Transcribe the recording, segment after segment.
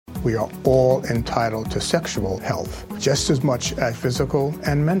We are all entitled to sexual health, just as much as physical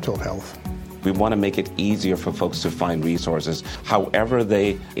and mental health. We want to make it easier for folks to find resources. However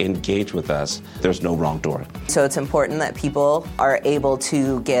they engage with us, there's no wrong door. So it's important that people are able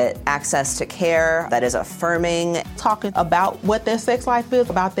to get access to care that is affirming. Talking about what their sex life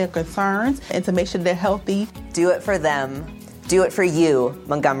is, about their concerns, and to make sure they're healthy. Do it for them. Do it for you,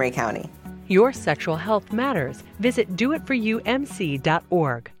 Montgomery County. Your sexual health matters. Visit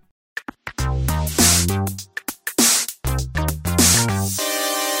doitforyoumc.org.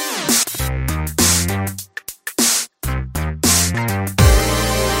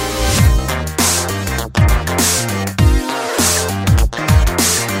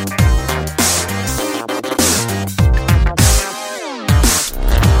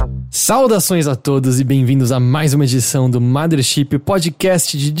 Saudações a todos e bem-vindos a mais uma edição do Mothership,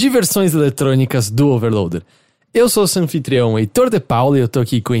 podcast de diversões eletrônicas do Overloader. Eu sou o seu anfitrião Heitor de Paula e eu tô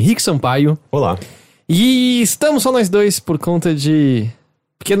aqui com o Henrique Sampaio. Olá. E estamos só nós dois por conta de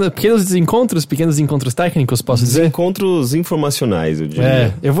pequenos encontros técnicos, posso dizer? Encontros informacionais, eu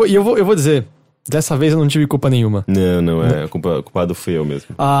diria. Eu vou dizer, dessa vez eu não tive culpa nenhuma. Não, culpado fui eu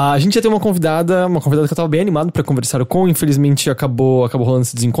mesmo. A gente ia ter uma convidada que eu tava bem animado pra conversar com, infelizmente acabou rolando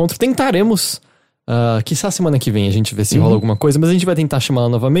esse desencontro. Tentaremos, quizá semana que vem a gente vê se rola alguma coisa, mas a gente vai tentar chamar ela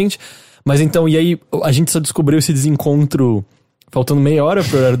novamente. Mas então, e aí a gente só descobriu esse desencontro faltando meia hora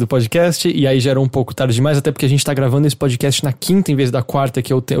pro horário do podcast, e aí já era um pouco tarde demais, até porque a gente tá gravando esse podcast na quinta em vez da quarta,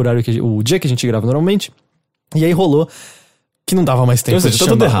 que é o dia que a gente grava normalmente. E aí rolou que não dava mais tempo de chamar.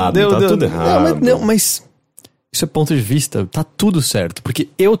 Tudo errado, tudo errado. Mas isso é ponto de vista, tá tudo certo. Porque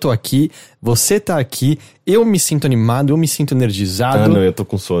eu tô aqui, você tá aqui, eu me sinto animado, eu me sinto energizado. Não, eu tô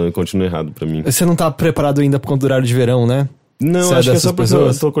com sono, continua errado pra mim. Você não tá preparado ainda por conta do horário de verão, né? Não, você acho que é só porque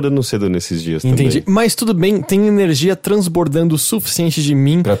eu tô acordando cedo nesses dias. Entendi. Também. Mas tudo bem, tem energia transbordando o suficiente de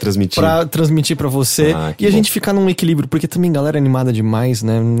mim pra transmitir pra você. E a gente ficar num equilíbrio, porque também galera animada demais,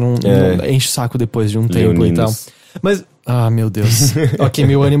 né? Não enche o saco depois de um tempo e tal. Mas, meu Deus. Ok,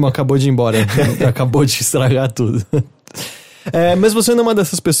 meu ânimo acabou de ir embora. Acabou de estragar tudo. Mas você não é uma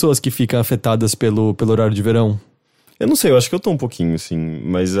dessas pessoas que ficam afetadas pelo horário de verão? Eu não sei, eu acho que eu tô um pouquinho, assim.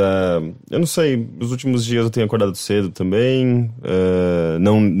 Mas, eu não sei, os últimos dias eu tenho acordado cedo também.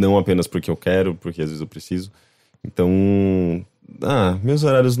 Não apenas porque eu quero, porque às vezes eu preciso. Então, meus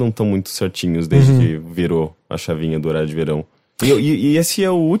horários não estão muito certinhos desde que virou a chavinha do horário de verão. E esse é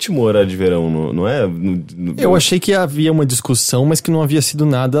o último horário de verão, não é? Eu achei que havia uma discussão, mas que não havia sido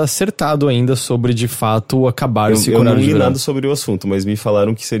nada acertado ainda sobre, de fato, acabar esse horário de verão. Eu não li nada sobre o assunto, mas me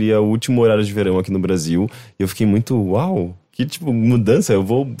falaram que seria o último horário de verão aqui no Brasil. E eu fiquei muito, uau, que tipo, mudança, eu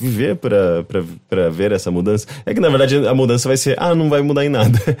vou viver pra ver essa mudança. É que, na verdade, a mudança vai ser, não vai mudar em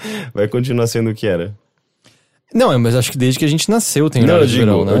nada. Vai continuar sendo o que era. Não, mas acho que desde que a gente nasceu tem horário de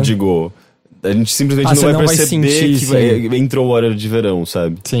verão, né? Eu digo... A gente simplesmente não vai perceber que entrou o horário de verão,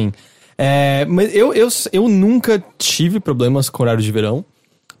 sabe? Sim. Mas eu nunca tive problemas com horário de verão.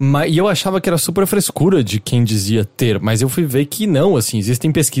 E eu achava que era super frescura de quem dizia ter. Mas eu fui ver que não, assim.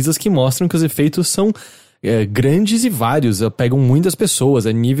 Existem pesquisas que mostram que os efeitos são grandes e vários. Pegam muitas pessoas.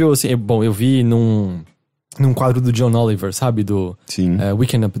 A nível, assim... Bom, eu vi num quadro do John Oliver, sabe? Do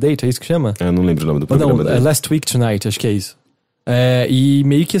Weekend Update, é isso que chama? Eu não lembro o nome do programa dele. Last Week Tonight, acho que é isso. E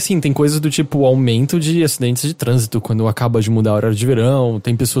meio que assim, tem coisas do tipo aumento de acidentes de trânsito quando acaba de mudar o horário de verão.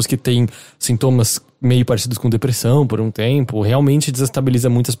 Tem pessoas que têm sintomas meio parecidos com depressão por um tempo. Realmente desestabiliza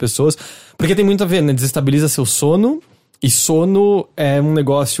muitas pessoas. Porque tem muito a ver, né? Desestabiliza seu sono. E sono é um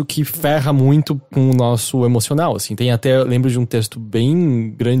negócio que ferra muito com o nosso emocional, assim. Tem até, eu lembro de um texto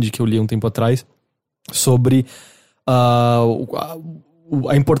bem grande que eu li um tempo atrás sobre a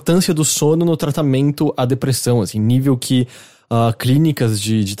importância do sono no tratamento à depressão, assim, nível que clínicas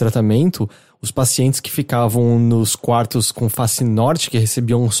de tratamento, os pacientes que ficavam nos quartos com face norte, que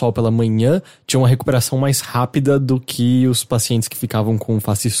recebiam o sol pela manhã, tinham uma recuperação mais rápida do que os pacientes que ficavam com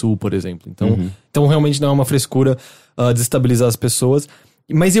face sul, por exemplo. Então realmente não é uma frescura desestabilizar as pessoas.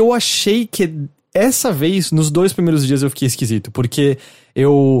 Mas eu achei que essa vez, nos 2 primeiros dias eu fiquei esquisito, porque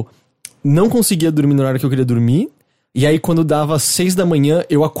eu não conseguia dormir no horário que eu queria dormir. E aí, quando dava 6 da manhã,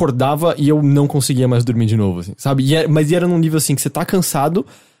 eu acordava e eu não conseguia mais dormir de novo, assim, sabe? Mas era num nível assim, que você tá cansado,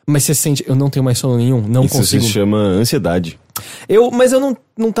 mas você sente, eu não tenho mais sono nenhum, não consigo. Isso se chama ansiedade. Mas eu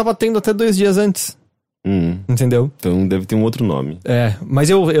não tava tendo até 2 dias antes. Entendeu? Então deve ter um outro nome. Mas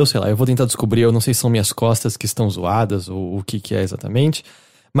eu sei lá, eu vou tentar descobrir, eu não sei se são minhas costas que estão zoadas ou o que é exatamente.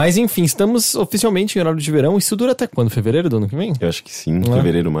 Mas enfim, estamos oficialmente em horário de verão. Isso dura até quando? Fevereiro do ano que vem? Eu acho que sim,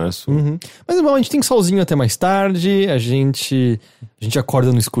 fevereiro, março. Mas é bom, a gente tem solzinho até mais tarde, a gente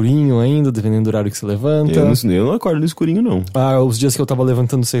acorda no escurinho ainda, dependendo do horário que você levanta. Eu não acordo no escurinho, não. Os dias que eu tava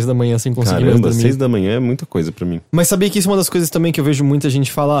levantando 6 da manhã sem conseguir mais dormir. 6 da manhã é muita coisa pra mim. Mas sabia que isso é uma das coisas também que eu vejo muita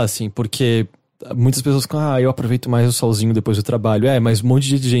gente falar, assim, porque muitas pessoas ficam, eu aproveito mais o solzinho depois do trabalho. Mas um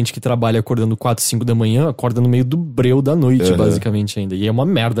monte de gente que trabalha acordando 4, 5 da manhã, acorda no meio do breu da noite, basicamente, ainda. E é uma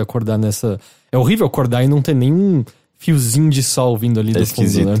merda acordar nessa... É horrível acordar e não ter nenhum fiozinho de sol vindo ali do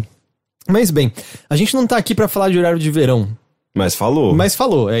fundo, né? Mas bem, a gente não tá aqui pra falar de horário de verão. Mas falou,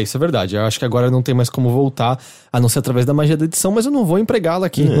 isso é verdade. Eu acho que agora não tem mais como voltar, a não ser através da magia da edição, mas eu não vou empregá-la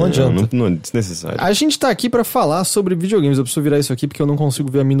aqui, não adianta. Não é desnecessário. A gente tá aqui pra falar sobre videogames. Eu preciso virar isso aqui porque eu não consigo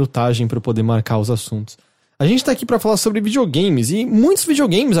ver a minutagem pra eu poder marcar os assuntos. A gente tá aqui pra falar sobre videogames, e muitos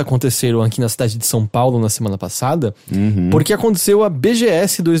videogames aconteceram aqui na cidade de São Paulo na semana passada, porque aconteceu a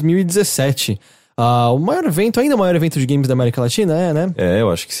BGS 2017. O maior evento, ainda o maior evento de games da América Latina, né?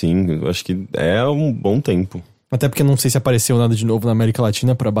 Eu acho que sim. Eu acho que é um bom tempo. Até porque não sei se apareceu nada de novo na América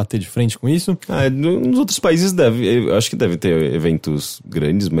Latina pra bater de frente com isso. Nos outros países eu acho que deve ter eventos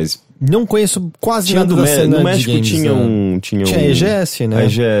grandes, mas... Não conheço quase nada da cena no México de games, tinha a EGS, né? A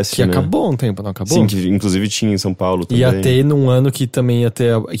EGS, que acabou um tempo, não acabou? Sim, que inclusive tinha em São Paulo também. Ia ter num ano que também ia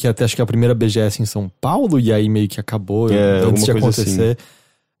ter acho que a primeira BGS em São Paulo, e aí meio que acabou antes de acontecer.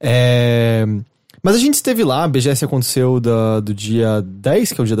 Assim. Mas a gente esteve lá, a BGS aconteceu do dia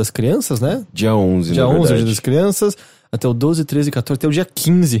 10, que é o dia das crianças, né? Dia 11, Dia na 11 é o verdade. dia das crianças, até o 12, 13, 14, até o dia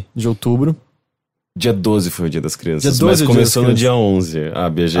 15 de outubro. Dia 12 foi o dia das crianças, dia 12 mas começou no dia dia 11, a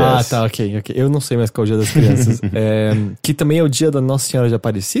BGS. Tá, ok. Eu não sei mais qual é o dia das crianças. Que também é o dia da Nossa Senhora de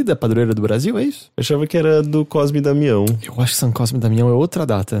Aparecida, padroeira do Brasil, é isso? Eu achava que era do Cosme e Damião. Eu acho que São Cosme e Damião é outra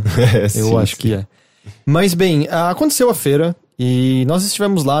data. Eu acho que é. Mas bem, aconteceu a feira. E nós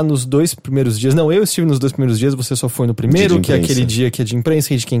estivemos lá nos 2 primeiros dias. Não, eu estive nos 2 primeiros dias, você só foi no primeiro, que é aquele dia que é de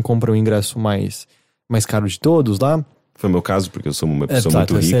imprensa e de quem compra o ingresso mais caro de todos lá. Foi o meu caso, porque eu sou uma pessoa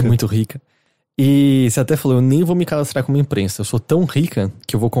muito rica. Você é muito rica. E você até falou, eu nem vou me cadastrar como imprensa. Eu sou tão rica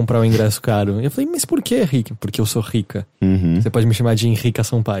que eu vou comprar o ingresso caro. E eu falei, mas por que rica? Porque eu sou rica. Você pode me chamar de Henrica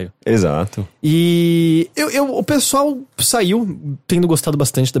Sampaio. Exato. E o pessoal saiu tendo gostado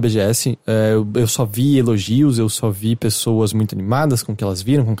bastante da BGS. Eu só vi elogios, eu só vi pessoas muito animadas com o que elas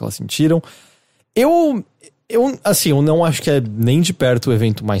viram, com o que elas sentiram. Eu não acho que é nem de perto o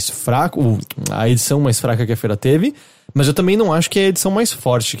evento mais fraco, a edição mais fraca que a feira teve, mas eu também não acho que é a edição mais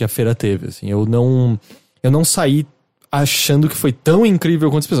forte que a feira teve, assim. Eu não saí achando que foi tão incrível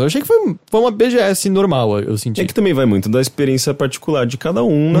quanto as pessoas. Eu achei que foi uma BGS normal, eu senti. É que também vai muito da experiência particular de cada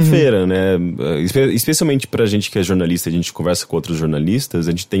um na feira, né? Especialmente pra gente que é jornalista, a gente conversa com outros jornalistas,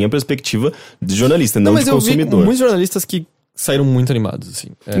 a gente tem a perspectiva de jornalista, não de consumidor. Mas eu vi muitos jornalistas que saíram muito animados, assim.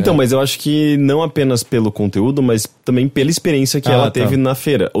 Então, mas eu acho que não apenas pelo conteúdo, mas também pela experiência que ela teve na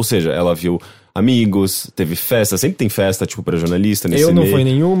feira. Ou seja, ela viu amigos, teve festa, sempre tem festa, tipo, pra jornalista nesse Eu não fui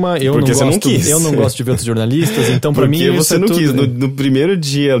nenhuma, Porque você não quis. Eu não gosto de ver outros jornalistas, então pra mim porque você não quis. tudo... No primeiro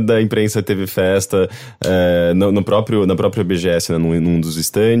dia da imprensa teve festa, na própria BGS, né, num dos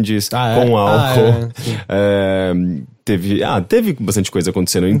estandes, com álcool. Teve bastante coisa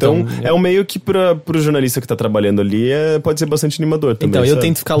acontecendo. Então é um meio que pro jornalista que tá trabalhando ali pode ser bastante animador também. Então, eu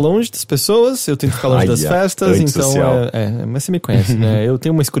tento ficar longe das pessoas, eu tento ficar longe das festas, então mas você me conhece, né? Eu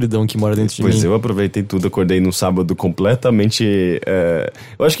tenho uma escuridão que mora dentro de mim. Pois eu aproveitei tudo, acordei no sábado completamente...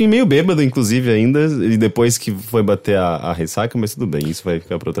 eu acho que meio bêbado, inclusive, ainda, e depois que foi bater a ressaca, mas tudo bem, isso vai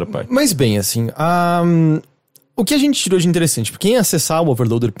ficar pra outra parte. Mas bem, assim... O que a gente tirou de interessante? Quem acessar o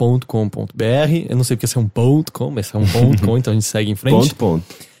overloader.com.br, eu não sei porque é um .com, mas é um .com, então a gente segue em frente.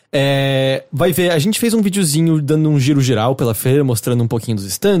 Vai ver, a gente fez um videozinho dando um giro geral pela feira, mostrando um pouquinho dos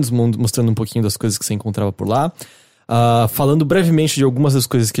stands, mostrando um pouquinho das coisas que você encontrava por lá. Falando brevemente de algumas das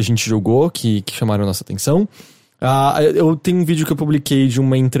coisas que a gente jogou, que chamaram a nossa atenção. Eu tenho um vídeo que eu publiquei de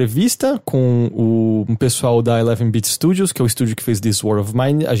uma entrevista com um pessoal da 11-Bit Studios, que é o estúdio que fez This War of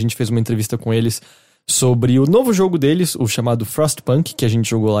Mine. A gente fez uma entrevista com eles sobre o novo jogo deles, o chamado Frostpunk, que a gente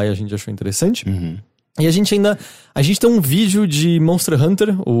jogou lá e a gente achou interessante. E a gente tem um vídeo de Monster Hunter,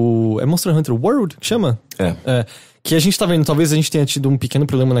 é Monster Hunter World que chama? Que a gente tá vendo, talvez a gente tenha tido um pequeno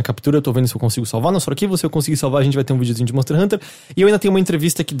problema na captura, eu tô vendo se eu consigo salvar, nosso arquivo, se eu conseguir salvar a gente vai ter um videozinho de Monster Hunter. E eu ainda tenho uma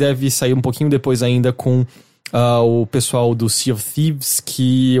entrevista que deve sair um pouquinho depois ainda com o pessoal do Sea of Thieves,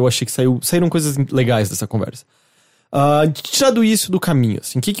 que eu achei que saíram coisas legais dessa conversa. Tirado isso do caminho,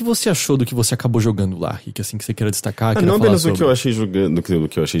 assim, o que você achou do que você acabou jogando lá, Rick, assim, que você queira destacar? Não apenas do que eu achei jogando, do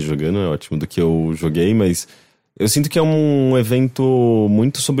que eu achei jogando, é ótimo, do que eu joguei, mas eu sinto que é um evento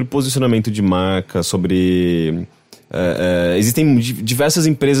muito sobre posicionamento de marca, sobre Existem diversas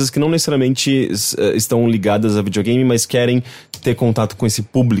empresas que não necessariamente estão ligadas a videogame, mas querem ter contato com esse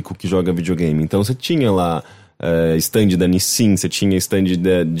público que joga videogame. Então você tinha lá stand da Nissin, você tinha stand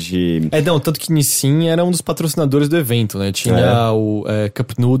de... Tanto que Nissin era um dos patrocinadores do evento, né? Tinha o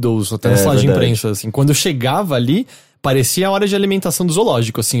Cup Noodles, até na sala de imprensa, assim. Quando eu chegava ali, parecia a hora de alimentação do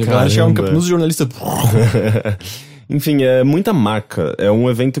zoológico, assim. O cara chegava um Cup Noodles, jornalista... Enfim, é muita marca. É um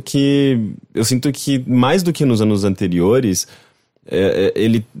evento que eu sinto que, mais do que nos anos anteriores,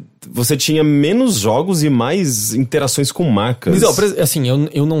 você tinha menos jogos e mais interações com marcas. Mas, assim,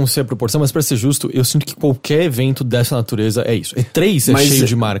 eu não sei a proporção, mas pra ser justo, eu sinto que qualquer evento dessa natureza é isso. E3 é cheio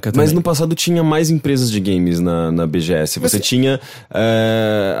de marca também. Mas no passado tinha mais empresas de games na BGS. Você tinha,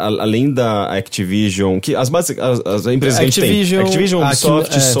 além da Activision, que as empresas que a gente tem. Activision,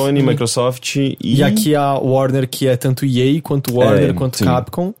 Ubisoft, Sony, Microsoft e aqui a Warner, que é tanto EA, quanto Warner, quanto sim.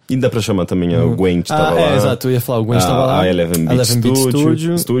 Capcom. E dá pra chamar também o Gwent, tava lá. Exato, eu ia falar, o Gwent tava lá. A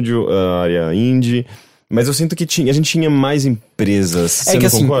 11-Bit Studio, a área indie. Mas eu sinto que a gente tinha mais empresas. Você que não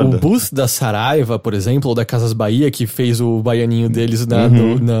assim, concorda? o booth da Saraiva, por exemplo, ou da Casas Bahia, que fez o baianinho deles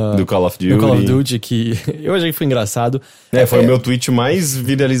do Call of Duty. Do Call of Duty, que eu achei que foi engraçado. Foi o meu tweet mais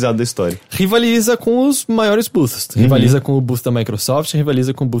viralizado da história. Rivaliza com os maiores booths. Rivaliza com o booth da Microsoft,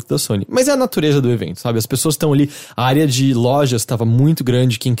 rivaliza com o booth da Sony. Mas é a natureza do evento, sabe? As pessoas estão ali, a área de lojas estava muito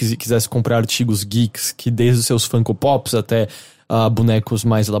grande, quem quisesse comprar artigos geeks, que desde os seus Funko Pops até... bonecos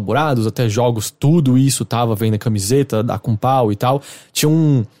mais elaborados, até jogos, tudo isso tava vendo a camiseta, da com pau e tal. Tinha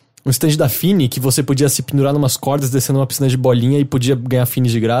um stand da Fini que você podia se pendurar numas cordas, descendo uma piscina de bolinha e podia ganhar Fini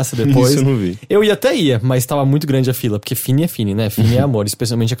de graça depois. Isso eu não vi. Eu ia, mas tava muito grande a fila, porque Fini é Fini, né? Fini é amor,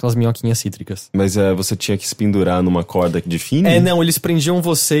 especialmente aquelas minhoquinhas cítricas. Mas você tinha que se pendurar numa corda de Fini? Não, eles prendiam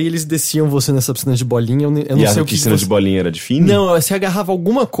você e eles desciam você nessa piscina de bolinha. Eu não sei o que piscina de bolinha era de Fini? Não, você agarrava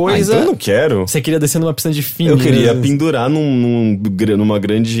alguma coisa... então eu não quero. Você queria descer numa piscina de Fini. Eu queria pendurar numa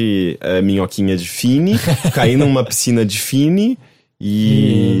grande minhoquinha de Fini, cair numa piscina de Fini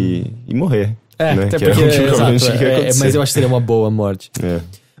e morrer. Né? Até que porque, exato, mas eu acho que seria uma boa morte.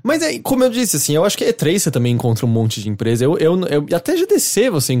 Mas É. como eu disse, assim, eu acho que E3 você também encontra um monte de empresa. Até GDC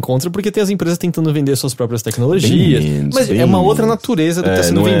você encontra, porque tem as empresas tentando vender suas próprias tecnologias. Mas é uma outra natureza do que está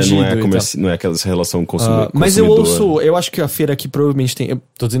sendo vendido. Não é aquela relação consumidor. Mas eu acho que a feira aqui provavelmente tem... Eu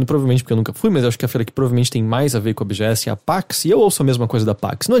tô dizendo provavelmente porque eu nunca fui, mas eu acho que a feira aqui provavelmente tem mais a ver com a BGS e a PAX. E eu ouço a mesma coisa da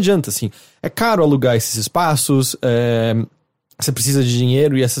PAX. Não adianta, assim. É caro alugar esses espaços, você precisa de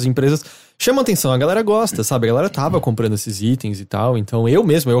dinheiro e essas empresas... Chama atenção, a galera gosta, sabe? A galera tava comprando esses itens e tal. Então eu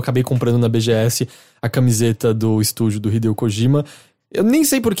acabei comprando na BGS a camiseta do estúdio do Hideo Kojima. Eu nem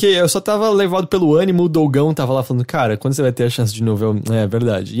sei porquê, eu só tava levado pelo ânimo, o Dogão tava lá falando, cara, quando você vai ter a chance de novo? É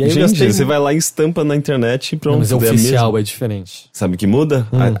verdade. E aí você vai lá e estampa na internet e pronto. Mas oficial é diferente. Sabe o que muda?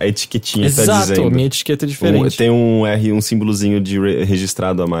 A etiquetinha tá dizendo. Exato, minha etiqueta é diferente. Tem um R, um símbolozinho de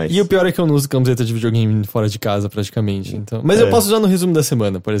registrado a mais. E o pior é que eu não uso camiseta de videogame fora de casa, praticamente. Então. Mas eu posso usar no resumo da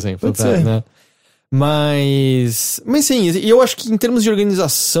semana, por exemplo. Pode ser. Né? Mas sim, e eu acho que em termos de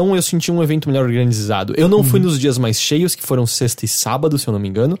organização eu senti um evento melhor organizado. Eu não fui nos dias mais cheios, que foram sexta e sábado, se eu não me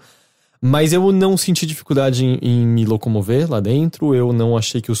engano. Mas eu não senti dificuldade em me locomover lá dentro. Eu não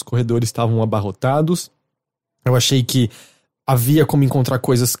achei que os corredores estavam abarrotados. Eu achei que havia como encontrar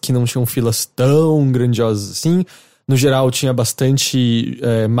coisas que não tinham filas tão grandiosas assim. No geral, tinha bastante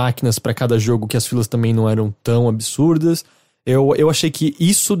máquinas para cada jogo, que as filas também não eram tão absurdas. Eu achei que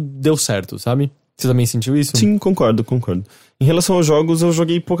isso deu certo, sabe? Você também sentiu isso? Sim, concordo. Em relação aos jogos, eu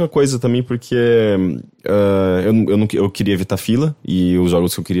joguei pouca coisa também, porque eu queria evitar fila, e os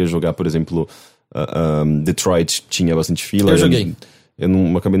jogos que eu queria jogar, por exemplo, Detroit tinha bastante fila. Eu joguei.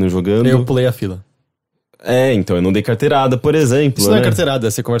 Eu acabei não jogando. Eu pulei a fila. Então eu não dei carteirada, por exemplo. Isso não é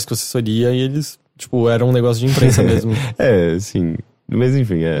carteirada, você conversa com a assessoria e eles, era um negócio de imprensa mesmo. Sim. Mas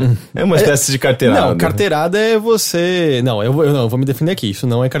enfim, é uma espécie de carteirada. Não, carteirada é você... Não, eu vou me defender aqui. Isso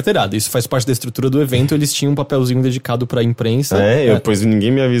não é carteirada. Isso faz parte da estrutura do evento. Eles tinham um papelzinho dedicado pra imprensa. Pois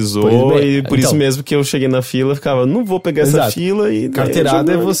ninguém me avisou. E por isso mesmo que eu cheguei na fila, ficava, não vou pegar essa fila. E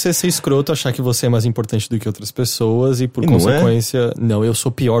carteirada é você ser escroto, achar que você é mais importante do que outras pessoas. E por consequência... Não, eu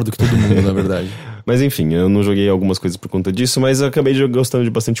sou pior do que todo mundo, na verdade. Mas enfim, eu não joguei algumas coisas por conta disso, mas eu acabei gostando de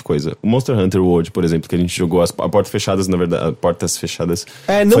bastante coisa. O Monster Hunter World, por exemplo, que a gente jogou as portas fechadas, na verdade, portas fechadas.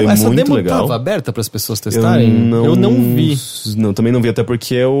 Foi essa muito demo legal. Tava aberta para as pessoas testarem? Eu não vi. Não, também não vi, até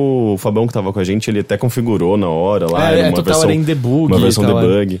porque o Fabão que tava com a gente, ele até configurou na hora lá. Total era em debug. Uma versão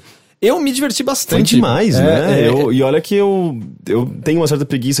debug. Eu me diverti bastante. Foi demais, né? E olha que eu tenho uma certa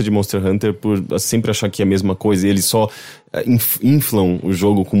preguiça de Monster Hunter por sempre achar que é a mesma coisa. E eles só inflam o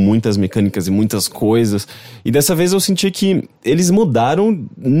jogo com muitas mecânicas e muitas coisas. E dessa vez eu senti que eles mudaram,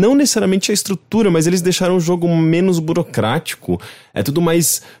 não necessariamente a estrutura, mas eles deixaram o jogo menos burocrático. É tudo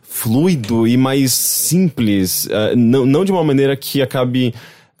mais fluido e mais simples. Não de uma maneira que acabe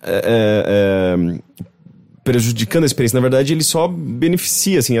prejudicando a experiência. Na verdade, ele só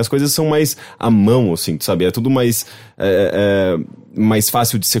beneficia, assim, as coisas são mais à mão, assim, sabe? É tudo mais mais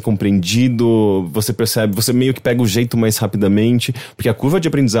fácil de ser compreendido, você percebe, você meio que pega o jeito mais rapidamente, porque a curva de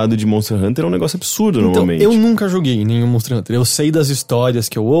aprendizado de Monster Hunter é um negócio absurdo, normalmente. Eu nunca joguei nenhum Monster Hunter. Eu sei das histórias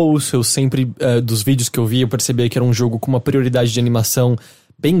que eu ouço, eu sempre, dos vídeos que eu vi, eu percebi que era um jogo com uma prioridade de animação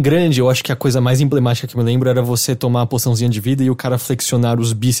bem grande. Eu acho que a coisa mais emblemática que me lembro era você tomar a poçãozinha de vida e o cara flexionar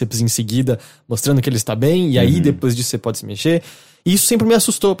os bíceps em seguida, mostrando que ele está bem, e aí depois disso você pode se mexer. E isso sempre me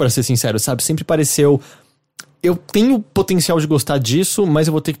assustou, para ser sincero, sabe? Sempre pareceu... Eu tenho potencial de gostar disso, mas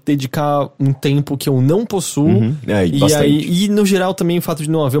eu vou ter que dedicar um tempo que eu não possuo. E no geral também o fato de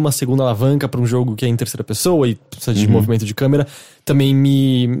não haver uma segunda alavanca para um jogo que é em terceira pessoa e precisa de movimento de câmera também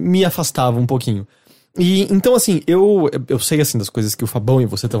me afastava um pouquinho. E então, assim, eu sei, assim, das coisas que o Fabão e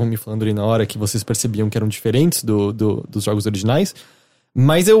você estavam me falando ali na hora, que vocês percebiam que eram diferentes dos jogos originais,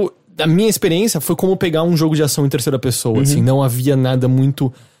 mas a minha experiência foi como pegar um jogo de ação em terceira pessoa, assim, não havia nada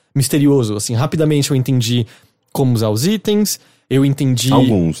muito misterioso, assim, rapidamente eu entendi como usar os itens, eu entendi...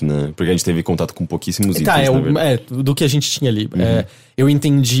 Alguns, né? Porque a gente teve contato com pouquíssimos itens, do que a gente tinha ali. Eu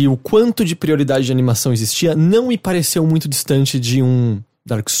entendi o quanto de prioridade de animação existia, não me pareceu muito distante de um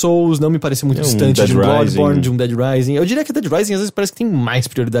Dark Souls, não me pareceu muito distante de um Bloodborne, de um Dead Rising. Eu diria que Dead Rising às vezes parece que tem mais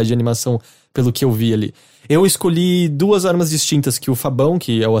prioridade de animação pelo que eu vi ali. Eu escolhi 2 armas distintas que o Fabão,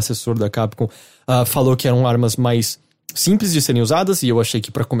 que é o assessor da Capcom, falou que eram armas mais simples de serem usadas, e eu achei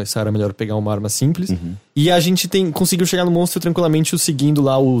que pra começar era melhor pegar uma arma simples. E a gente conseguiu chegar no monstro tranquilamente seguindo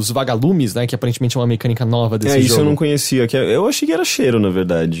lá os vagalumes, né, que aparentemente é uma mecânica nova desse jogo. Isso eu não conhecia, eu achei que era cheiro, na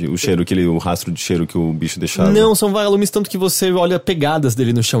verdade, o rastro de cheiro que o bicho deixava. Não, são vagalumes tanto que você olha pegadas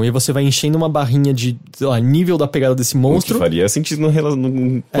dele no chão, e aí você vai enchendo uma barrinha de, sei lá, nível da pegada desse monstro. O que faria sentido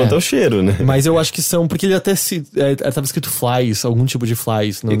quanto ao cheiro, né? Mas eu acho que são, porque ele até tava escrito flies, algum tipo de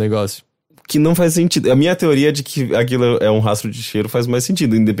flies no negócio. Que não faz sentido. A minha teoria de que aquilo é um rastro de cheiro faz mais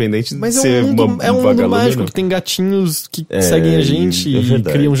sentido, independente de ser um mundo mágico, que tem gatinhos que seguem a gente e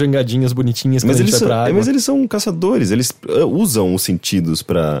criam jangadinhas bonitinhas quando a gente vai pra água. Mas eles são caçadores, eles usam os sentidos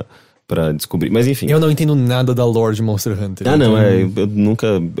pra descobrir. Mas enfim. Eu não entendo nada da lore de Monster Hunter.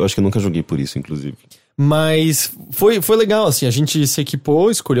 Eu acho que eu nunca joguei por isso, inclusive. Mas foi legal, assim, a gente se equipou,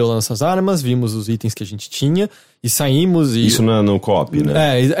 escolheu nossas armas, vimos os itens que a gente tinha e saímos e... Isso no co-op, né?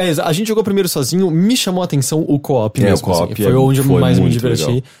 A gente jogou primeiro sozinho, me chamou a atenção o co-op mesmo, o co-op assim, foi onde eu mais me diverti.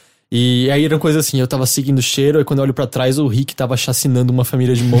 Legal. E aí era uma coisa assim, eu tava seguindo o cheiro, e quando eu olho pra trás, o Rick tava chacinando uma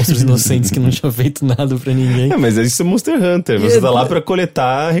família de monstros inocentes que não tinha feito nada pra ninguém. Mas isso é Monster Hunter, você tá lá pra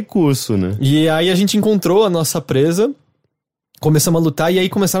coletar recurso, né? E aí a gente encontrou a nossa presa, começamos a lutar, e aí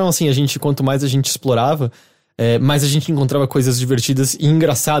começaram assim, quanto mais a gente explorava, mais a gente encontrava coisas divertidas e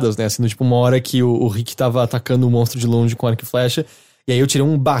engraçadas, né? Assim, tipo, uma hora que o Rick tava atacando o monstro de longe com arco e flecha, e aí eu tirei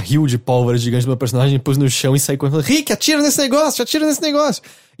um barril de pólvora gigante do meu personagem, pus no chão e saí correndo falando, Rick, atira nesse negócio!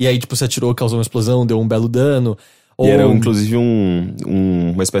 E aí, tipo, você atirou, causou uma explosão, deu um belo dano. E era, inclusive,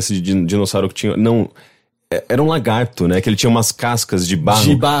 uma espécie de dinossauro que tinha... Não... Era um lagarto, né? Que ele tinha umas cascas de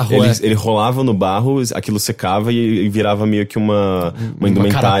barro. Ele rolava no barro, aquilo secava e virava meio que uma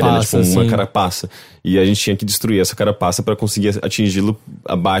indumentária, carapaça, né? Tipo, uma carapaça. E a gente tinha que destruir essa carapaça pra conseguir atingi-lo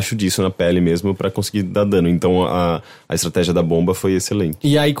abaixo disso, na pele mesmo, pra conseguir dar dano. Então a estratégia da bomba foi excelente.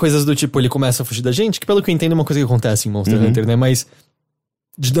 E aí coisas do tipo, ele começa a fugir da gente, que pelo que eu entendo é uma coisa que acontece em Monster Hunter, né? Mas...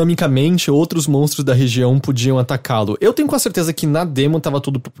 dinamicamente, outros monstros da região podiam atacá-lo. Eu tenho quase certeza que na demo tava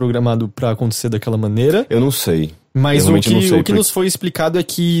tudo programado pra acontecer daquela maneira. Eu não sei. Mas o que nos foi explicado é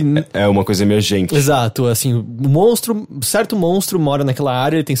que... É uma coisa emergente. Exato, assim, certo monstro mora naquela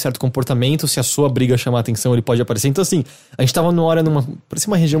área, ele tem certo comportamento, se a sua briga chamar a atenção, ele pode aparecer. Então, assim, a gente tava parecia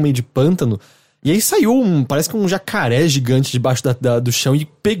uma região meio de pântano, e aí saiu parece que um jacaré gigante debaixo do chão e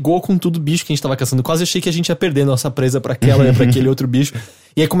pegou com tudo o bicho que a gente tava caçando. Quase achei que a gente ia perder nossa presa pra aquele outro bicho.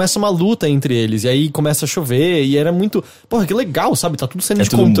 E aí começa uma luta entre eles, e aí começa a chover, e era muito... Porra, que legal, sabe? Tá tudo saindo de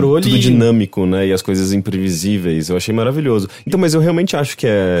controle. Tudo dinâmico, né? E as coisas imprevisíveis. Eu achei maravilhoso. Então, mas eu realmente acho que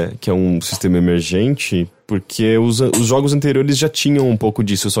é um sistema emergente, porque os jogos anteriores já tinham um pouco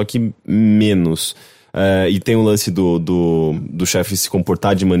disso, só que menos. E tem o lance do chefe se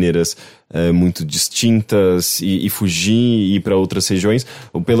comportar de maneiras muito distintas e fugir e ir pra outras regiões.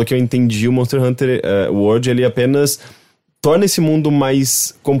 Pelo que eu entendi, o Monster Hunter World, ele apenas torna esse mundo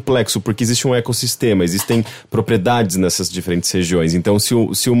mais complexo, porque existe um ecossistema, existem propriedades nessas diferentes regiões. Então, se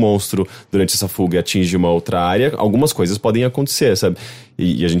o monstro, durante essa fuga, atinge uma outra área, algumas coisas podem acontecer, sabe?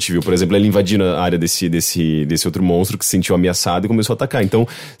 E a gente viu, por exemplo, ele invadindo a área desse outro monstro que se sentiu ameaçado e começou a atacar. Então,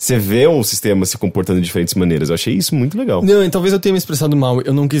 você vê o sistema se comportando de diferentes maneiras. Eu achei isso muito legal. Não, talvez eu tenha me expressado mal.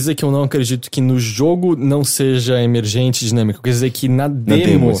 Eu não quis dizer que eu não acredito que no jogo não seja emergente e dinâmico. Eu quis dizer que na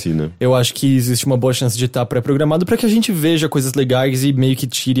demo assim, né? Eu acho que existe uma boa chance de estar pré-programado para que a gente veja coisas legais e meio que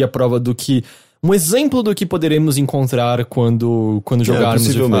tire a prova do que... Um exemplo do que poderemos encontrar quando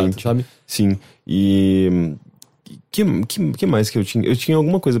jogarmos de fato, sabe? Sim, e... Que mais que eu tinha? Eu tinha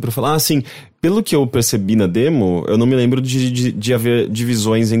alguma coisa pra falar. Ah, sim. Pelo que eu percebi na demo, eu não me lembro de haver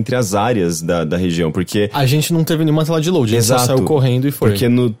divisões entre as áreas da região, porque... A gente não teve nenhuma tela de load, a gente só saiu correndo e foi. Porque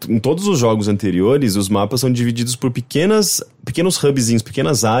em todos os jogos anteriores, os mapas são divididos por pequenos hubzinhos,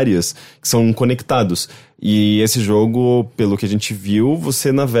 pequenas áreas que são conectados. E esse jogo, pelo que a gente viu,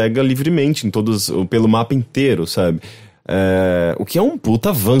 você navega livremente pelo mapa inteiro, sabe? O que é um puta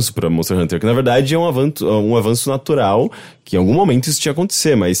avanço pra Monster Hunter, que na verdade é um avanço natural, que em algum momento isso tinha que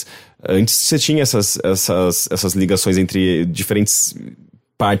acontecer, mas antes você tinha essas ligações entre diferentes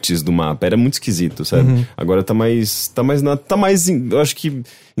partes do mapa, era muito esquisito, sabe? Uhum. Agora tá mais, eu acho que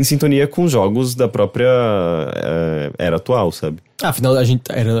em sintonia com jogos da própria era atual, sabe? Afinal, a gente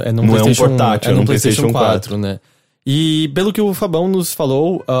não é um portátil, é um PlayStation 4, né? E pelo que o Fabão nos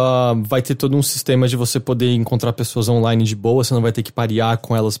falou, vai ter todo um sistema de você poder encontrar pessoas online de boa, você não vai ter que parear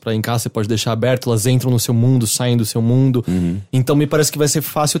com elas pra ir em casa, você pode deixar aberto, elas entram no seu mundo, saem do seu mundo. Uhum. Então me parece que vai ser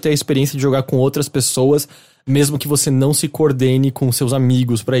fácil ter a experiência de jogar com outras pessoas, mesmo que você não se coordene com seus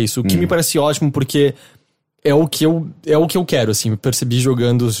amigos pra isso. O que me parece ótimo, porque é o que eu quero, assim. Eu percebi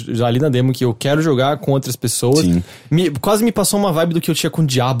jogando já ali na demo que eu quero jogar com outras pessoas. Sim. Quase me passou uma vibe do que eu tinha com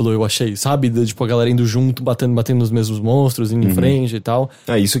Diablo, eu achei, sabe? Tipo, a galera indo junto, batendo nos mesmos monstros, indo em frente e tal.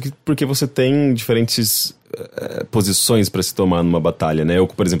 Isso porque você tem diferentes posições pra se tomar numa batalha, né? Eu,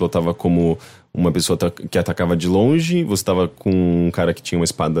 por exemplo, eu tava como uma pessoa que atacava de longe, você tava com um cara que tinha uma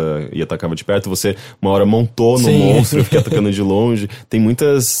espada e atacava de perto, você uma hora montou no monstro e fica atacando de longe. Tem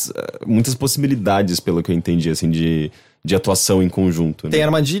muitas possibilidades, pelo que eu entendi, assim, de atuação em conjunto, né? Tem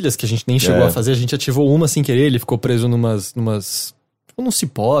armadilhas que a gente nem chegou a fazer, a gente ativou uma sem querer, ele ficou preso numas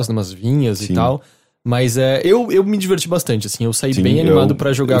cipós, numas vinhas e tal. Mas eu me diverti bastante, assim, eu saí bem animado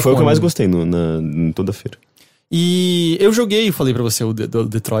pra jogar. Foi o que eu mais gostei em toda a feira. E eu joguei, falei pra você, o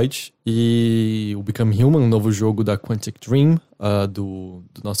Detroit e o Become Human, um novo jogo da Quantic Dream, do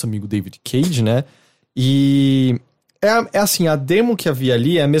nosso amigo David Cage, né? E é assim, a demo que havia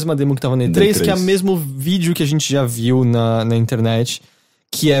ali é a mesma demo que tava na E3, que é o mesmo vídeo que a gente já viu na internet,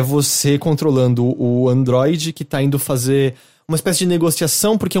 que é você controlando o Android que tá indo fazer uma espécie de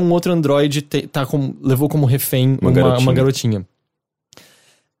negociação porque um outro Android levou como refém uma garotinha.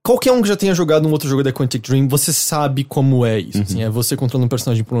 Qualquer um que já tenha jogado um outro jogo da Quantic Dream, você sabe como é isso. Assim, é você controlando um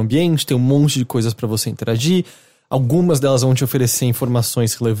personagem por um ambiente, tem um monte de coisas pra você interagir. Algumas delas vão te oferecer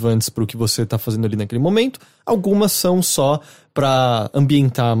informações relevantes pro que você tá fazendo ali naquele momento. Algumas são só pra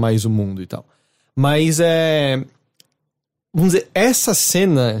ambientar mais o mundo e tal. Mas vamos dizer, essa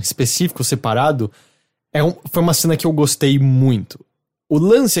cena específica, separado, foi uma cena que eu gostei muito. O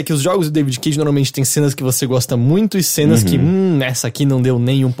lance é que os jogos do David Cage normalmente tem cenas que você gosta muito e cenas que, essa aqui não deu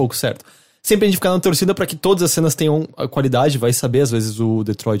nem um pouco certo. Sempre a gente fica na torcida pra que todas as cenas tenham a qualidade, vai saber, às vezes o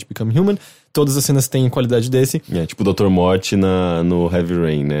Detroit Become Human, todas as cenas têm qualidade desse. Tipo o Dr. Morte no Heavy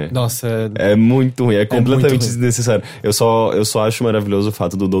Rain, né? Nossa, é muito ruim, é completamente muito ruim. desnecessário. Eu só acho maravilhoso o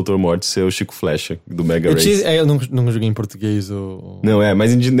fato do Dr. Morte ser o Chico Flecha, do Mega Race. Eu não joguei em português Não,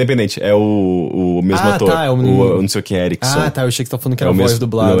 mas independente, é o mesmo ator. Tá, o não sei o que, Erickson. Eu achei que você tava falando que era a voz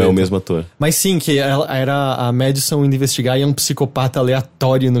dublada. Não, é o mesmo ator. Mas sim, que era a Madison indo investigar e é um psicopata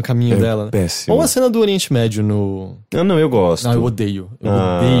aleatório no caminho dela. Péssimo. Ou a cena do Oriente Médio no... Não, eu gosto. Não, eu odeio.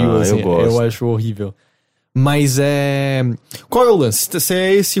 Assim, eu gosto. Eu acho horrível. Mas qual é o lance? Você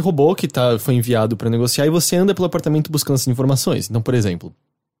é esse robô que foi enviado pra negociar e você anda pelo apartamento buscando essas informações. Então, por exemplo...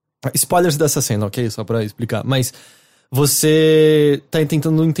 Spoilers dessa cena, ok? Só pra explicar. Mas você tá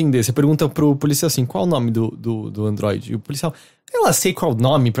tentando entender. Você pergunta pro policial assim, qual é o nome do Android? E o policial, eu lá sei qual é o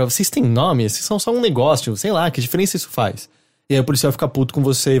nome. Vocês têm nome? Vocês são só um negócio. Sei lá, que diferença isso faz? E aí o policial fica puto com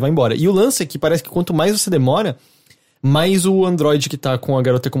você e vai embora. E o lance é que parece que quanto mais você demora, mais o Android que tá com a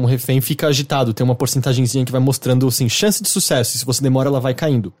garota como refém fica agitado. Tem uma porcentagemzinha que vai mostrando, assim, chance de sucesso. E se você demora, ela vai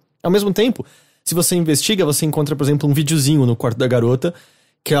caindo. Ao mesmo tempo, se você investiga, você encontra, por exemplo, um videozinho no quarto da garota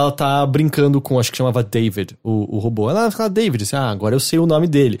que ela tá brincando com, acho que chamava David, o robô. Ela fala, David, assim, agora eu sei o nome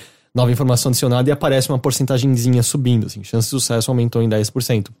dele. Nova informação adicionada e aparece uma porcentagemzinha subindo, assim. Chance de sucesso aumentou em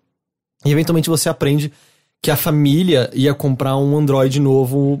 10%. E eventualmente você aprende que a família ia comprar um Android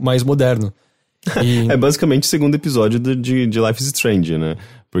novo, mais moderno. E... É basicamente o segundo episódio de Life is Strange, né?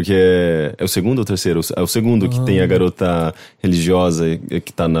 Porque é o segundo ou o terceiro? É o segundo que tem a garota religiosa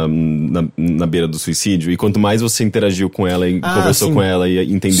que tá na beira do suicídio. E quanto mais você interagiu com ela e conversou sim. com ela e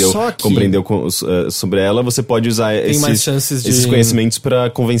entendeu, compreendeu sobre ela, você pode usar esses conhecimentos pra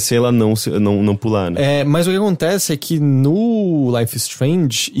convencê-la a não pular, né? Mas o que acontece é que no Life is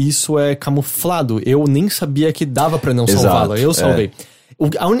Strange, isso é camuflado. Eu nem sabia que dava pra não salvá-la. Eu salvei.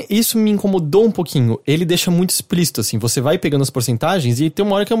 Isso me incomodou um pouquinho. Ele deixa muito explícito, assim. Você vai pegando as porcentagens e tem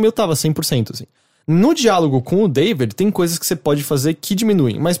uma hora que o meu tava 100%, assim. No diálogo com o David, tem coisas que você pode fazer que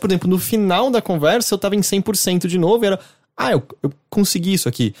diminuem. Mas, por exemplo, no final da conversa, eu tava em 100% de novo e era... eu consegui isso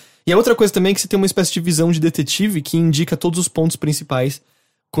aqui. E a outra coisa também é que você tem uma espécie de visão de detetive que indica todos os pontos principais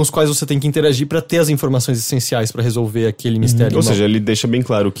com os quais você tem que interagir pra ter as informações essenciais pra resolver aquele mistério. Ou seja, ele deixa bem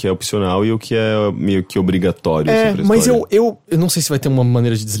claro o que é opcional e o que é meio que obrigatório. Mas eu não sei se vai ter uma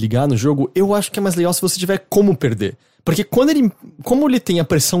maneira de desligar no jogo. Eu acho que é mais legal se você tiver como perder. Porque como ele tem a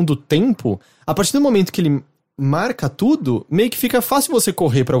pressão do tempo, a partir do momento que ele marca tudo, meio que fica fácil você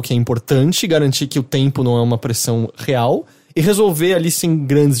correr pra o que é importante, garantir que o tempo não é uma pressão real e resolver ali sem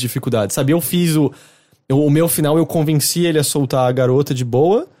grandes dificuldades, sabe? Eu fiz o meu final, eu convenci ele a soltar a garota de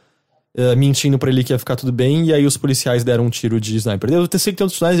boa, mentindo pra ele que ia ficar tudo bem, e aí os policiais deram um tiro de sniper. Eu sei que tem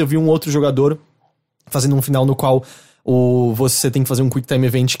outros finais, eu vi um outro jogador fazendo um final no qual você tem que fazer um quick time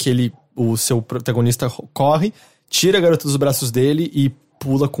event que o seu protagonista corre, tira a garota dos braços dele e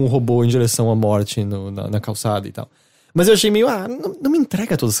pula com o robô em direção à morte na calçada e tal. Mas eu achei meio, não me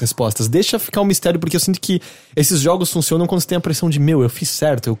entrega todas as respostas, deixa ficar um mistério, porque eu sinto que esses jogos funcionam quando você tem a pressão de, eu fiz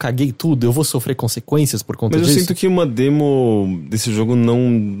certo, eu caguei tudo, eu vou sofrer consequências por conta disso. Mas eu sinto que uma demo desse jogo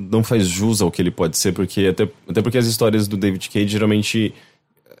não faz jus ao que ele pode ser, porque até porque as histórias do David Cage geralmente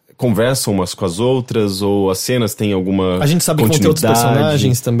conversam umas com as outras, ou as cenas têm alguma a gente sabe que vão ter outros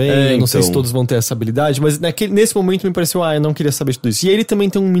personagens também, eu não sei se todos vão ter essa habilidade, mas nesse momento me pareceu, eu não queria saber de tudo isso. E ele também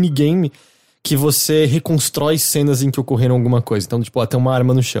tem um minigame que você reconstrói cenas em que ocorreram alguma coisa. Então, tipo, tem uma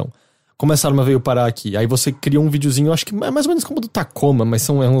arma no chão. Como essa arma veio parar aqui? Aí você cria um videozinho, acho que é mais ou menos como o do Tacoma, mas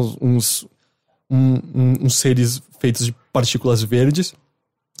são uns seres feitos de partículas verdes.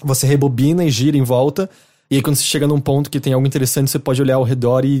 Você rebobina e gira em volta. E aí quando você chega num ponto que tem algo interessante, você pode olhar ao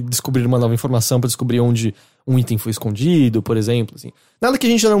redor e descobrir uma nova informação pra descobrir onde um item foi escondido, por exemplo. Assim. Nada que a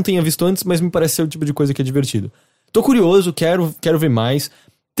gente já não tenha visto antes, mas me parece ser o tipo de coisa que é divertido. Tô curioso, quero ver mais.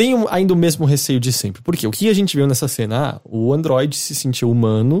 Tenho ainda o mesmo receio de sempre. Porque o que a gente viu nessa cena? O Android se sentiu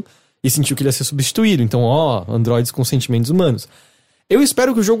humano e sentiu que ele ia ser substituído. Então, androids com sentimentos humanos. Eu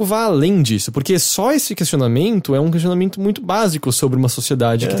espero que o jogo vá além disso, porque só esse questionamento é um questionamento muito básico sobre uma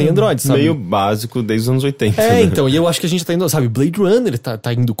sociedade que tem androids, sabe? Meio básico desde os anos 80. Né? Então, e eu acho que a gente tá indo, sabe, Blade Runner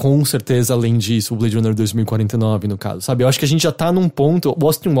tá indo com certeza além disso, o Blade Runner 2049 no caso, sabe? Eu acho que a gente já tá num ponto, o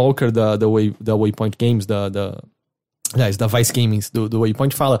Austin Walker da Waypoint Games, aliás, da Vice Gaming, do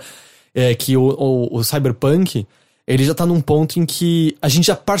Waypoint, fala que o Cyberpunk, ele já tá num ponto em que a gente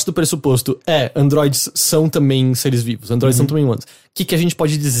já parte do pressuposto, androids são também seres vivos, androids são também humanos. O que a gente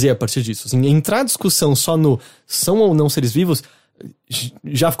pode dizer a partir disso? Assim, entrar a discussão só no são ou não seres vivos,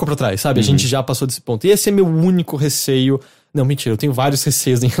 já ficou pra trás, sabe? A gente já passou desse ponto. E esse é meu único receio. Não, mentira, eu tenho vários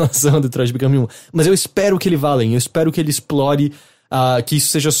receios em relação a Detroit Become Human, mas eu espero que ele vá além, eu espero que ele explore, que isso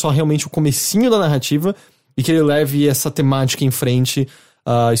seja só realmente o comecinho da narrativa, e que ele leve essa temática em frente,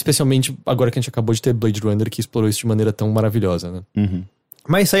 especialmente agora que a gente acabou de ter Blade Runner, que explorou isso de maneira tão maravilhosa, né?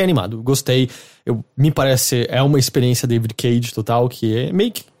 Mas saí animado, gostei. Me parece, é uma experiência David Cage total, que é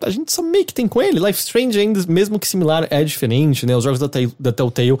meio que, a gente só meio que tem com ele. Life is Strange ainda, mesmo que similar, é diferente, né? Os jogos da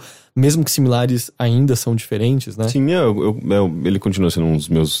Telltale, mesmo que similares, ainda são diferentes, né? Sim, ele continua sendo um dos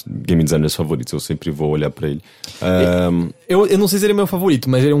meus game designers favoritos, eu sempre vou olhar pra ele. Eu não sei se ele é meu favorito,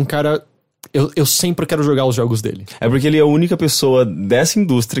 mas ele é um cara... Eu sempre quero jogar os jogos dele. É porque ele é a única pessoa dessa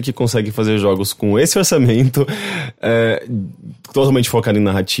indústria que consegue fazer jogos com esse orçamento, totalmente focado em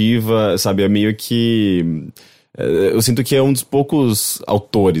narrativa, sabe? É meio que... eu sinto que é um dos poucos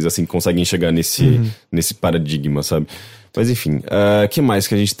autores, assim, que conseguem chegar nesse paradigma, sabe? Mas enfim, que mais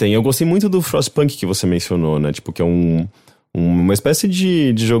que a gente tem? Eu gostei muito do Frostpunk que você mencionou, né? Tipo, que é uma espécie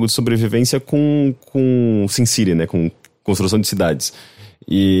de jogo de sobrevivência com SimCity, né? Com construção de cidades.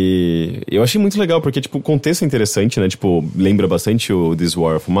 E eu achei muito legal, porque, tipo, o contexto é interessante, né? Tipo, lembra bastante o This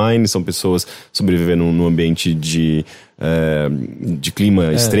War of Mine. São pessoas sobrevivendo num ambiente de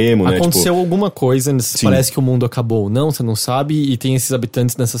clima extremo, né? Aconteceu alguma coisa, parece que o mundo acabou ou não, você não sabe. E tem esses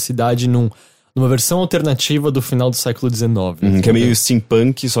habitantes nessa cidade numa versão alternativa do final do século XIX. Que é meio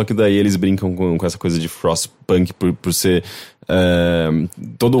steampunk, só que daí eles brincam com essa coisa de frostpunk por ser...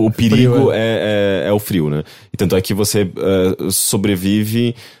 todo o perigo frio, é o frio, né? E tanto é que você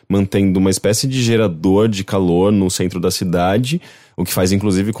sobrevive mantendo uma espécie de gerador de calor no centro da cidade, o que faz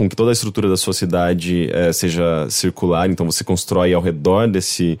inclusive com que toda a estrutura da sua cidade seja circular. Então você constrói ao redor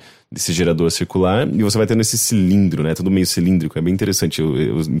desse gerador circular e você vai tendo esse cilindro, né? Tudo meio cilíndrico, é bem interessante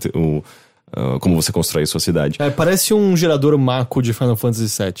como você constrói a sua cidade. Parece um gerador Mako de Final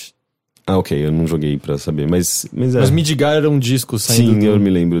Fantasy VII. Ah, ok, eu não joguei pra saber, mas Mas Midgar era um disco saindo. Sim, eu me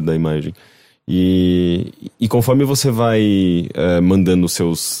lembro da imagem. E conforme você vai mandando os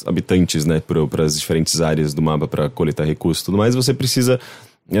seus habitantes, né, para as diferentes áreas do mapa para coletar recursos e tudo mais, você precisa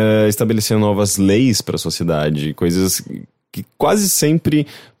estabelecer novas leis para a sua cidade, coisas que quase sempre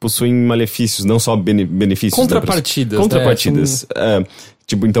possuem malefícios, não só benefícios. Contrapartidas. Né? Contrapartidas.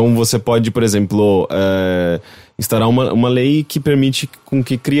 Então você pode, por exemplo, instaurar uma lei que permite com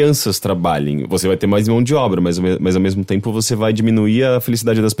que crianças trabalhem. Você vai ter mais mão de obra, mas ao mesmo tempo você vai diminuir a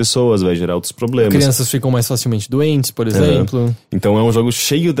felicidade das pessoas, vai gerar outros problemas. Crianças ficam mais facilmente doentes, por exemplo. Então é um jogo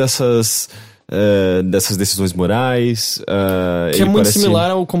cheio dessas decisões morais. Que é muito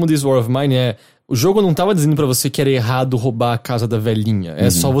similar ao como This War of Mine o jogo não tava dizendo pra você que era errado roubar a casa da velhinha. É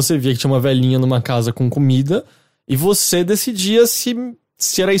só você ver que tinha uma velhinha numa casa com comida e você decidia se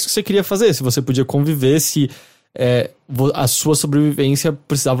era isso que você queria fazer, se você podia conviver, se a sua sobrevivência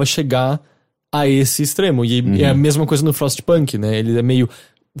precisava chegar a esse extremo. E é a mesma coisa no Frostpunk, né? Ele é meio...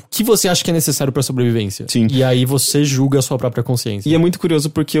 O que você acha que é necessário pra sobrevivência? Sim. E aí você julga a sua própria consciência. E é muito curioso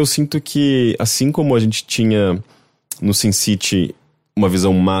porque eu sinto que, assim como a gente tinha no SimCity uma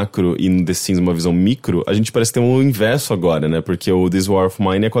visão macro e no The Sims uma visão micro, a gente parece ter um inverso agora, né? Porque o This War of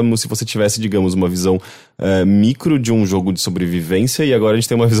Mine é como se você tivesse, digamos, uma visão micro de um jogo de sobrevivência e agora a gente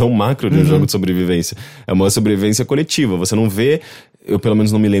tem uma visão macro de um jogo de sobrevivência. É uma sobrevivência coletiva. Você não vê... Eu pelo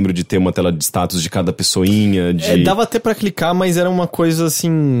menos não me lembro de ter uma tela de status de cada pessoinha, dava até pra clicar, mas era uma coisa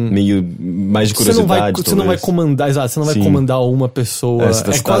assim... Meio mais de curiosidade, Você não vai comandar, exato, você não vai comandar uma pessoa.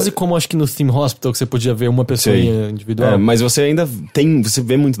 Quase como, acho que no Theme Hospital, que você podia ver uma pessoa individual. Mas você ainda você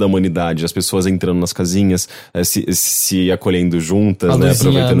vê muito da humanidade, as pessoas entrando nas casinhas, se acolhendo juntas, né,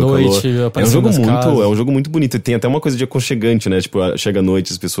 aproveitando o calor. É um jogo muito bonito, e tem até uma coisa de aconchegante, né, tipo, chega à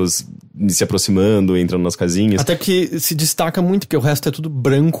noite, as pessoas se aproximando, entrando nas casinhas. Até que se destaca muito, porque o resto é tudo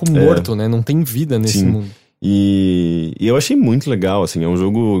branco, morto, né? Não tem vida nesse mundo. E eu achei muito legal, assim, é um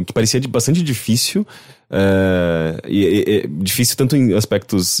jogo que parecia bastante difícil, difícil tanto em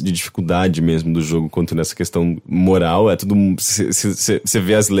aspectos de dificuldade mesmo do jogo, quanto nessa questão moral. É tudo, você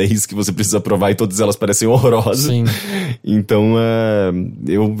vê as leis que você precisa aprovar e todas elas parecem horrorosas. Sim. Então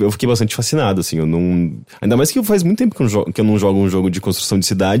eu fiquei bastante fascinado, assim, ainda mais que faz muito tempo que eu não jogo um jogo de construção de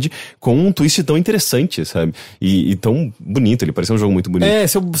cidade com um twist tão interessante, sabe? E tão bonito, ele parecia um jogo muito bonito.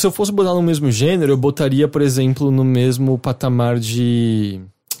 Se eu fosse botar no mesmo gênero, eu botaria, por exemplo, no mesmo patamar de...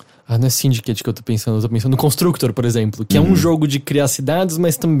 não é Syndicate que eu tô pensando no Constructor, por exemplo, que é um jogo de criar cidades,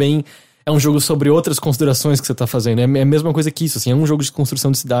 mas também é um jogo sobre outras considerações que você tá fazendo. É a mesma coisa que isso, assim, é um jogo de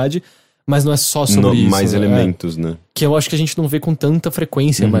construção de cidade, mas não é só sobre isso. Mais elementos, né? Que eu acho que a gente não vê com tanta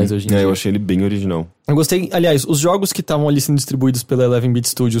frequência mais hoje em dia. Eu achei ele bem original. Eu gostei, aliás, os jogos que estavam ali sendo distribuídos pela 11-Bit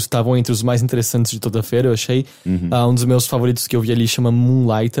Studios estavam entre os mais interessantes de toda a feira, eu achei. Um dos meus favoritos que eu vi ali chama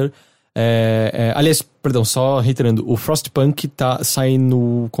Moonlighter. Aliás, perdão, só reiterando, o Frostpunk sai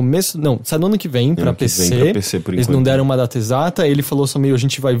no começo, sai no ano que vem pra PC. Por Eles não deram uma data exata, ele falou só meio, a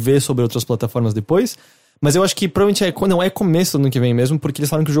gente vai ver sobre outras plataformas depois, mas eu acho que provavelmente não é começo do ano que vem mesmo, porque eles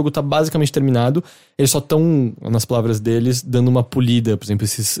falaram que o jogo tá basicamente terminado, eles só estão, nas palavras deles, dando uma polida, por exemplo,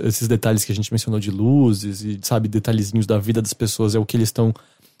 esses detalhes que a gente mencionou de luzes e, sabe, detalhezinhos da vida das pessoas, é o que eles estão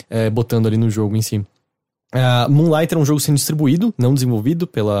botando ali no jogo em si. Moonlighter é um jogo sendo distribuído, não desenvolvido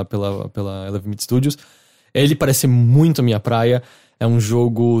pela 11-Bit Studios. Ele parece muito a minha praia. É um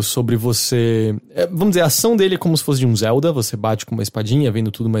jogo sobre você... vamos dizer, a ação dele é como se fosse de um Zelda. Você bate com uma espadinha,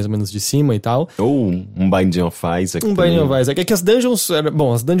 vendo tudo mais ou menos de cima e tal. Ou um Binding of Isaac. Binding of Isaac. É que as dungeons...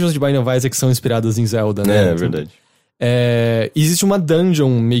 as dungeons de Binding of Isaac são inspiradas em Zelda, né? É verdade. Existe uma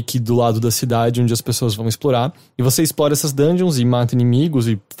dungeon meio que do lado da cidade onde as pessoas vão explorar, e você explora essas dungeons e mata inimigos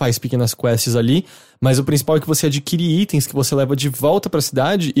e faz pequenas quests ali, mas o principal é que você adquire itens que você leva de volta pra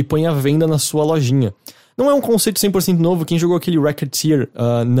cidade e põe à venda na sua lojinha. Não é um conceito 100% novo. Quem jogou aquele Racketeer,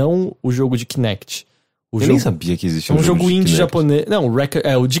 não o jogo de Kinect. Nem sabia que existia um jogo indie japonês. Não,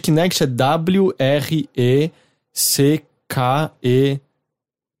 o de Kinect é WRECKE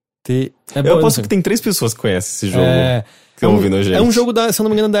Eu aposto que tem 3 pessoas que conhecem esse jogo. Que estão ouvindo a gente. É um jogo, se eu não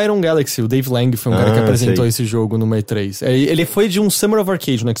me engano, da Iron Galaxy. O Dave Lang foi um cara que apresentou esse jogo numa E3. Ele foi de um Summer of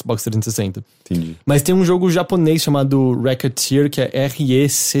Arcade no Xbox 360. Entendi. Mas tem um jogo japonês chamado Racketeer, que é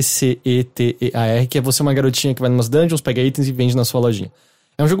Reccetear, que é você uma garotinha que vai numas dungeons, pega itens e vende na sua lojinha.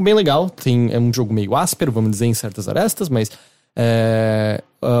 É um jogo bem legal, é um jogo meio áspero, vamos dizer, em certas arestas, mas é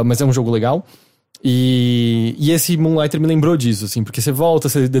um jogo legal. E esse Moonlighter me lembrou disso, assim, porque você volta,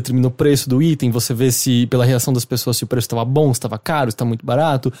 você determina o preço do item, você vê se, pela reação das pessoas, se o preço estava bom, se estava caro, se está muito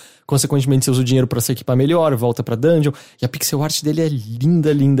barato. Consequentemente, você usa o dinheiro para se equipar melhor, volta pra dungeon. E a pixel art dele é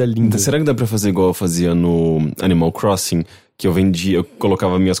linda, linda, linda. Será que dá pra fazer igual eu fazia no Animal Crossing? Que eu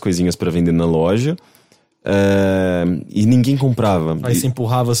colocava minhas coisinhas pra vender na loja. E ninguém comprava. Aí você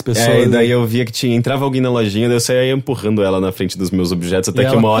empurrava as pessoas. E daí eu via que entrava alguém na lojinha, daí eu saía empurrando ela na frente dos meus objetos, até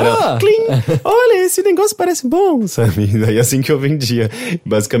que uma hora clim, olha, esse negócio parece bom, sabe? E daí assim que eu vendia,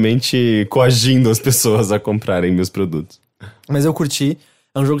 basicamente coagindo as pessoas a comprarem meus produtos. Mas eu curti.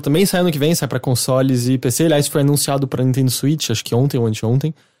 É um jogo que também sai ano que vem, sai pra consoles e PC. Aliás, foi anunciado pra Nintendo Switch, acho que ontem ou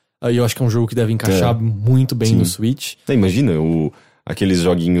anteontem. E eu acho que é um jogo que deve encaixar muito bem no Switch. Imagina, aqueles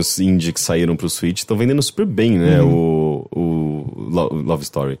joguinhos indie que saíram pro Switch estão vendendo super bem, né? O Love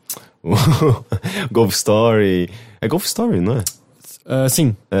Story. O Golf Story. É Golf Story, não é?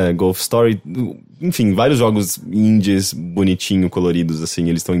 Sim. Golf Story. Enfim, vários jogos indies, bonitinho, coloridos, assim,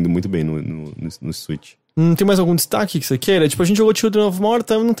 eles estão indo muito bem no Switch. Tem mais algum destaque que você queira? Tipo, a gente jogou Children of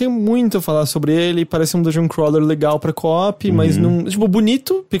Morta, eu não tenho muito a falar sobre ele. Parece um dungeon crawler legal pra co-op, mas não... Tipo,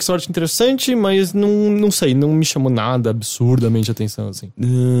 bonito, pixel art interessante, mas não sei, não me chamou nada absurdamente atenção, assim.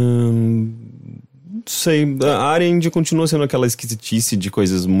 Não sei, a área indie continua sendo aquela esquisitice de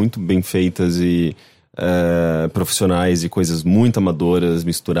coisas muito bem feitas e profissionais e coisas muito amadoras,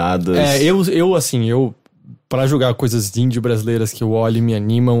 misturadas. Pra jogar coisas indie brasileiras que eu olho e me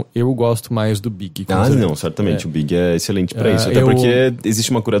animam, eu gosto mais do Big. Não, certamente. O Big é excelente pra isso. Até porque existe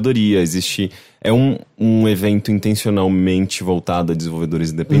uma curadoria, é um evento intencionalmente voltado a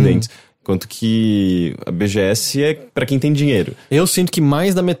desenvolvedores independentes. Enquanto que a BGS é pra quem tem dinheiro. Eu sinto que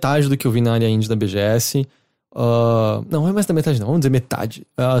mais da metade do que eu vi na área indie da BGS... não é mais da metade não, vamos dizer metade.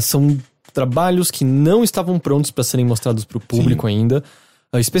 São trabalhos que não estavam prontos pra serem mostrados pro público ainda.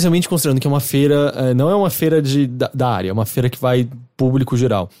 Especialmente considerando que é uma feira, não é uma feira da área, é uma feira que vai público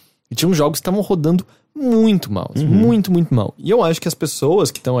geral. E tinha uns jogos que estavam rodando muito mal, muito, muito mal. E eu acho que as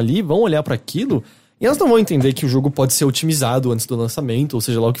pessoas que estão ali vão olhar para aquilo e elas não vão entender que o jogo pode ser otimizado antes do lançamento, ou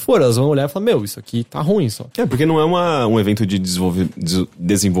seja lá o que for. Elas vão olhar e falar, isso aqui tá ruim só. Porque não é um evento de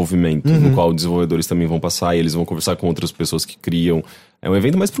desenvolvimento, no qual desenvolvedores também vão passar e eles vão conversar com outras pessoas que criam. É um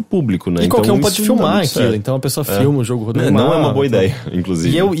evento mais pro público, né? E qualquer um pode filmar aquilo. Então a pessoa filma o jogo rodando mal. Não é uma boa ideia,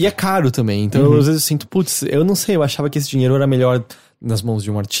 inclusive. E é caro também. Então às vezes eu sinto, eu não sei, eu achava que esse dinheiro era melhor nas mãos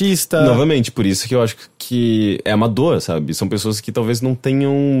de um artista. Novamente, por isso que eu acho que é amador, sabe? São pessoas que talvez não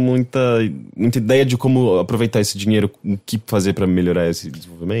tenham muita ideia de como aproveitar esse dinheiro, o que fazer pra melhorar esse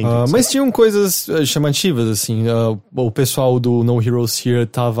desenvolvimento. Mas tinham coisas chamativas, assim. O pessoal do No Heroes Here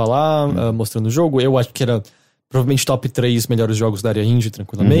tava lá mostrando o jogo. Eu acho que era provavelmente top 3 melhores jogos da área indie,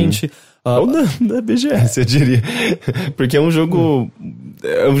 tranquilamente. Ou da BGS, eu diria. Porque é um jogo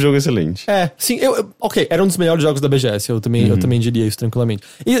excelente. Sim, era um dos melhores jogos da BGS, eu também diria isso tranquilamente.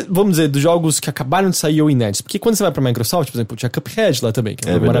 E, vamos dizer, dos jogos que acabaram de sair ou inéditos, porque quando você vai pra Microsoft, por exemplo, tinha Cuphead lá também, que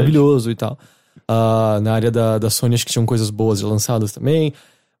é um jogo maravilhoso e tal. Na área da Sony, acho que tinham coisas boas lançadas também,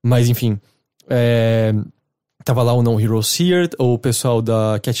 mas enfim... Tava lá o No Heroes Here, o pessoal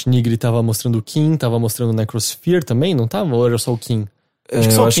da Cat Nigri tava mostrando o King, tava mostrando o Necrosphere também, não tava? Ou era só o King? Acho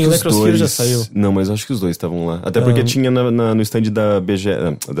que só o King, o Necrosphere já saiu. Não, mas acho que os dois estavam lá. Até porque tinha no stand da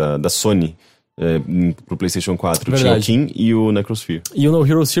da Sony, pro PlayStation 4. Verdade. Tinha o King e o Necrosphere. E o No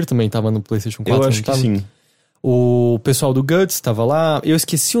Heroes Here também tava no PlayStation 4. Eu acho que sim. O pessoal do Guts tava lá. Eu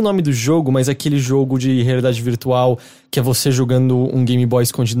esqueci o nome do jogo, mas aquele jogo de realidade virtual que é você jogando um Game Boy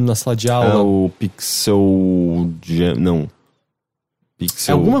escondido na sala de aula. O Pixel... Não.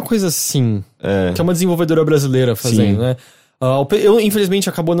 Pixel... É alguma coisa assim. Que é uma desenvolvedora brasileira fazendo, né? Infelizmente,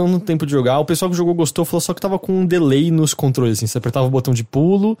 acabou não no tempo de jogar. O pessoal que jogou gostou, falou só que tava com um delay nos controles, assim. Você apertava o botão de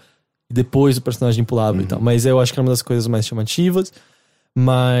pulo e depois o personagem pulava e tal. Mas eu acho que era uma das coisas mais chamativas.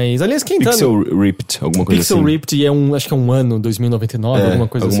 Mas, aliás, quem tá... Pixel Ripped, alguma coisa assim. Pixel Ripped e acho que é um ano, 2099, alguma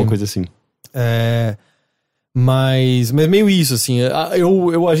coisa assim. Alguma coisa assim. Mas meio isso, assim.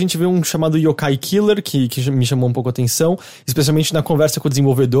 A gente vê um chamado Yokai Killer, que me chamou um pouco a atenção, especialmente na conversa com o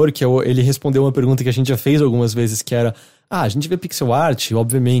desenvolvedor, que ele respondeu uma pergunta que a gente já fez algumas vezes, que era, a gente vê pixel art,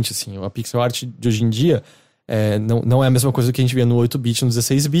 obviamente, assim, a pixel art de hoje em dia não é a mesma coisa que a gente via no 8-bit, no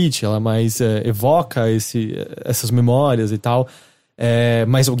 16-bit, ela mais evoca essas memórias e tal.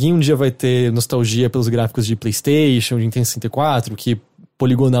 Mas alguém um dia vai ter nostalgia pelos gráficos de PlayStation, de Nintendo 64, que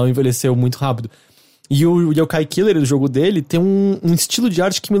poligonal envelheceu muito rápido. E o Yokai Killer, o jogo dele, tem um estilo de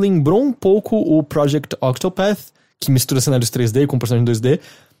arte que me lembrou um pouco o Project Octopath, que mistura cenários 3D com personagem 2D.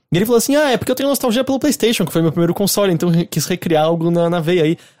 E ele falou assim, é porque eu tenho nostalgia pelo PlayStation, que foi meu primeiro console, então eu quis recriar algo na veia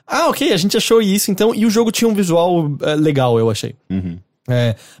aí. Ok, a gente achou isso, então. E o jogo tinha um visual legal, eu achei.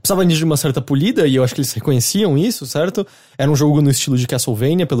 Precisava de uma certa polida, e eu acho que eles reconheciam isso, certo? Era um jogo no estilo de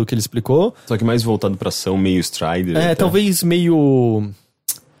Castlevania, pelo que ele explicou. Só que mais voltado pra ação, meio Strider. Talvez meio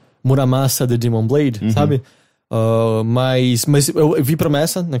Muramasa The Demon Blade, sabe? Mas eu vi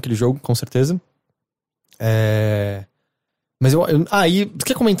promessa naquele jogo, com certeza. Mas e tu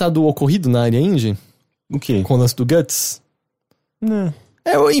quer comentar do ocorrido na área indie? O quê? Com o lance do Guts? Não.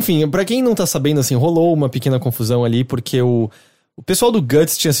 Enfim, pra quem não tá sabendo, assim, rolou uma pequena confusão ali, porque o pessoal do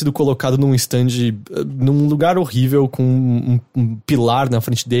Guts tinha sido colocado num stand, num lugar horrível, com um pilar na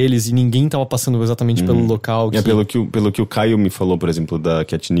frente deles, e ninguém tava passando exatamente pelo local. Pelo que o Caio me falou, por exemplo, da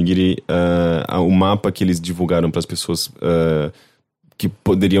Cat Nigiri, o mapa que eles divulgaram pras pessoas que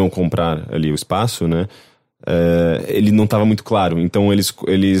poderiam comprar ali o espaço, né? Ele não estava muito claro, então eles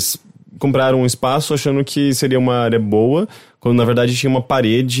compraram um espaço achando que seria uma área boa, quando na verdade tinha uma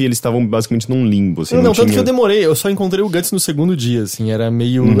parede e eles estavam basicamente num limbo, assim, não tanto que eu demorei, eu só encontrei o Guts no segundo dia, assim, era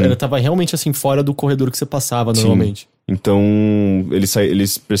meio, tava realmente assim, fora do corredor que você passava normalmente. Então,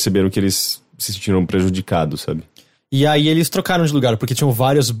 eles perceberam que eles se sentiram prejudicados, sabe? E aí eles trocaram de lugar, porque tinham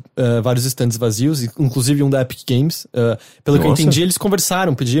vários stands vazios, inclusive um da Epic Games. Pelo que eu entendi, eles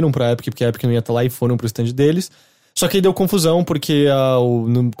conversaram, pediram pra Epic, porque a Epic não ia estar lá, e foram pro stand deles. Só que aí deu confusão, porque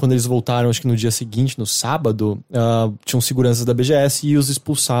quando eles voltaram, acho que no dia seguinte, no sábado, tinham seguranças da BGS e os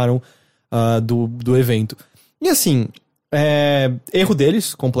expulsaram do evento. E assim, erro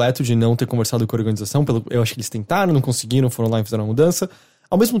deles, completo, de não ter conversado com a organização. Eu acho que eles tentaram, não conseguiram, foram lá e fizeram a mudança.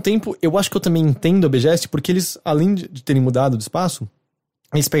 Ao mesmo tempo, eu acho que eu também entendo a BGS, porque eles, além de terem mudado de espaço,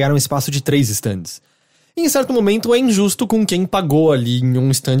 eles pegaram um espaço de 3 stands. E em certo momento é injusto com quem pagou ali em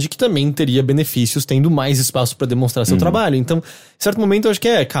um stand que também teria benefícios tendo mais espaço pra demonstrar seu trabalho. Então, em certo momento eu acho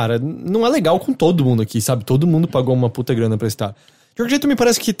que cara, não é legal com todo mundo aqui, sabe? Todo mundo pagou uma puta grana pra estar. De qualquer jeito, me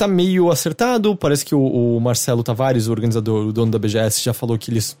parece que tá meio acertado, parece que o Marcelo Tavares, o organizador, o dono da BGS, já falou que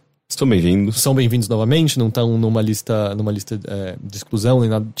eles são bem-vindos. São bem-vindos novamente, não estão numa lista de exclusão nem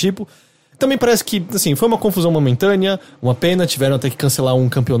nada do tipo. Também parece que, assim, foi uma confusão momentânea, uma pena, tiveram até que cancelar um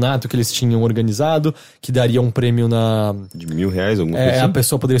campeonato que eles tinham organizado, que daria um prêmio de R$1.000, alguma coisa assim? A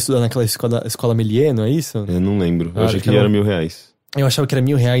pessoa poderia estudar naquela escola Melier, não é isso? Eu não lembro, eu achei que era R$1.000. Eu achava que era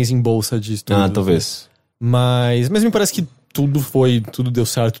R$1.000 em bolsa de estudo. Talvez. Mas me parece que tudo deu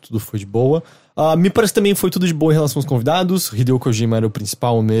certo, tudo foi de boa. Me parece que também foi tudo de boa em relação aos convidados. Hideo Kojima era o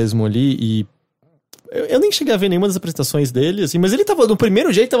principal mesmo ali. E eu nem cheguei a ver nenhuma das apresentações dele, assim. Mas ele tava, no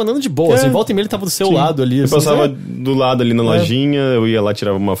primeiro dia, ele tava andando de boa. Assim, volta e meia ele tava do seu lado ali. Eu assim, passava do lado ali na lojinha. Eu ia lá,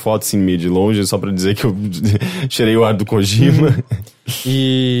 tirava uma foto assim, meio de longe, só pra dizer que eu cheirei o ar do Kojima.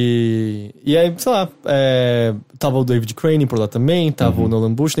 E aí, sei lá, tava o David Crane por lá também. Tava o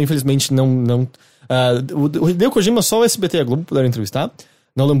Nolan Bushnell. Infelizmente não o Hideo Kojima, só o SBT e a Globo puderam entrevistar.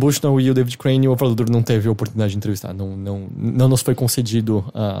 Nolan Bushnell e o David Crane, o Valor não teve a oportunidade de entrevistar. Não nos foi concedido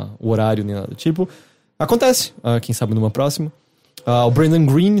o horário nem nada do tipo. Acontece, quem sabe numa próxima. O Brandon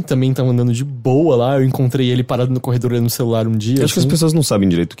Green também tá andando de boa lá. Eu encontrei ele parado no corredor no celular um dia. Acho que as pessoas não sabem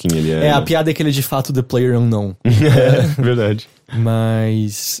direito quem ele é. A piada é que ele é de fato The Player Unknown. Verdade.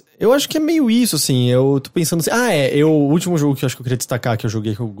 Mas eu acho que é meio isso, assim. Eu tô pensando assim... o último jogo que eu acho que eu queria destacar, que eu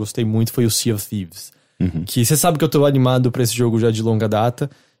joguei, que eu gostei muito, foi o Sea of Thieves. Que você sabe que eu tô animado pra esse jogo já de longa data.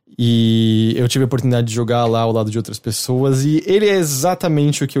 E eu tive a oportunidade de jogar lá ao lado de outras pessoas. E ele é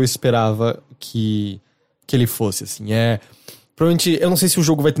exatamente o que eu esperava que ele fosse, assim. Provavelmente, eu não sei se o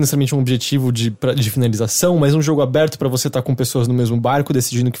jogo vai ter necessariamente um objetivo de finalização, mas um jogo aberto pra você estar com pessoas no mesmo barco,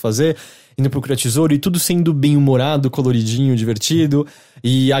 decidindo o que fazer, indo procurar tesouro, e tudo sendo bem humorado, coloridinho, divertido,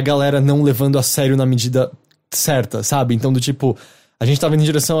 e a galera não levando a sério na medida certa, sabe? Então, do tipo, a gente tava indo em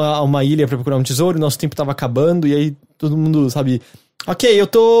direção a uma ilha pra procurar um tesouro, e nosso tempo tava acabando, e aí todo mundo, sabe... Ok, eu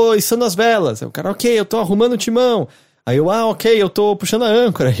tô içando as velas. Aí o cara, ok, eu tô arrumando o timão. Aí eu, ok, eu tô puxando a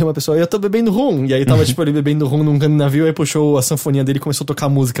âncora. Aí uma pessoa, eu tô bebendo rum. E aí tava, tipo, ele bebendo rum num navio. Aí puxou a sanfoninha dele e começou a tocar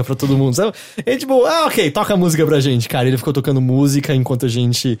música pra todo mundo, sabe? E tipo, ok, toca música pra gente, cara. Ele ficou tocando música enquanto a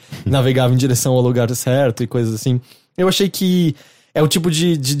gente navegava em direção ao lugar certo e coisas assim. Eu achei que é o tipo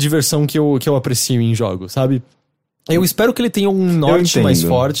de diversão que eu aprecio em jogos, sabe? Eu espero que ele tenha um norte mais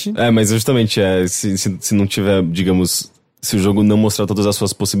forte. Mas justamente, se não tiver, digamos... Se o jogo não mostrar todas as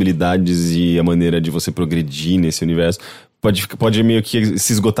suas possibilidades e a maneira de você progredir nesse universo, pode meio que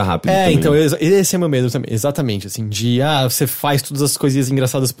se esgotar rápido também. Então, esse é meu medo também, exatamente, assim, de, você faz todas as coisinhas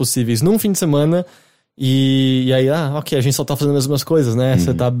engraçadas possíveis num fim de semana, e aí, ok, a gente só tá fazendo as mesmas coisas, né?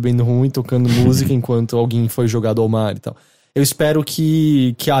 Você tá bebendo ruim, tocando música enquanto alguém foi jogado ao mar e tal. Eu espero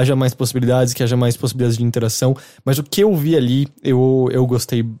que haja mais possibilidades, que haja mais possibilidades de interação, mas o que eu vi ali, eu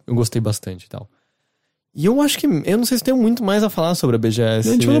gostei bastante e tal. E eu acho que, eu não sei se tem muito mais a falar sobre a BGS.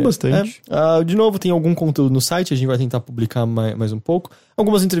 A gente falou bastante. De novo, tem algum conteúdo no site, a gente vai tentar publicar mais um pouco.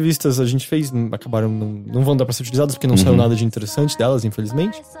 Algumas entrevistas a gente fez, acabaram, não vão dar pra ser utilizadas, porque não saiu nada de interessante delas,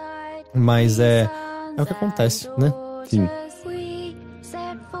 infelizmente. Mas é o que acontece, né? Sim.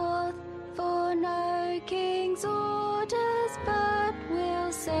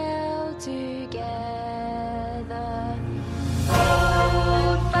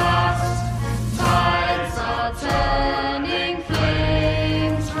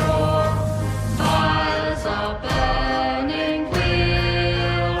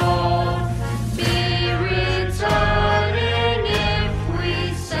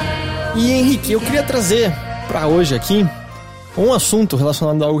 E Henrique, eu queria trazer pra hoje aqui um assunto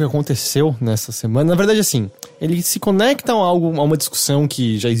relacionado a algo que aconteceu nessa semana. Na verdade, assim, ele se conecta a uma discussão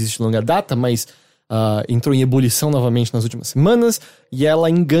que já existe de longa data, mas entrou em ebulição novamente nas últimas semanas, e ela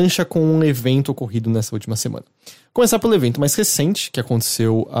engancha com um evento ocorrido nessa última semana. Começar pelo evento mais recente, que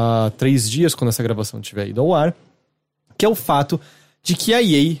aconteceu há 3 dias, quando essa gravação tiver ido ao ar, que é o fato de que a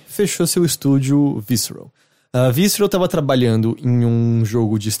EA fechou seu estúdio Visceral. A Visceral estava trabalhando em um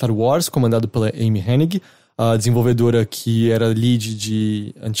jogo de Star Wars, comandado pela Amy Hennig, a desenvolvedora que era lead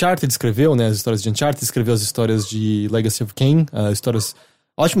de Uncharted, escreveu, né, as histórias de Uncharted, escreveu as histórias de Legacy of Kain,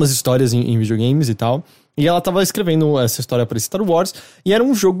 ótimas histórias em videogames e tal. E ela estava escrevendo essa história para Star Wars, e era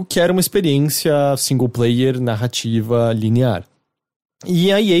um jogo que era uma experiência single player, narrativa, linear.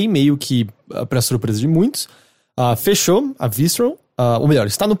 E a EA, meio que, para surpresa de muitos, fechou a Visceral, ou melhor,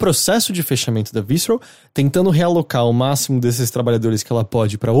 está no processo de fechamento da Visceral, tentando realocar o máximo desses trabalhadores que ela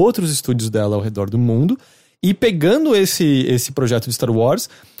pode para outros estúdios dela ao redor do mundo, e pegando esse projeto de Star Wars,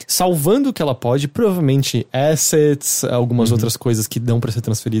 salvando o que ela pode, provavelmente assets, algumas outras coisas que dão para ser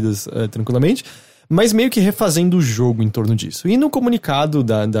transferidas tranquilamente, mas meio que refazendo o jogo em torno disso. E no comunicado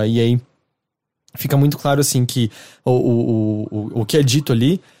da EA, fica muito claro assim que o que é dito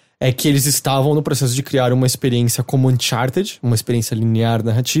ali é que eles estavam no processo de criar uma experiência como Uncharted, uma experiência linear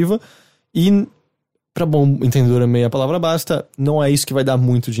narrativa, e, pra bom entendedor, meia palavra basta, não é isso que vai dar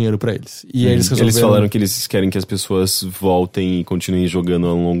muito dinheiro pra eles. E eles resolveram... Eles falaram que eles querem que as pessoas voltem e continuem jogando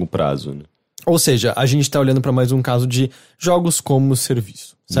a longo prazo, né? Ou seja, a gente tá olhando pra mais um caso de jogos como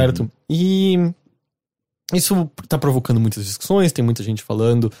serviço, certo? E isso tá provocando muitas discussões, tem muita gente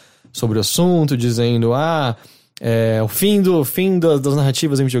falando sobre o assunto, dizendo, o fim das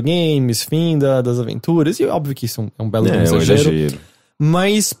narrativas em videogames, fim das aventuras, e óbvio que isso é um belo exagero.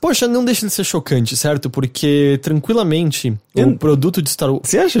 Mas, poxa, não deixa de ser chocante, certo? Porque, tranquilamente, o produto de Star Wars...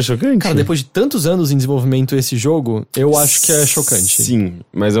 Você acha chocante? Cara, depois de tantos anos em desenvolvimento esse jogo, eu acho que é chocante. Sim,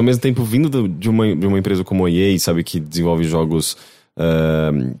 mas ao mesmo tempo, vindo de uma empresa como a EA, sabe, que desenvolve jogos...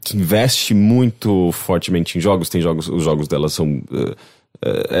 que investe muito fortemente em jogos, os jogos dela são...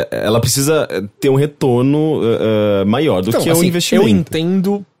 ela precisa ter um retorno maior do que assim, o investimento. Eu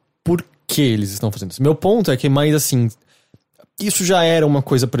entendo por que eles estão fazendo isso. Meu ponto é que mais assim... Isso já era uma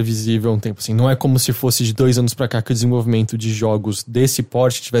coisa previsível há um tempo, assim. Não é como se fosse de 2 anos pra cá que o desenvolvimento de jogos desse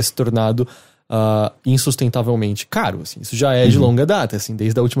porte tivesse tornado insustentavelmente caro, assim. Isso já é de longa data, assim.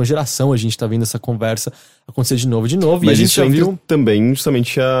 Desde a última geração a gente tá vendo essa conversa acontecer de novo. Mas e a gente isso já viu também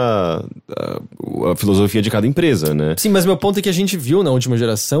justamente a filosofia de cada empresa, né? Sim, mas meu ponto é que a gente viu na última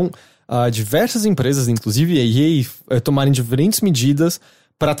geração diversas empresas, inclusive a EA, tomarem diferentes medidas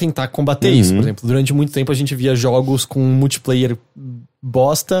para tentar combater isso. Por exemplo, durante muito tempo a gente via jogos com multiplayer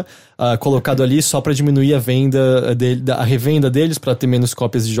bosta colocado ali só para diminuir a revenda deles, para ter menos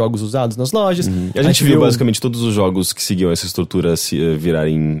cópias de jogos usados nas lojas. A gente viu basicamente todos os jogos que seguiam essa estrutura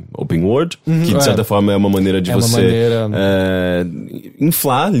virarem open world, que de certa forma é uma maneira de você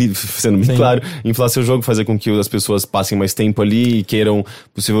inflar, sendo bem claro, inflar seu jogo, fazer com que as pessoas passem mais tempo ali e queiram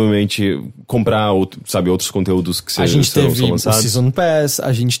possivelmente comprar outros conteúdos que são lançados. A gente teve o Season Pass,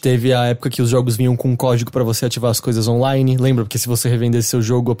 a gente teve a época que os jogos vinham com um código para você ativar as coisas online, lembra? Porque se você revendesse seu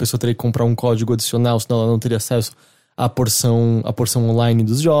jogo, a pessoa teria que comprar um código adicional, senão ela não teria acesso à porção online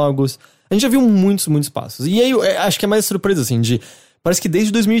dos jogos. A gente já viu muitos passos. E aí, eu acho que é mais surpresa, assim, parece que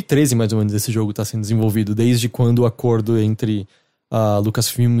desde 2013, mais ou menos, esse jogo tá sendo desenvolvido, desde quando o acordo entre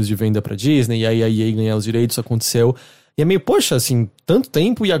Lucasfilms de venda pra Disney e aí a EA ganhar os direitos aconteceu. E é meio, poxa, assim, tanto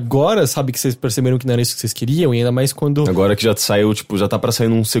tempo e agora, sabe, que vocês perceberam que não era isso que vocês queriam, e ainda mais quando... Agora que já saiu, tipo, já tá pra sair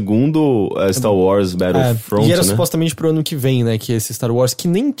um segundo Star Wars Battlefront, e era né? supostamente pro ano que vem, né, que esse Star Wars, que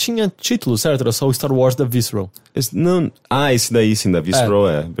nem tinha título, certo? Era só o Star Wars da Visceral. Esse daí sim, da Visceral,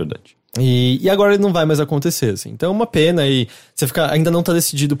 verdade. E agora ele não vai mais acontecer, assim. Então é uma pena e você ainda não tá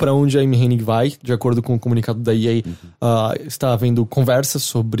decidido pra onde a Amy Hennig vai, de acordo com o comunicado da EA. Está havendo conversas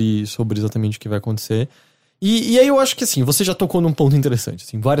sobre exatamente o que vai acontecer. E aí eu acho que, assim, você já tocou num ponto interessante,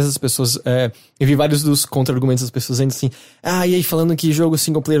 assim. Várias das pessoas... eu vi vários dos contra-argumentos das pessoas dizendo assim... e aí falando que jogo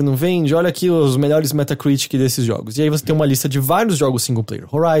single player não vende, olha aqui os melhores Metacritic desses jogos. E aí você tem uma lista de vários jogos single player.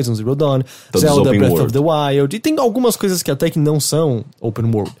 Horizon, Zero Dawn, Zelda, Breath of the Wild. E tem algumas coisas que até que não são open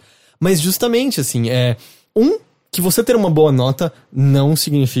world. Mas justamente, assim, que você ter uma boa nota não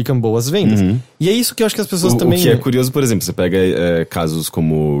significa boas vendas. E é isso que eu acho que as pessoas também... O que é curioso, por exemplo, você pega casos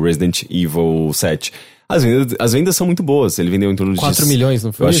como Resident Evil 7... As vendas são muito boas. Ele vendeu em torno de 4 milhões,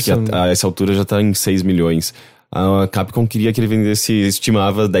 não foi? Eu acho que a essa altura já tá em 6 milhões. A Capcom queria que ele vendesse,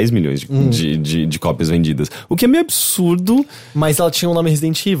 estimava 10 milhões de cópias vendidas. O que é meio absurdo. Mas ela tinha o nome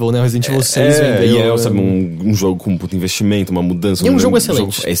Resident Evil, né? Resident Evil 6 vendeu. E sabe, um jogo com um puto investimento, uma mudança. E um jogo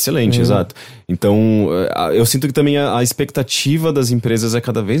excelente. Excelente, exato. Então, eu sinto que também a expectativa das empresas é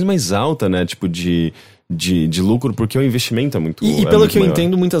cada vez mais alta, né? Tipo, de lucro, porque o investimento é muito E pelo que eu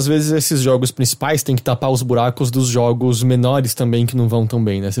entendo, muitas vezes esses jogos principais têm que tapar os buracos dos jogos menores também que não vão tão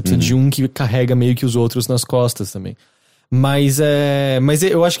bem, né? Você precisa de um que carrega meio que os outros nas costas também. Mas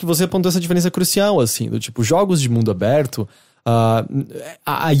eu acho que você apontou essa diferença crucial, assim, do tipo, jogos de mundo aberto... a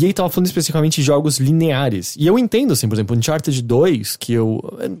EA tava falando especificamente de jogos lineares. E eu entendo, assim, por exemplo, Uncharted 2, que eu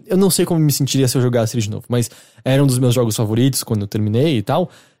não sei como me sentiria se eu jogasse ele de novo, mas era um dos meus jogos favoritos quando eu terminei e tal...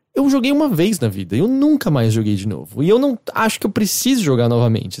 Eu joguei uma vez na vida, eu nunca mais joguei de novo. E eu não acho que eu preciso jogar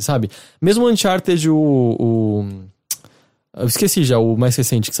novamente, sabe? Mesmo o Uncharted, eu esqueci já, o mais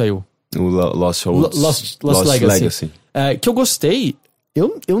recente que saiu. O Lost Legacy. Que eu gostei,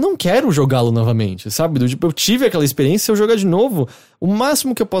 eu não quero jogá-lo novamente, sabe? Tipo, eu tive aquela experiência, se eu jogar de novo, o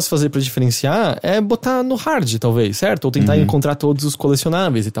máximo que eu posso fazer pra diferenciar é botar no hard, talvez, certo? Ou tentar encontrar todos os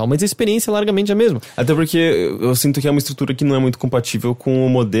colecionáveis e tal. Mas a experiência é largamente a mesma. Até porque eu sinto que é uma estrutura que não é muito compatível com o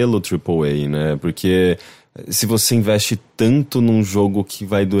modelo AAA, né? Porque se você investe tanto num jogo que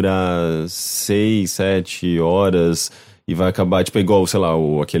vai durar 6, 7 horas... E vai acabar, tipo, igual, sei lá,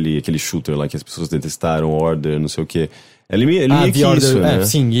 aquele shooter lá que as pessoas detestaram, Order, não sei o quê. Ele meio que Order, isso, né?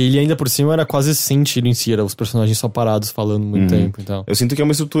 Sim, e ele ainda por cima era quase sem tiro em si, era os personagens só parados falando muito tempo e tal. Eu sinto que é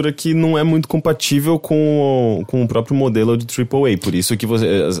uma estrutura que não é muito compatível com o próprio modelo de AAA, por isso que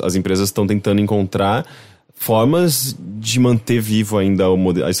as empresas estão tentando encontrar formas de manter vivo ainda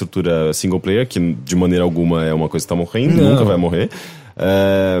a estrutura single player, que de maneira alguma é uma coisa que tá morrendo, nunca vai morrer.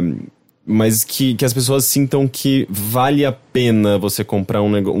 Mas que as pessoas sintam que vale a pena você comprar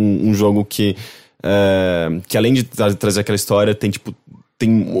um jogo que além de trazer aquela história, tem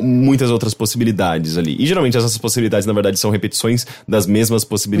muitas outras possibilidades ali. E geralmente essas possibilidades, na verdade, são repetições das mesmas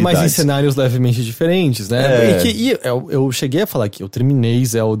possibilidades. Mas em cenários levemente diferentes, né? Eu cheguei a falar que eu terminei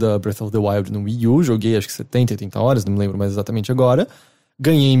Zelda Breath of the Wild no Wii U, joguei acho que 70, 80 horas, não me lembro mais exatamente agora.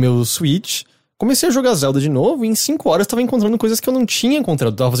 Ganhei meu Switch... Comecei a jogar Zelda de novo e em 5 horas tava encontrando coisas que eu não tinha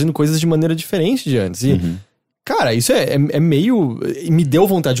encontrado. Tava fazendo coisas de maneira diferente de antes. E, cara, isso é meio... Me deu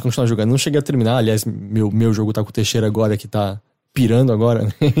vontade de continuar jogando. Não cheguei a terminar. Aliás, meu jogo tá com o Teixeira agora, que tá pirando agora,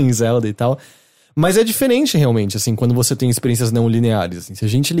 né, em Zelda e tal. Mas é diferente, realmente, assim, quando você tem experiências não lineares. Assim. Se a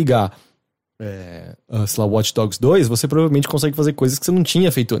gente ligar, sei lá, Watch Dogs 2, você provavelmente consegue fazer coisas que você não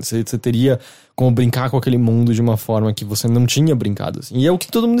tinha feito antes. Você teria como brincar com aquele mundo de uma forma que você não tinha brincado. Assim. E é o que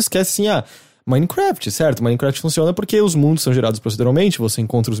todo mundo esquece, assim, Minecraft, certo? Minecraft funciona porque os mundos são gerados proceduralmente, você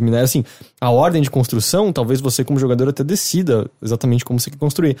encontra os minérios, assim, a ordem de construção, talvez você como jogador até decida exatamente como você quer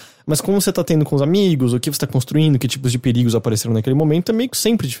construir, mas como você tá tendo com os amigos, o que você tá construindo, que tipos de perigos apareceram naquele momento, é meio que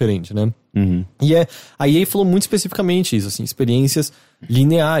sempre diferente, né? E a EA falou muito especificamente isso, assim, experiências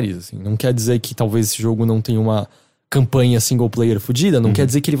lineares, assim, não quer dizer que talvez esse jogo não tenha uma campanha single player fodida, não quer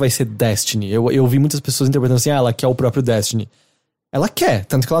dizer que ele vai ser Destiny. Eu vi muitas pessoas interpretando assim, ela quer o próprio Destiny. Ela quer,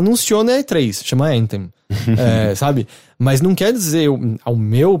 tanto que ela anunciou na E3, chama Anthem, sabe? Mas não quer dizer, ao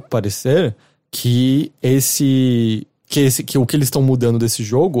meu parecer, que o que eles estão mudando desse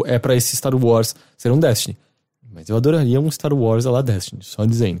jogo é pra esse Star Wars ser um Destiny. Mas eu adoraria um Star Wars a la Destiny, só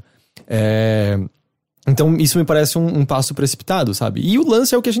dizendo. Então isso me parece um passo precipitado, sabe? E o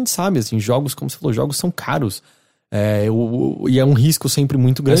lance é o que a gente sabe, assim, jogos, como você falou, jogos são caros. E é um risco sempre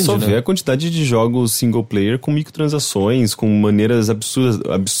muito grande. É só ver a quantidade de jogos single player com microtransações, com maneiras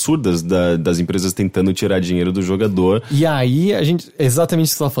absurdas das empresas tentando tirar dinheiro do jogador. E aí, exatamente o que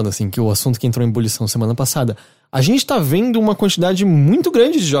você estava falando, assim, que o assunto que entrou em ebulição semana passada. a gente tá vendo uma quantidade muito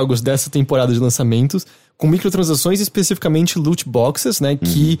grande de jogos dessa temporada de lançamentos, com microtransações, especificamente loot boxes, né?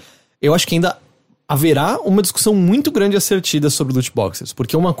 Que eu acho que ainda haverá uma discussão muito grande a ser tida sobre loot boxes.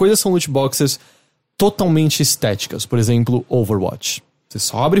 Porque uma coisa são loot boxes totalmente estéticas. Por exemplo, Overwatch. Você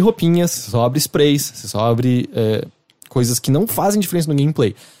só abre roupinhas, você só abre sprays, você só abre coisas que não fazem diferença no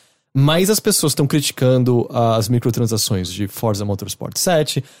gameplay. Mas as pessoas estão criticando as microtransações de Forza Motorsport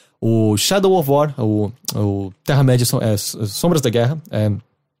 7, o Shadow of War, o Terra-média Sombras da Guerra.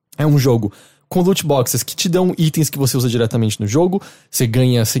 É um jogo com loot boxes que te dão itens que você usa diretamente no jogo. Você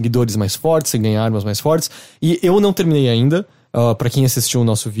ganha seguidores mais fortes, você ganha armas mais fortes. E eu não terminei ainda. Pra quem assistiu o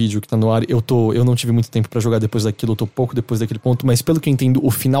nosso vídeo que tá no ar, eu não tive muito tempo pra jogar depois daquilo, eu tô pouco depois daquele ponto, mas pelo que eu entendo,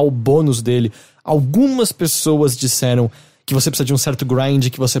 o final bônus dele, algumas pessoas disseram que você precisa de um certo grind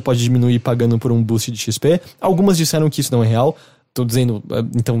que você pode diminuir pagando por um boost de XP. Algumas disseram que isso não é real. Tô dizendo,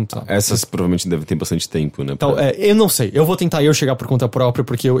 então... Tá. Essas provavelmente devem ter bastante tempo, né? Então, eu não sei. Eu vou tentar chegar por conta própria,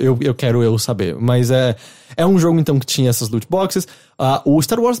 porque eu quero saber. Mas é um jogo, então, que tinha essas loot boxes. O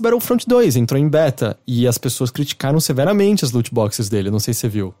Star Wars Battlefront 2 entrou em beta, e as pessoas criticaram severamente as loot boxes dele. Não sei se você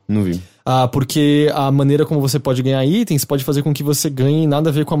viu. Não vi. Porque a maneira como você pode ganhar itens pode fazer com que você ganhe nada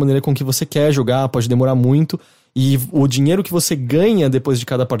a ver com a maneira com que você quer jogar, pode demorar muito. E o dinheiro que você ganha depois de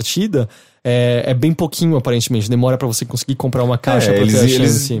cada partida é bem pouquinho, aparentemente. Demora pra você conseguir comprar uma caixa pra ter a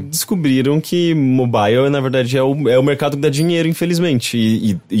chance. Eles descobriram que mobile, na verdade, é o mercado que dá dinheiro, infelizmente.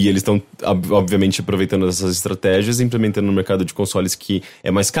 E eles estão, obviamente, aproveitando essas estratégias, implementando no mercado de consoles que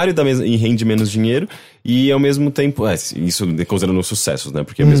é mais caro e rende menos dinheiro. E, ao mesmo tempo... isso considerando sucessos, né?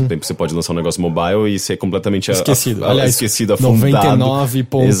 Porque, ao mesmo tempo, você pode lançar um negócio mobile e ser completamente... Esquecido. Aliás, esquecido, afundado.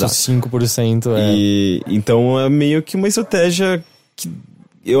 99,5%. E, então, é meio que uma estratégia que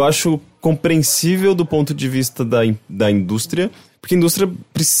eu acho compreensível do ponto de vista da indústria, porque a indústria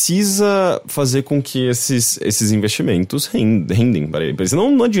precisa fazer com que esses investimentos rendem para ele. Senão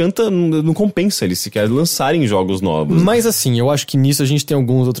não adianta, não compensa eles sequer lançarem jogos novos. Mas assim, eu acho que nisso a gente tem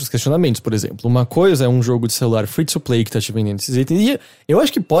alguns outros questionamentos. Por exemplo, uma coisa é um jogo de celular free-to-play que tá te vendendo esses itens. E eu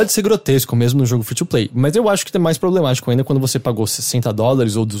acho que pode ser grotesco mesmo no jogo free-to-play. Mas eu acho que é mais problemático ainda quando você pagou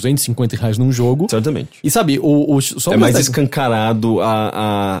 $60 ou R$250 num jogo. Certamente. E sabe, é mais escancarado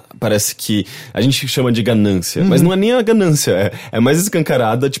parece que a gente chama de ganância. Mas não é nem a ganância, é mais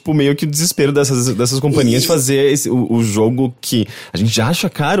escancarada, tipo, meio que o desespero dessas companhias de fazer o jogo que a gente já acha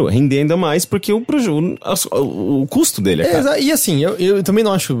caro, render ainda mais, porque o custo dele é caro. E assim, eu também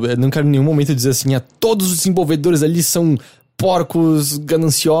não quero em nenhum momento dizer assim, todos os desenvolvedores ali são porcos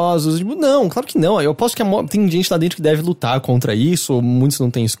gananciosos. Tipo, não, claro que não. Eu aposto que tem gente lá dentro que deve lutar contra isso, muitos não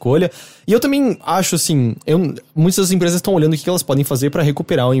têm escolha. E eu também acho assim, muitas das empresas estão olhando o que elas podem fazer para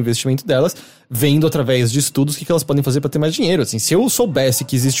recuperar o investimento delas, vendo através de estudos o que elas podem fazer para ter mais dinheiro. Assim, se eu soubesse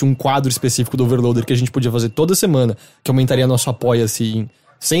que existe um quadro específico do Overloader que a gente podia fazer toda semana, que aumentaria nosso apoio-se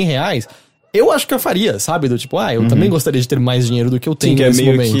em R$100, eu acho que eu faria, sabe? Do tipo, eu também gostaria de ter mais dinheiro do que eu tenho nesse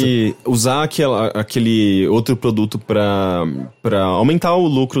momento. Sim, que é meio que usar aquele outro produto pra aumentar o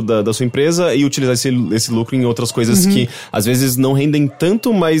lucro da sua empresa e utilizar esse lucro em outras coisas que às vezes não rendem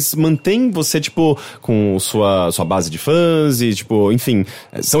tanto, mas mantém você, tipo, com sua base de fãs e, tipo, enfim,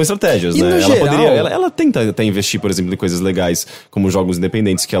 são estratégias, e né? Ela tenta até investir, por exemplo, em coisas legais, como jogos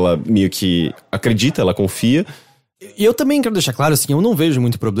independentes que ela meio que acredita, ela confia. E eu também quero deixar claro, assim, eu não vejo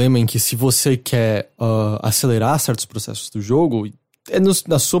muito problema em que se você quer acelerar certos processos do jogo,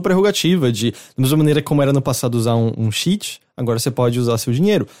 na sua prerrogativa da mesma maneira como era no passado usar um cheat, agora você pode usar seu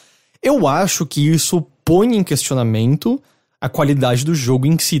dinheiro. Eu acho que isso põe em questionamento a qualidade do jogo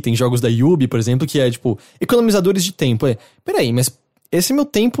em si. Tem jogos da Yubi, por exemplo, que é, tipo, economizadores de tempo. Peraí, mas esse é meu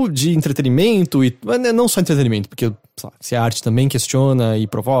tempo de entretenimento, e não só entretenimento, porque se a arte também questiona e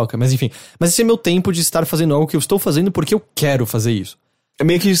provoca, mas enfim. Mas esse é meu tempo de estar fazendo algo que eu estou fazendo porque eu quero fazer isso. É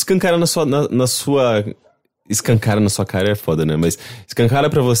meio que escancara na sua... Escancara na sua cara é foda, né? Mas escancara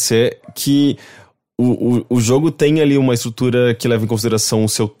pra você que o jogo tem ali uma estrutura que leva em consideração o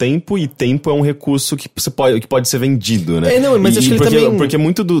seu tempo, e tempo é um recurso que pode ser vendido, né? Mas acho que ele também... Porque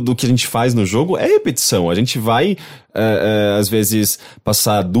muito do que a gente faz no jogo é repetição. A gente vai, às vezes,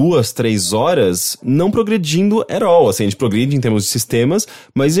 passar 2-3 horas não progredindo at all. Assim, a gente progride em termos de sistemas,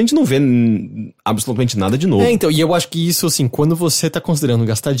 mas a gente não vê absolutamente nada de novo. Então, e eu acho que isso, assim, quando você tá considerando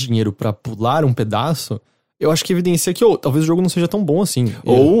gastar dinheiro pra pular um pedaço... Eu acho que evidencia que talvez o jogo não seja tão bom assim.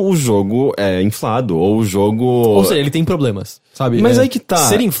 Ou o jogo é inflado, ou o jogo... Ou seja, ele tem problemas, sabe? Mas aí que tá.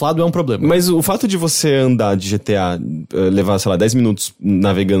 Ser inflado é um problema. Mas o fato de você andar de GTA, levar, sei lá, 10 minutos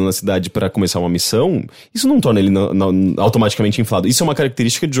navegando na cidade pra começar uma missão, isso não torna ele automaticamente inflado. Isso é uma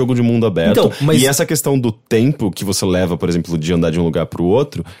característica de jogo de mundo aberto. Então, e essa questão do tempo que você leva, por exemplo, de andar de um lugar pro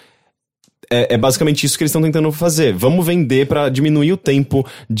outro... é basicamente isso que eles estão tentando fazer. Vamos vender pra diminuir o tempo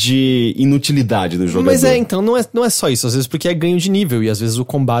de inutilidade do jogador. Mas então, não é só isso. Às vezes porque é ganho de nível e às vezes o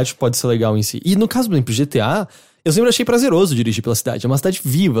combate pode ser legal em si. E no caso, por exemplo, GTA... Eu sempre achei prazeroso dirigir pela cidade. É uma cidade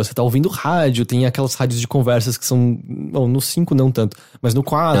viva, você tá ouvindo rádio, tem aquelas rádios de conversas que são... Bom, no 5 não tanto, mas no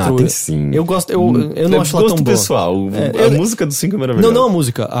 4... tem sim. Eu gosto, eu não acho ela tão boa. Pessoal, a música do 5 é maravilhosa. Não a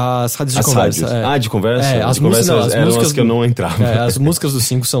música, as rádios de conversa. De conversa? As músicas eram as que eu não entrava. As músicas do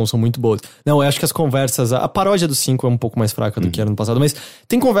 5 são muito boas. Não, eu acho que as conversas... A paródia do 5 é um pouco mais fraca do que era no passado, mas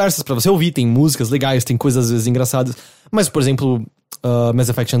tem conversas pra você ouvir, tem músicas legais, tem coisas às vezes engraçadas. Mas, por exemplo... Mass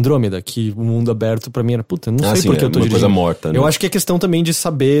Effect Andromeda, que o mundo aberto pra mim era, puta, não sei porque eu tô dirigindo. Coisa morta, né? Eu acho que é questão também de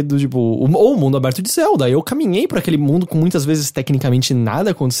saber do tipo, ou o mundo aberto de Zelda. Eu caminhei pra aquele mundo com muitas vezes tecnicamente nada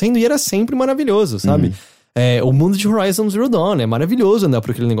acontecendo e era sempre maravilhoso, sabe? O mundo de Horizon Zero Dawn é maravilhoso andar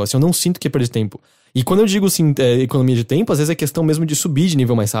por aquele negócio. Eu não sinto que é perder tempo. E quando eu digo assim, economia de tempo, às vezes é questão mesmo de subir de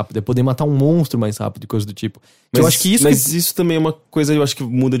nível mais rápido, é poder matar um monstro mais rápido e coisa do tipo. Eu acho que isso. Mas isso também é uma coisa, eu acho que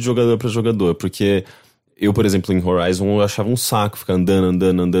muda de jogador pra jogador, porque. Eu, por exemplo, em Horizon, eu achava um saco ficar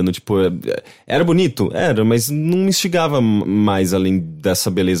andando, tipo... Era bonito? Era, mas não me instigava mais além dessa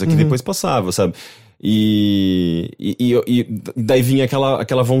beleza que depois passava, sabe? E daí vinha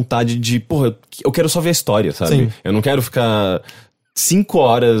aquela vontade de... Porra, eu quero só ver a história, sabe? Sim. Eu não quero ficar 5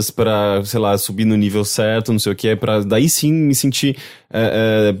 horas pra, sei lá, subir no nível certo, não sei o que, pra daí sim me sentir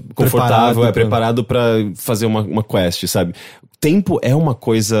confortável, preparado pra fazer uma quest, sabe? Tempo é uma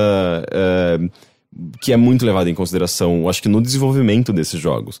coisa... que é muito levado em consideração, eu acho que no desenvolvimento desses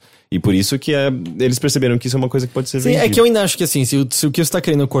jogos. E por isso que eles perceberam que isso é uma coisa que pode ser vendida. É que eu ainda acho que assim, se o que você tá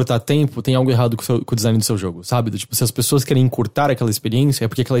querendo cortar tempo, tem algo errado com o design do seu jogo, sabe? Tipo, se as pessoas querem encurtar aquela experiência, é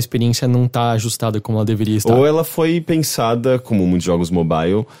porque aquela experiência não tá ajustada como ela deveria estar. Ou ela foi pensada, como muitos jogos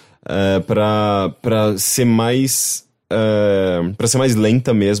mobile, pra ser mais... pra ser mais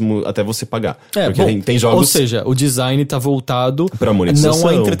lenta mesmo até você pagar. Porque tem jogos... Ou seja, o design tá voltado pra monetização. Não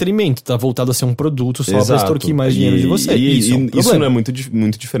a entretenimento, tá voltado a ser um produto só pra extorquir mais dinheiro de você. Isso não é muito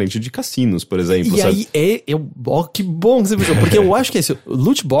diferente de cassinos, por exemplo. E sabe? aí, que bom que você puxou, porque eu acho que esse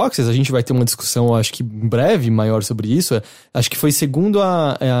loot boxes, a gente vai ter uma discussão, acho que em breve, maior sobre isso. Acho que foi segundo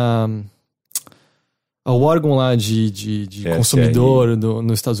o órgão lá de consumidor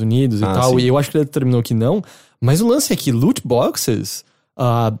nos Estados Unidos e tal, sim. E eu acho que ele determinou que não. Mas o lance é que loot boxes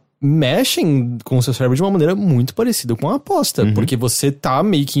mexem com o seu cérebro de uma maneira muito parecida com a aposta. Porque você tá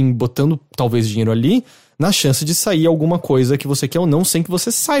meio que botando talvez dinheiro ali na chance de sair alguma coisa que você quer ou não, sem que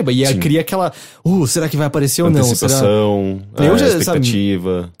você saiba. E aí cria aquela... será que vai aparecer ou não? Antecipação,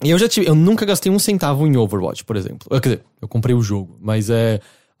 expectativa. Sabe, eu nunca gastei 1 centavo em Overwatch, por exemplo. Quer dizer, eu comprei o jogo, mas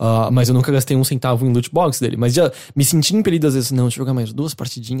mas eu nunca gastei 1 centavo em loot box dele. Mas já me senti impelido às vezes, não, deixa eu jogar mais 2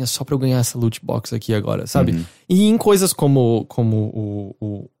 partidinhas só pra eu ganhar essa loot box aqui agora, sabe? E em coisas como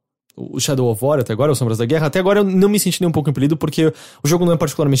o Shadow of War até agora, o Sombras da Guerra, até agora eu não me senti nem um pouco impelido porque o jogo não é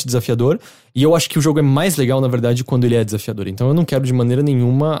particularmente desafiador. E eu acho que o jogo é mais legal, na verdade, quando ele é desafiador. Então eu não quero de maneira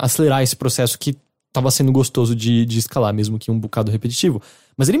nenhuma acelerar esse processo que tava sendo gostoso de escalar, mesmo que um bocado repetitivo.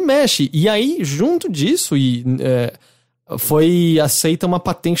 Mas ele mexe. E aí, junto disso, foi aceita uma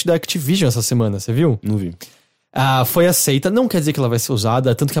patente da Activision essa semana, você viu? Não vi. Foi aceita, não quer dizer que ela vai ser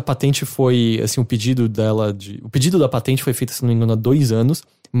usada, tanto que a patente foi, assim, o pedido da patente foi feito, se não me engano, há 2 anos,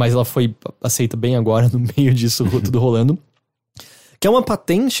 mas ela foi aceita bem agora, no meio disso, tudo rolando. Que é uma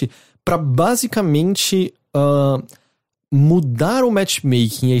patente para basicamente mudar o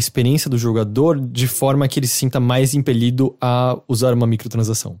matchmaking e a experiência do jogador de forma que ele se sinta mais impelido a usar uma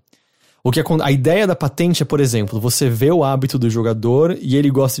microtransação. A ideia da patente é, por exemplo, você vê o hábito do jogador e ele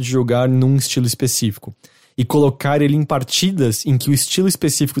gosta de jogar num estilo específico. E colocar ele em partidas em que o estilo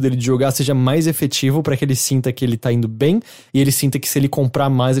específico dele de jogar seja mais efetivo para que ele sinta que ele tá indo bem e ele sinta que se ele comprar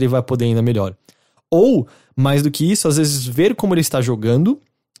mais ele vai poder ir ainda melhor. Ou, mais do que isso, às vezes ver como ele está jogando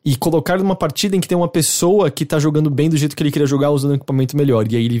e colocar numa partida em que tem uma pessoa que tá jogando bem do jeito que ele queria jogar usando um equipamento melhor.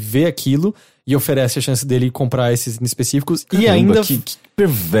 E aí ele vê aquilo e oferece a chance dele comprar esses específicos. Caramba, e ainda... Que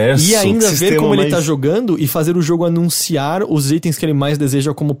perverso. E ainda ver como ele mais... tá jogando e fazer o jogo anunciar os itens que ele mais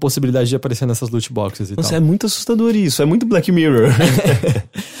deseja como possibilidade de aparecer nessas loot boxes e tal. É muito assustador isso. É muito Black Mirror.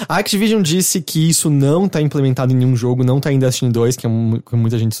 A Activision disse que isso não tá implementado em nenhum jogo, não tá em Destiny 2, que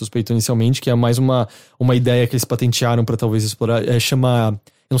muita gente suspeitou inicialmente, que é mais uma ideia que eles patentearam pra talvez explorar. Chama...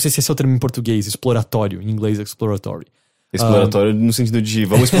 Eu não sei se esse é o termo em português, exploratório, em inglês exploratory. Exploratório no sentido de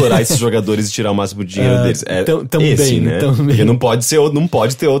vamos explorar esses jogadores e tirar o máximo de dinheiro deles. Também, né? Também. Porque não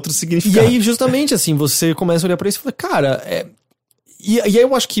pode ter outro significado. E aí, justamente, assim, você começa a olhar pra isso e fala, cara... E aí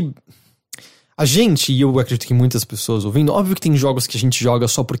eu acho que... a gente, e eu acredito que muitas pessoas ouvindo, óbvio que tem jogos que a gente joga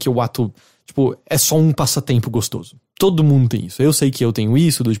só porque o ato, tipo, é só um passatempo gostoso. Todo mundo tem isso. Eu sei que eu tenho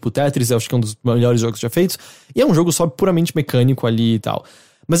isso, do tipo Tetris, eu acho que é um dos melhores jogos já feitos, e é um jogo só puramente mecânico ali e tal.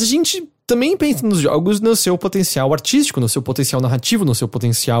 Mas a gente também pensa nos jogos no seu potencial artístico, no seu potencial narrativo, no seu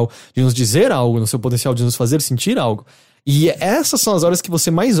potencial de nos dizer algo, no seu potencial de nos fazer sentir algo. E essas são as horas que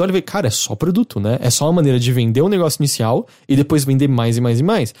você mais olha e vê, cara, é só produto, né? É só uma maneira de vender o negócio inicial e depois vender mais e mais e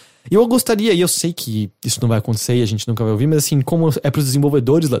mais. E eu gostaria, e eu sei que isso não vai acontecer e a gente nunca vai ouvir, mas assim, como é pros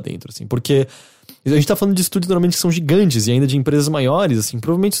desenvolvedores lá dentro, assim, porque a gente tá falando de estúdios normalmente que são gigantes e ainda de empresas maiores, assim,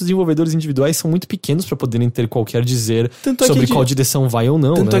 provavelmente os desenvolvedores individuais são muito pequenos pra poderem ter qualquer dizer sobre qual direção vai ou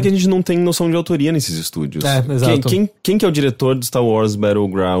não, Tanto né? é que a gente não tem noção de autoria nesses estúdios. Exato. Quem que é o diretor do Star Wars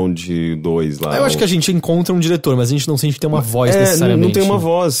Battleground 2 lá? Eu acho que a gente encontra um diretor, mas a gente não sente que tem uma voz necessariamente. Não tem uma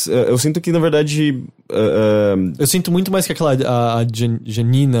voz. Eu sinto que, na verdade... Eu sinto muito mais que aquela a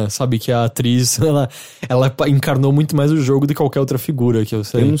Janina, sabe? Que a atriz, ela encarnou muito mais o jogo do que qualquer outra figura que eu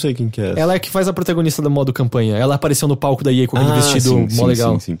sei. Eu não sei quem que é. Ela é que faz a protagonista do modo campanha. Ela apareceu no palco da EA com aquele vestido mó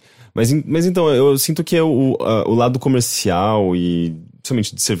legal. Sim. Mas então, eu sinto que é o lado comercial e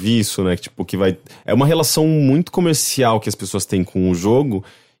principalmente de serviço, né? Que, tipo, que vai... É uma relação muito comercial que as pessoas têm com o jogo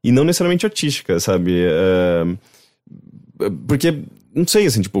e não necessariamente artística, sabe? Porque... Não sei,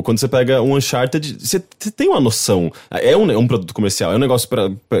 assim, tipo, quando você pega um Uncharted, você tem uma noção. É um produto comercial, é um negócio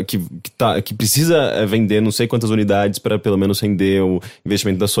que precisa vender não sei quantas unidades para pelo menos render o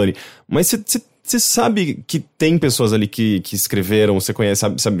investimento da Sony. Mas você sabe que tem pessoas ali que escreveram, você conhece,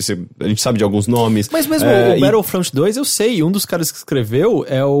 a gente sabe de alguns nomes. Mas mesmo o Battlefront 2, eu sei, um dos caras que escreveu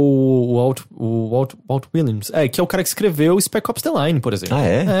é o Walt Williams, que é o cara que escreveu Spec Ops The Line, por exemplo. Ah,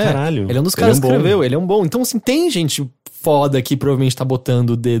 é? Caralho. Ele é um dos caras que escreveu, ele é um bom. Então, assim, tem gente foda que provavelmente tá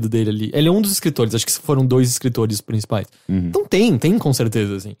botando o dedo dele ali. Ele é um dos escritores, acho que foram 2 escritores principais. Então tem com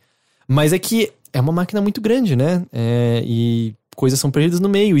certeza, assim. Mas é que é uma máquina muito grande, né? E coisas são perdidas no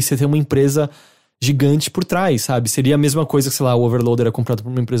meio, e você tem uma empresa gigante por trás, sabe? Seria a mesma coisa que, sei lá, o Overloader é comprado por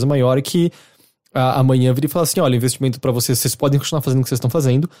uma empresa maior que amanhã viria e fala assim, olha, investimento pra vocês podem continuar fazendo o que vocês estão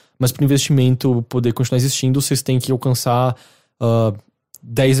fazendo, mas pro investimento poder continuar existindo, vocês têm que alcançar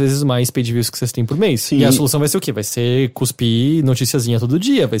 10 vezes mais paid views que vocês têm por mês. Sim. E a solução vai ser o quê? Vai ser cuspir noticiazinha todo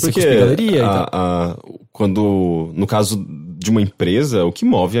dia, vai ser cuspir galeria. Quando, no caso de uma empresa, o que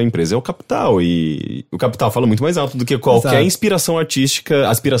move a empresa é o capital, e o capital fala muito mais alto do que qualquer aspiração artística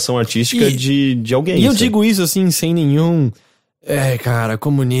de alguém. E eu digo isso assim, sem nenhum... cara,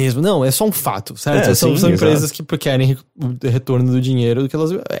 comunismo. Não, é só um fato, certo? São empresas que querem o retorno do dinheiro que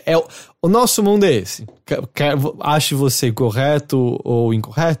elas... O nosso mundo é esse. Ache você correto ou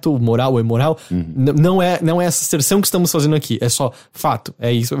incorreto, moral ou imoral. Não é essa asserção que estamos fazendo aqui. É só fato.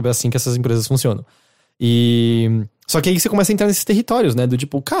 É isso, é assim que essas empresas funcionam. Só que aí você começa a entrar nesses territórios, né? Do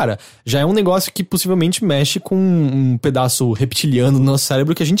tipo, cara, já é um negócio que possivelmente mexe com um pedaço reptiliano do nosso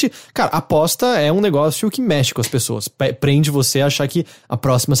cérebro que a gente... Cara, aposta é um negócio que mexe com as pessoas. Prende você a achar que a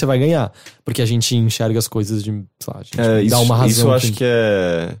próxima você vai ganhar. Porque a gente enxerga as coisas de... Sei lá, a gente dá uma razão. Isso eu acho que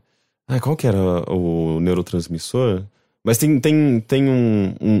é... qual que era o neurotransmissor? Mas tem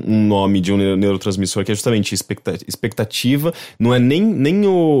um nome de um neurotransmissor que é justamente expectativa. Não é nem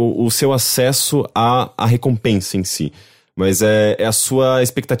o seu acesso à recompensa em si, mas é a sua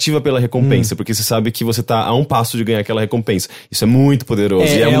expectativa pela recompensa, porque você sabe que você tá a um passo de ganhar aquela recompensa. Isso é muito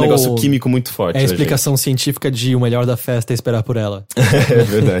poderoso e é um negócio químico muito forte. É a explicação científica de o melhor da festa é esperar por ela. É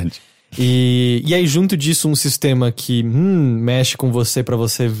verdade. E aí junto disso um sistema que mexe com você pra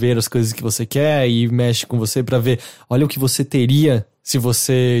você ver as coisas que você quer e mexe com você pra ver, olha o que você teria se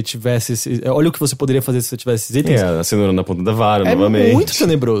você tivesse, olha o que você poderia fazer se você tivesse esses itens. A cenoura na ponta da vara, novamente. É muito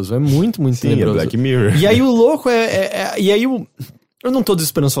tenebroso, é muito tenebroso. É Black Mirror. E aí o louco eu não tô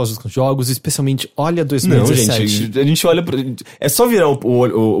desesperançoso com os jogos, especialmente, olha 2017. Não, gente, a gente olha... É só virar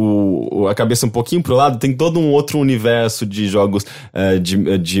a cabeça um pouquinho pro lado, tem todo um outro universo de jogos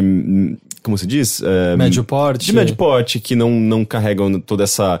de como se diz? Médio porte. De médio porte, que não carregam toda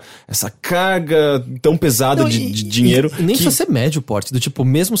essa carga tão pesada de dinheiro. E nem precisa ser médio porte, do tipo,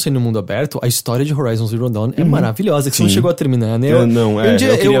 mesmo sendo um mundo aberto, a história de Horizon Zero Dawn é maravilhosa, que você não chegou a terminar, né?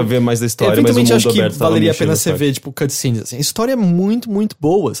 Eu queria ver mais da história, mas o mundo acho aberto que valeria a pena você ver, tipo, cutscenes, assim. A história é muito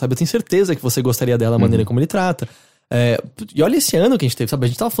boa, sabe? Eu tenho certeza que você gostaria dela, a maneira como ele trata. E olha esse ano que a gente teve, sabe? A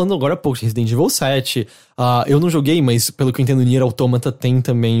gente tava falando agora há pouco de Resident Evil 7. Eu não joguei, mas pelo que eu entendo, Nier Automata tem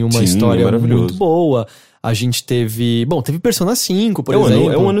também uma história muito boa. A gente teve... Bom, teve Persona 5, por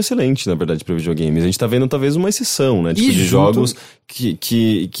exemplo. É um ano excelente, na verdade, para videogames. A gente tá vendo talvez uma exceção, né? Tipo, de jogos que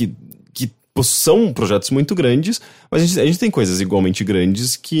são projetos muito grandes, mas a gente tem coisas igualmente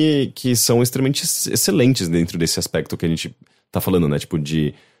grandes que são extremamente excelentes dentro desse aspecto que a gente tá falando, né? Tipo,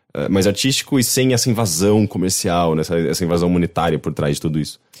 de mais artístico e sem essa invasão comercial, né? Essa invasão monetária por trás de tudo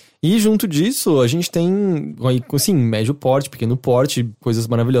isso. E junto disso, a gente tem, assim, médio porte, pequeno porte, coisas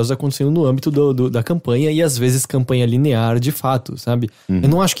maravilhosas acontecendo no âmbito da campanha e às vezes campanha linear de fato, sabe? Eu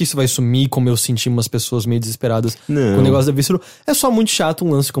não acho que isso vai sumir como eu senti umas pessoas meio desesperadas com o negócio da Visceral. É só muito chato um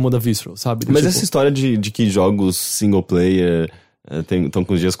lance como o da Visceral, sabe? Mas essa história de que jogos single player estão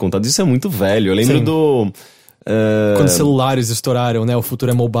com os dias contados, isso é muito velho. Eu lembro do... Quando os celulares estouraram, né? O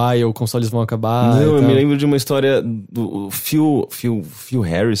futuro é mobile, consoles vão acabar. Não, eu me lembro de uma história do Phil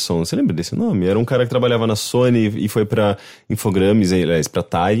Harrison. Você lembra desse nome? Era um cara que trabalhava na Sony e foi pra Infogrames, aliás, pra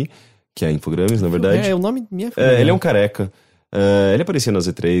Atari, que é a Infogrames, na verdade. O nome me ele é um careca. Ele aparecia na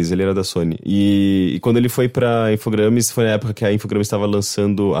Z3, ele era da Sony. E quando ele foi pra Infogrames, foi na época que a Infogrames estava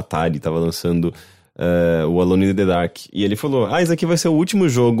lançando Atari, estava lançando o Alone in the Dark. E ele falou, esse aqui vai ser o último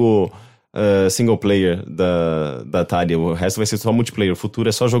jogo... single player da Atari, o resto vai ser só multiplayer, o futuro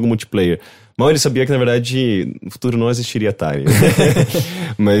é só jogo multiplayer. Mal ele sabia que na verdade no futuro não existiria Atari.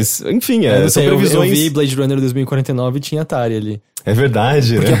 Mas, enfim, são previsões. Eu vi Blade Runner 2049 e tinha Atari ali. É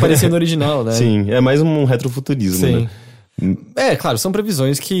verdade, porque aparecia no original, né? Sim, é mais um retrofuturismo, sim. né? Claro, são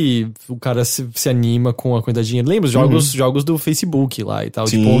previsões que o cara se anima com a quantidade de dinheiro. Lembra os jogos do Facebook lá e tal?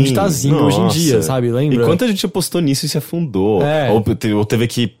 Sim, tipo, onde tá Zynga hoje em dia, sabe? Lembra? E quanta gente apostou nisso e se afundou. Ou teve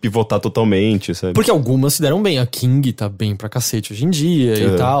que pivotar totalmente, sabe? Porque algumas se deram bem. A King tá bem pra cacete hoje em dia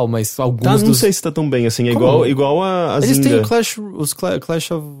e tal, mas alguns não sei se tá tão bem assim. É igual a Eles Zynga. têm os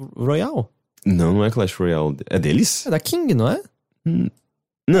Clash of Royale. Não é Clash Royale. É deles? É da King, não é?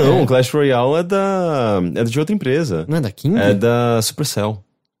 Não, o Clash Royale é de outra empresa. Não é da King? É da Supercell.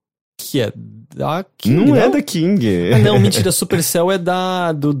 Que é da King, não é da King. Não, mentira, Supercell é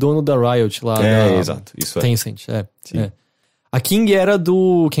do dono da Riot lá. Exato, isso é. Tencent, A King era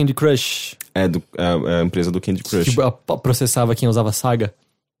do Candy Crush. É a empresa do Candy Crush. Que processava quem usava Saga,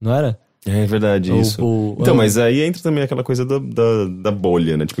 não era? É verdade, isso. Então, mas aí entra também aquela coisa da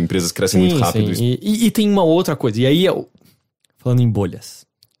bolha, né? Tipo, empresas crescem muito rápido. Sim. E tem uma outra coisa, e aí, falando em bolhas,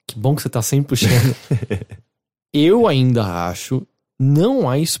 que bom que você tá sempre puxando. Eu ainda acho não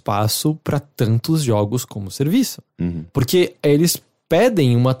há espaço pra tantos jogos como serviço. Porque eles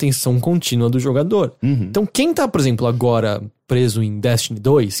pedem uma atenção contínua do jogador. Então quem tá, por exemplo, agora preso em Destiny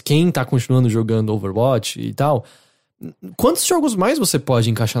 2, quem tá continuando jogando Overwatch e tal, quantos jogos mais você pode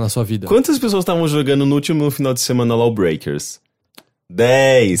encaixar na sua vida? Quantas pessoas estavam jogando no último final de semana Lawbreakers?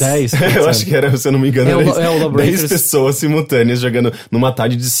 10. Eu acho que era, se eu não me engano, era 10 pessoas simultâneas jogando numa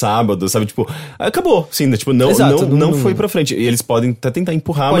tarde de sábado, sabe? Tipo, acabou. Sim, né? Tipo, não foi pra frente. E eles podem até tentar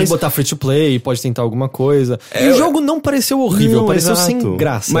empurrar, pode botar free to play, pode tentar alguma coisa. E o jogo não pareceu horrível, pareceu sem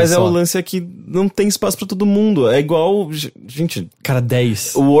graça. Mas o lance é que não tem espaço pra todo mundo. É igual, gente... Cara,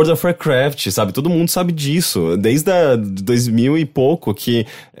 10. O World of Warcraft, sabe? Todo mundo sabe disso. Desde 2000 e pouco que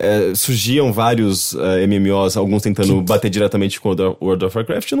surgiam vários MMOs, alguns tentando bater diretamente com o World of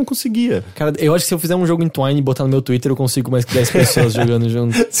Warcraft, eu não conseguia. Cara, eu acho que se eu fizer um jogo em Twine e botar no meu Twitter, eu consigo mais que 10 pessoas jogando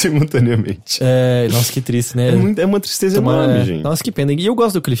junto. Simultaneamente. Nossa, que triste, né? É uma tristeza enorme, gente. Nossa, que pena. E eu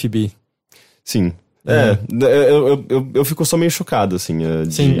gosto do Cliff B. Sim. Eu fico só meio chocado, assim.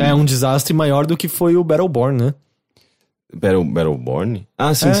 Sim, é um desastre maior do que foi o Battleborn, né? Battleborn?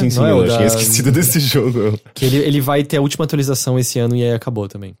 Ah, sim, eu tinha esquecido desse jogo. Que ele vai ter a última atualização esse ano e aí acabou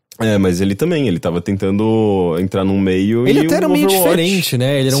também. Mas ele tava tentando entrar num meio. Ele até era meio diferente,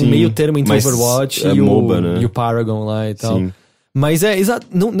 né? Ele era um meio termo entre o Overwatch e MOBA, né? E o Paragon lá e tal. Sim. Mas exato,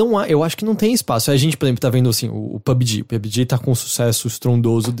 não há, eu acho que não tem espaço. A gente, por exemplo, tá vendo assim, o PUBG. O PUBG tá com o sucesso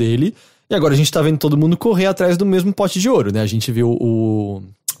estrondoso dele. E agora a gente tá vendo todo mundo correr atrás do mesmo pote de ouro, né? A gente viu o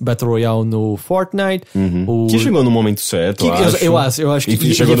Battle Royale no Fortnite. Que chegou no momento certo, eu acho que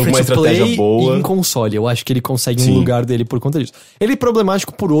enfim, chegou numa estratégia boa. E em console, eu acho que ele consegue um lugar dele por conta disso. Ele é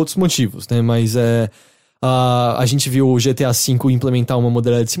problemático por outros motivos, né? Mas a gente viu o GTA V implementar uma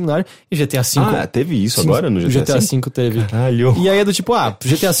modalidade similar e GTA V... teve isso agora no GTA V? O GTA V teve. Caralho. E aí é do tipo,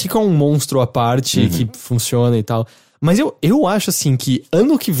 GTA V é um monstro à parte que funciona e tal. Mas eu acho assim que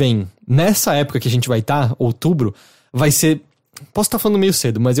ano que vem, nessa época que a gente vai estar, outubro, vai ser... Posso estar falando meio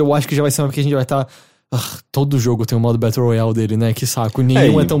cedo, mas eu acho que já vai ser uma época que a gente vai estar... todo jogo tem um modo Battle Royale dele, né? Que saco.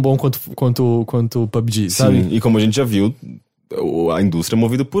 Nenhum é tão bom quanto o PUBG, sabe? Sim, e como a gente já viu, a indústria é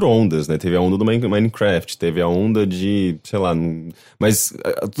movida por ondas, né? Teve a onda do Minecraft, teve a onda de, sei lá... Mas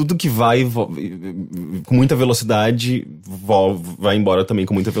tudo que vai com muita velocidade vai embora também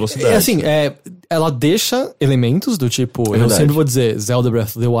com muita velocidade. Assim, ela deixa elementos do tipo... eu sempre vou dizer, Zelda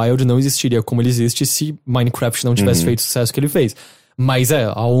Breath of the Wild não existiria como ele existe se Minecraft não tivesse feito o sucesso que ele fez. Mas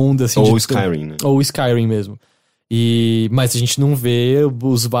a onda, assim... Ou Skyrim, né? Ou Skyrim mesmo. Mas a gente não vê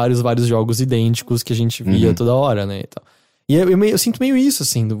os vários jogos idênticos que a gente via toda hora, né? E tal. E eu sinto meio isso,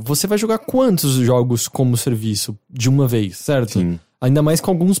 assim. Você vai jogar quantos jogos como serviço de uma vez, certo? Sim. Ainda mais que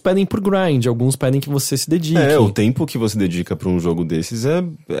alguns pedem por grind, alguns pedem que você se dedique. O tempo que você dedica pra um jogo desses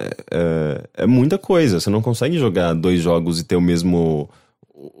é muita coisa. Você não consegue jogar 2 jogos e ter o mesmo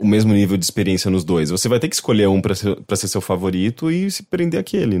nível de experiência nos 2. Você vai ter que escolher um pra ser seu favorito e se prender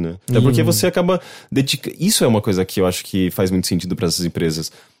àquele, né? Até porque você acaba dedicando... Isso é uma coisa que eu acho que faz muito sentido pra essas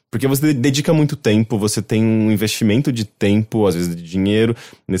empresas. Porque você dedica muito tempo, você tem um investimento de tempo, às vezes de dinheiro,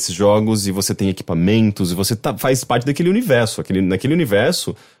 nesses jogos, e você tem equipamentos, e você faz parte daquele universo. Naquele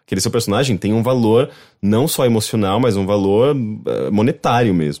universo, aquele seu personagem tem um valor não só emocional, mas um valor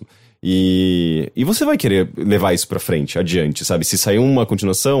monetário mesmo. E você vai querer levar isso pra frente, adiante, sabe? Se sair uma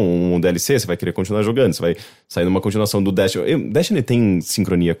continuação, um DLC, você vai querer continuar jogando. Você vai sair numa continuação do Destiny. Destiny tem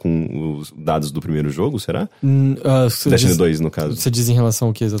sincronia com os dados do primeiro jogo, será? Destiny 2, no caso. Você diz em relação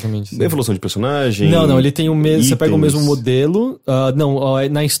ao que exatamente? Evolução de personagem? Não, ele tem o mesmo... itens. Você pega o mesmo modelo.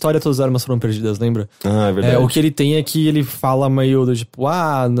 Na história todas as armas foram perdidas, lembra? Ah, é verdade. O que ele tem é que ele fala meio do tipo,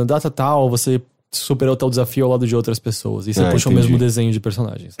 na data tal, você superou tal desafio ao lado de outras pessoas. E você puxa o mesmo desenho de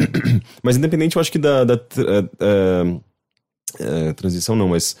personagens. Mas independente, eu acho que da transição não,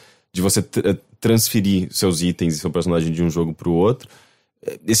 mas de você transferir seus itens e seu personagem de um jogo pro outro,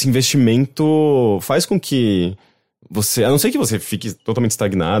 esse investimento faz com que você, a não ser que você fique totalmente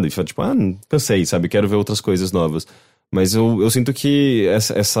estagnado e fale tipo, cansei, sabe, quero ver outras coisas novas. Mas eu sinto que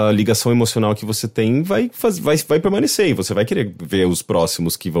essa ligação emocional que você tem vai permanecer. E você vai querer ver os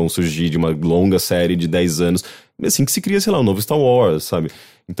próximos que vão surgir de uma longa série de 10 anos. Assim que se cria, sei lá, um novo Star Wars, sabe?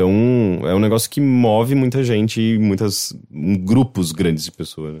 Então, é um negócio que move muita gente e grupos grandes de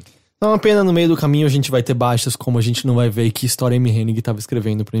pessoas, né? É uma pena, no meio do caminho a gente vai ter baixas, como a gente não vai ver que história Amy Hennig estava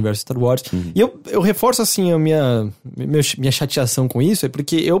escrevendo pro universo Star Wars. E eu reforço, assim, a minha chateação com isso, é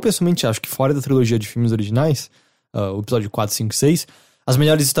porque eu pessoalmente acho que fora da trilogia de filmes originais, o episódio 4, 5, 6, as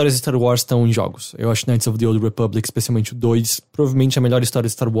melhores histórias de Star Wars estão em jogos. Eu acho Knights of the Old Republic, especialmente o 2, provavelmente a melhor história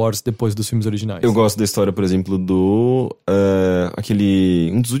de Star Wars depois dos filmes originais. Eu gosto da história, por exemplo, do...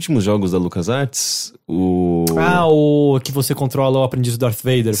 um dos últimos jogos da LucasArts, o que você controla o aprendiz do Darth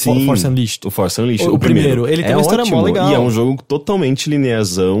Vader. Sim, Force Unleashed. O Force Unleashed. O primeiro. Ele tem uma história mó legal. E é um jogo totalmente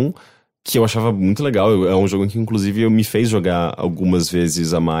linearzão, que eu achava muito legal. É um jogo que, inclusive, me fez jogar algumas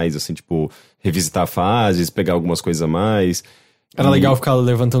vezes a mais, assim, tipo, revisitar fases, pegar algumas coisas a mais. Era legal ficar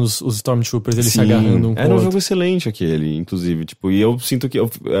levantando os Stormtroopers, eles se agarrando um com era um outro. jogo excelente aquele, inclusive. Tipo, e eu sinto que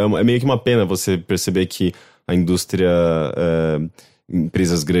é meio que uma pena você perceber que a indústria,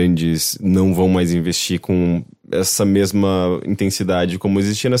 empresas grandes não vão mais investir com essa mesma intensidade como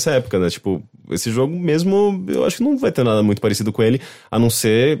existia nessa época, né? Tipo, esse jogo mesmo, eu acho que não vai ter nada muito parecido com ele, a não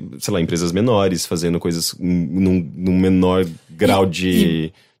ser, sei lá, empresas menores fazendo coisas num menor grau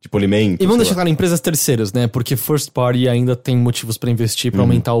de polimento. E vamos deixar claro, empresas terceiras, né? Porque first party ainda tem motivos pra investir, pra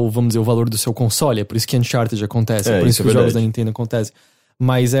aumentar o valor do seu console. É por isso que Uncharted acontece, é por isso que os jogos da Nintendo acontecem.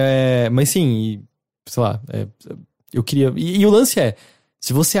 Mas sim, sei lá, eu queria... E o lance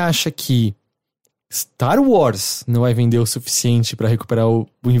se você acha que Star Wars não vai vender o suficiente pra recuperar o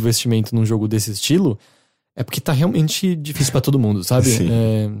investimento num jogo desse estilo, é porque tá realmente difícil pra todo mundo, sabe?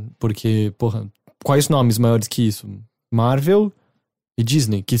 Sim. Porque, quais nomes maiores que isso? Marvel e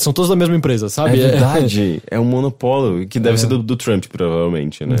Disney, que são todos da mesma empresa, sabe? É verdade, é um monopólio, que deve ser do Trump,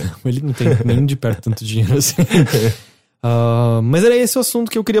 provavelmente, né? Não, ele não tem nem de perto tanto dinheiro assim. Mas era esse o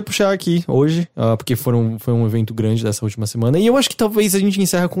assunto que eu queria puxar aqui hoje, porque foi um evento grande dessa última semana, e eu acho que talvez a gente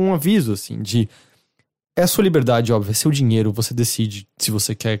encerra com um aviso, assim, de... É a sua liberdade, óbvio, é seu dinheiro, você decide se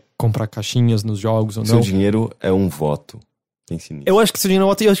você quer comprar caixinhas nos jogos ou não. Seu dinheiro é um voto, pense nisso. Eu acho que seu dinheiro é um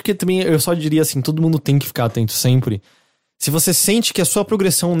voto, e eu acho que também, eu só diria assim, todo mundo tem que ficar atento sempre. Se você sente que a sua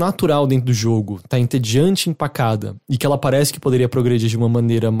progressão natural dentro do jogo tá entediante e empacada, e que ela parece que poderia progredir de uma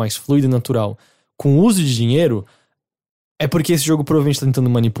maneira mais fluida e natural, com o uso de dinheiro, é porque esse jogo provavelmente tá tentando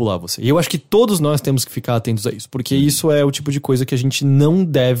manipular você. E eu acho que todos nós temos que ficar atentos a isso, porque isso é o tipo de coisa que a gente não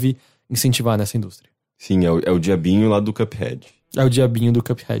deve incentivar nessa indústria. Sim, é o diabinho lá do Cuphead. É o diabinho do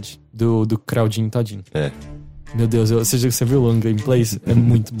Cuphead, do Claudinho tadinho. É. Meu Deus, você viu o Long Gameplays? É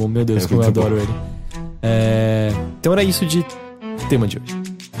muito bom, meu Deus, como eu adoro ele. Então era isso de tema de hoje.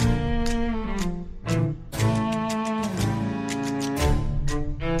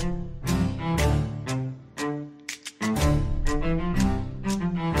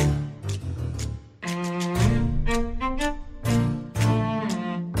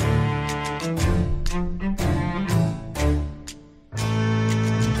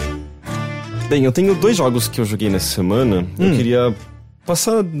 Bem, eu tenho 2 jogos que eu joguei nessa semana. Eu queria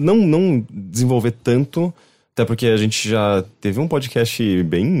passar, não desenvolver tanto, até porque a gente já teve um podcast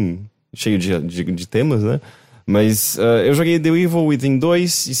bem cheio de temas, né? Mas eu joguei The Evil Within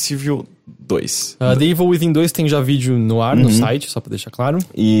 2 e Civil 2. The Evil Within 2 tem já vídeo no ar, no site, só pra deixar claro.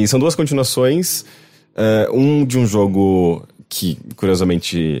 E são 2 continuações. Um de um jogo que,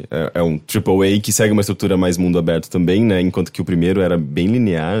 curiosamente, é um AAA que segue uma estrutura mais mundo aberto também, né? Enquanto que o primeiro era bem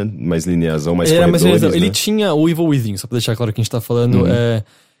linear, mais linearzão, mais corredores, mas né? ele tinha o Evil Within, só pra deixar claro que a gente tá falando.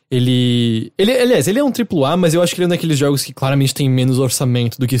 Aliás, ele é um AAA, mas eu acho que ele é um daqueles jogos que claramente tem menos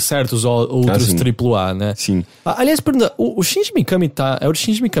orçamento do que certos outros AAA, né? Sim. Aliás, pergunta, o Shinji Mikami é o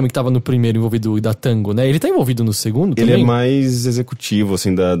Shinji Mikami que tava no primeiro envolvido da Tango, né? Ele tá envolvido no segundo também? Ele é mais executivo,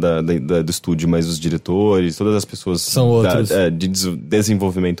 assim, do estúdio, mas os diretores, todas as pessoas... São outros. De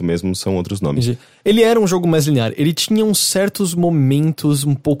desenvolvimento mesmo, são outros nomes. Ele era um jogo mais linear. Ele tinha uns certos momentos,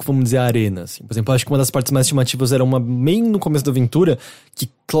 um pouco, vamos dizer, arena, assim. Por exemplo, eu acho que uma das partes mais chamativas era uma bem no começo da aventura, que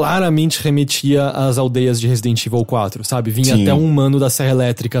claramente remetia às aldeias de Resident Evil 4, sabe? Vinha até um mano da serra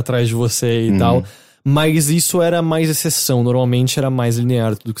elétrica atrás de você e tal. Mas isso era mais exceção. Normalmente era mais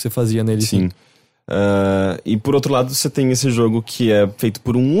linear tudo que você fazia nele. Sim. E por outro lado, você tem esse jogo que é feito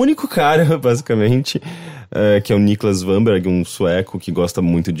por um único cara, basicamente, que é o Niklas Wannberg, um sueco que gosta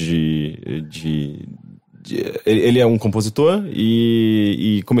muito ele é um compositor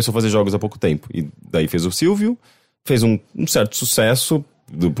e começou a fazer jogos há pouco tempo. E daí fez o Silvio, fez um certo sucesso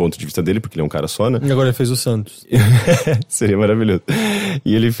do ponto de vista dele, porque ele é um cara só, né? E agora ele fez o Santos. Seria maravilhoso.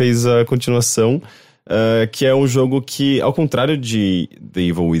 E ele fez a continuação, que é um jogo que, ao contrário de The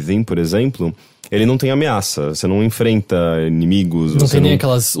Evil Within, por exemplo, ele não tem ameaça. Você não enfrenta inimigos. Não tem nem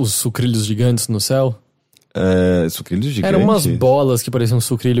os sucrilhos gigantes no céu? Sucrilhos gigantes? Eram umas bolas que pareciam um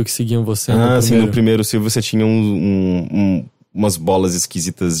sucrilho que seguiam você. Sim, no primeiro Silvio você tinha umas bolas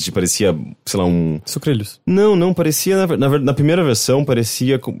esquisitas de parecia, sei lá, sucrilhos. Não, parecia, na primeira versão,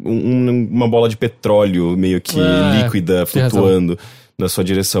 parecia uma bola de petróleo meio que líquida, flutuando na sua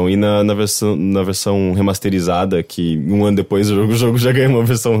direção. E na versão remasterizada, que um ano depois o jogo já ganhou uma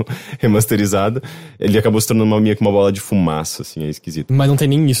versão remasterizada, ele acabou se tornando meio que uma bola de fumaça, assim, é esquisito. Mas não tem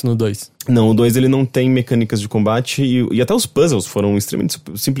nem isso no 2. Não, o 2 ele não tem mecânicas de combate e até os puzzles foram extremamente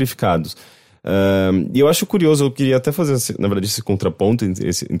simplificados. E eu acho curioso, eu queria até fazer, na verdade, esse contraponto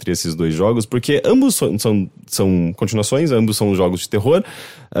entre esses 2 jogos, porque ambos são continuações, ambos são jogos de terror,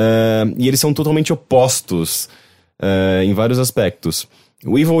 e eles são totalmente opostos em vários aspectos.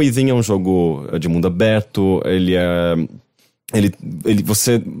 O Evil Within é um jogo de mundo aberto, ele é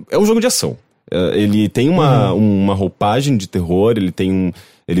um jogo de ação. Ele tem uma roupagem de terror,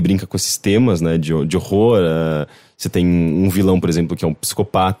 ele brinca com esses temas, né, de horror. Você tem um vilão, por exemplo, que é um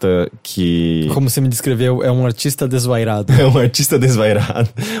psicopata que... Como você me descreveu, é um artista desvairado. É um artista desvairado.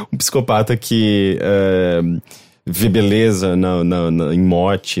 Um psicopata que vê beleza em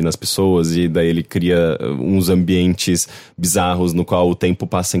morte nas pessoas, e daí ele cria uns ambientes bizarros no qual o tempo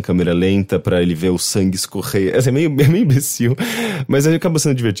passa em câmera lenta pra ele ver o sangue escorrer. É meio imbecil, mas ele acaba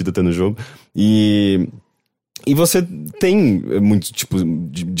sendo divertido até no jogo. E você tem muitos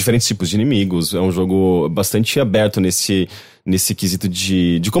diferentes tipos de inimigos. É um jogo bastante aberto nesse quesito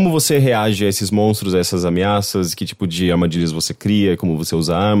de como você reage a esses monstros, a essas ameaças, que tipo de armadilhas você cria, como você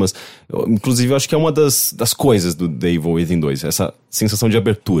usa armas. Inclusive, eu acho que é uma das coisas do The Evil Within 2, essa sensação de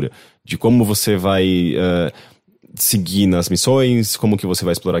abertura, de como você vai seguir nas missões, como que você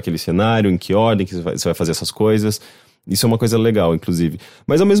vai explorar aquele cenário, em que ordem que você vai fazer essas coisas. Isso é uma coisa legal, inclusive.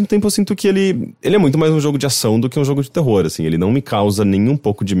 Mas ao mesmo tempo eu sinto que ele é muito mais um jogo de ação do que um jogo de terror, assim. Ele não me causa nem um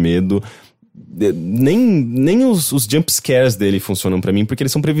pouco de medo. Nem os jump scares dele funcionam pra mim, porque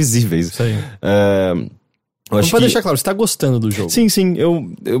eles são previsíveis. Isso aí. Vamos deixar claro, você tá gostando do jogo. Sim,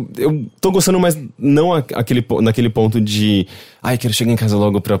 eu tô gostando, mas não naquele ponto de quero chegar em casa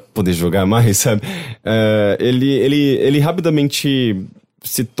logo pra poder jogar mais, sabe? Ele rapidamente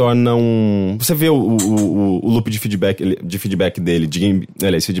se torna você vê o loop de feedback dele,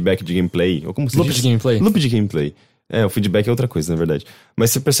 feedback de gameplay, ou como se diz? Loop de gameplay? Loop de gameplay. O feedback é outra coisa, na verdade. Mas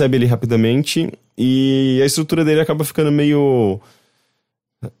você percebe ele rapidamente e a estrutura dele acaba ficando meio...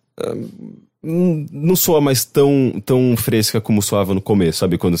 não soa mais tão fresca como soava no começo,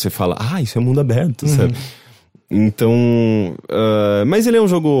 sabe? Quando você fala, isso é mundo aberto, sabe? Então... mas ele é um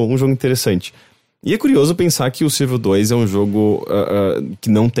jogo interessante. E é curioso pensar que o Civil 2 é um jogo que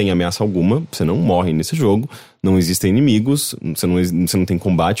não tem ameaça alguma. Você não morre nesse jogo, não existem inimigos, você não tem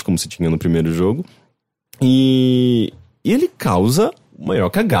combate como você tinha no primeiro jogo. E ele causa o maior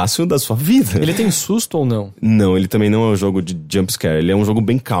cagaço da sua vida. Ele tem susto ou não? Não, ele também não é um jogo de jumpscare, ele é um jogo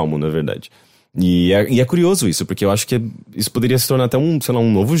bem calmo, na verdade. E é curioso isso, porque eu acho que isso poderia se tornar até um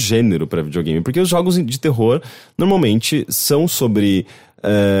novo gênero para videogame. Porque os jogos de terror, normalmente, são sobre...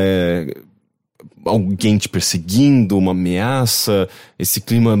 alguém te perseguindo, uma ameaça, esse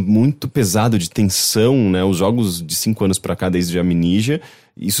clima muito pesado de tensão, né? Os jogos de 5 anos pra cá, desde Amnesia,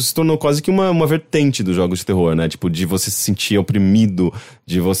 isso se tornou quase que uma vertente dos jogos de terror, né? Tipo, de você se sentir oprimido,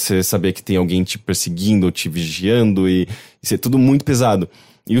 de você saber que tem alguém te perseguindo ou te vigiando, e isso é tudo muito pesado.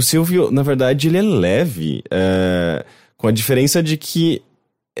 E o Silvio, na verdade, ele é leve, com a diferença de que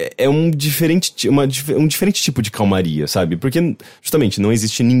é um diferente tipo de calmaria, sabe? Porque, justamente, não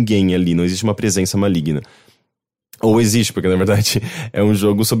existe ninguém ali, não existe uma presença maligna. Ou existe, porque na verdade é um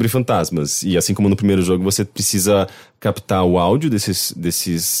jogo sobre fantasmas. E assim como no primeiro jogo, você precisa captar o áudio desses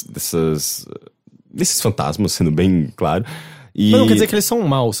fantasmas, sendo bem claro. E... Mas não quer dizer que eles são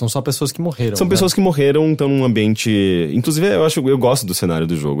maus, são só pessoas que morreram. São pessoas que morreram, estão num ambiente... Inclusive, eu gosto do cenário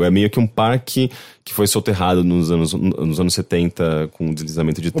do jogo. É meio que um parque que foi soterrado nos anos 70 com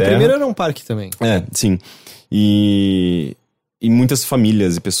deslizamento de terra. O primeiro era um parque também. Sim. E muitas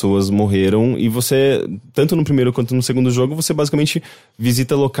famílias e pessoas morreram, e você, tanto no primeiro quanto no segundo jogo, você basicamente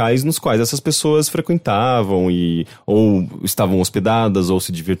visita locais nos quais essas pessoas frequentavam, ou estavam hospedadas, ou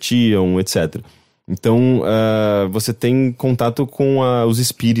se divertiam, etc. Então, você tem contato com os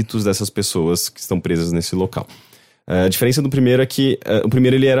espíritos dessas pessoas que estão presas nesse local. A diferença do primeiro é que o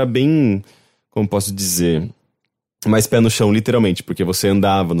primeiro ele era bem, como posso dizer, mais pé no chão, literalmente, porque você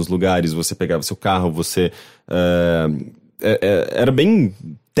andava nos lugares, você pegava seu carro, você... era bem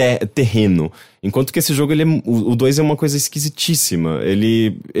terreno. Enquanto que esse jogo, o 2 é uma coisa esquisitíssima.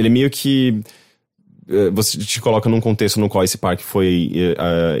 Ele meio que... Você te coloca num contexto no qual esse parque foi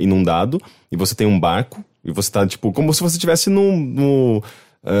inundado, e você tem um barco, e você tá, tipo, como se você estivesse no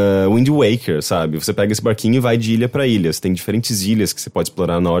Wind Waker, sabe? Você pega esse barquinho e vai de ilha pra ilha. Você tem diferentes ilhas que você pode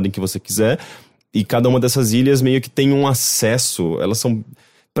explorar na ordem que você quiser, e cada uma dessas ilhas meio que tem um acesso. Elas são...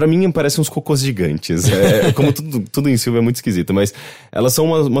 Pra mim, parecem uns cocôs gigantes. Como tudo em Silvio é muito esquisito, mas elas são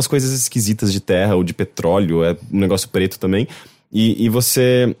umas coisas esquisitas de terra ou de petróleo, é um negócio preto também, e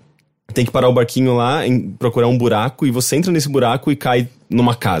você tem que parar o barquinho lá, procurar um buraco, e você entra nesse buraco e cai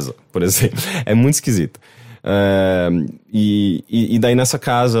numa casa, por exemplo. É muito esquisito. E daí nessa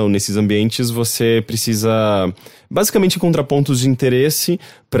casa ou nesses ambientes você precisa basicamente encontrar pontos de interesse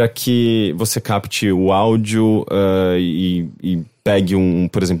para que você capte o áudio e pegue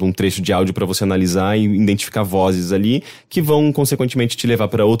por exemplo, um trecho de áudio para você analisar e identificar vozes ali que vão consequentemente te levar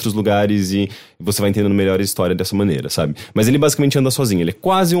para outros lugares, e você vai entendendo melhor a história dessa maneira, sabe? Mas ele basicamente anda sozinho, ele é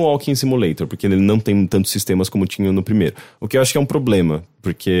quase um walking simulator, porque ele não tem tantos sistemas como tinha no primeiro, o que eu acho que é um problema,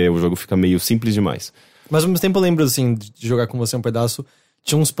 porque o jogo fica meio simples demais. Mas ao mesmo tempo eu lembro, assim, de jogar com você um pedaço,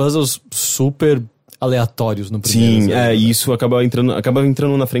 tinha uns puzzles super aleatórios no primeiro. Sim, e isso acaba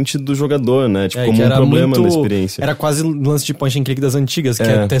entrando na frente do jogador, né? Tipo, como um problema na experiência. Era quase o lance de point and click das antigas, que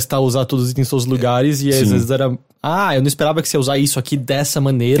é testar usar todos os itens em seus lugares, e às vezes era... eu não esperava que você ia usar isso aqui dessa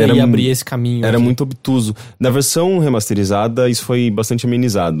maneira e abrir esse caminho. Era aqui. muito obtuso. Na versão remasterizada, isso foi bastante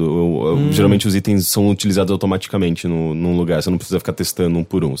amenizado. Geralmente os itens são utilizados automaticamente num lugar, você não precisa ficar testando um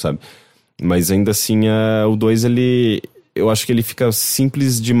por um, sabe? Mas ainda assim, o 2, eu acho que ele fica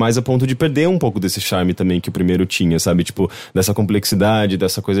simples demais a ponto de perder um pouco desse charme também que o primeiro tinha, sabe? Tipo, dessa complexidade,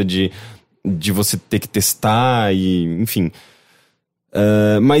 dessa coisa de você ter que testar e... Enfim.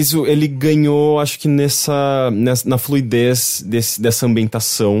 Mas ele ganhou, acho que na fluidez dessa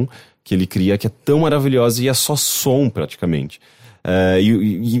ambientação que ele cria, que é tão maravilhosa, e é só som, praticamente.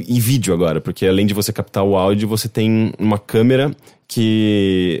 E vídeo agora, porque além de você captar o áudio, você tem uma câmera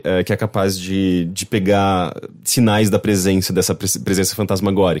que é capaz de pegar sinais da presença, dessa presença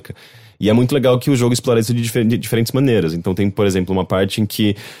fantasmagórica. E é muito legal que o jogo explora isso de diferentes maneiras. Então tem, por exemplo, uma parte em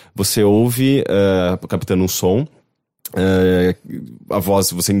que você ouve, captando um som, a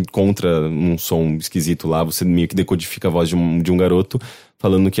voz, você encontra um som esquisito lá, você meio que decodifica a voz de um garoto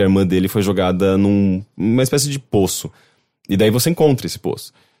falando que a irmã dele foi jogada numa espécie de poço. E daí você encontra esse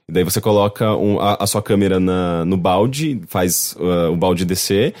poço. E daí você coloca a sua câmera no balde, faz o balde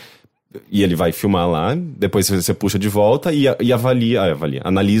descer, e ele vai filmar lá. Depois você puxa de volta e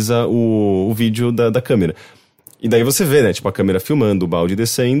analisa o vídeo da câmera. E daí você vê, né, tipo, a câmera filmando, o balde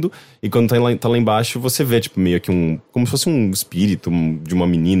descendo, e quando tá lá embaixo, você vê, tipo, meio que como se fosse um espírito de uma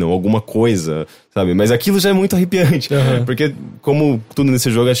menina ou alguma coisa, sabe? Mas aquilo já é muito arrepiante, porque como tudo nesse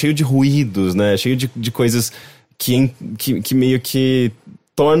jogo é cheio de ruídos, né, cheio de coisas que meio que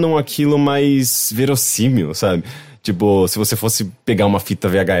tornam aquilo mais verossímil, sabe? Tipo, se você fosse pegar uma fita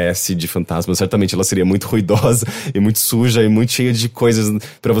VHS de fantasma, certamente ela seria muito ruidosa e muito suja e muito cheia de coisas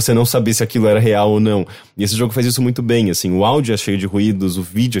pra você não saber se aquilo era real ou não. E esse jogo faz isso muito bem, assim, o áudio é cheio de ruídos, o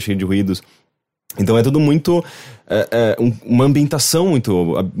vídeo é cheio de ruídos. Então é tudo muito... uma ambientação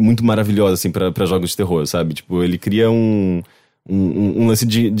muito, muito maravilhosa, assim, pra jogos de terror, sabe? Tipo, ele cria um um lance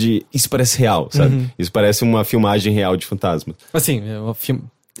de... Isso parece real, sabe? Isso parece uma filmagem real de fantasmas. Assim, é um filme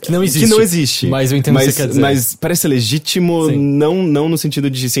que não existe. Que não existe. Mas eu entendo o que você quer dizer. Mas parece legítimo, não no sentido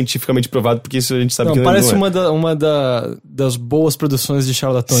de cientificamente provado, porque isso a gente sabe que não é. Parece uma das boas produções de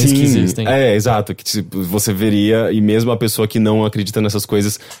charlatões que existem. Exato. Que tipo, você veria, e mesmo a pessoa que não acredita nessas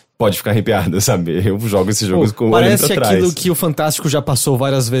coisas pode ficar arrepiada, sabe? Eu jogo esses jogos com olhando pra trás. Parece aquilo que o Fantástico já passou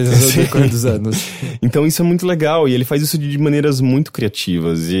várias vezes ao decorrer dos anos. Então isso é muito legal, e ele faz isso de maneiras muito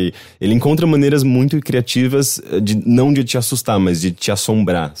criativas, e ele encontra maneiras muito criativas não de te assustar, mas de te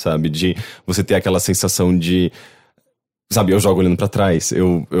assombrar, sabe? De você ter aquela sensação de... Sabe, eu jogo olhando pra trás,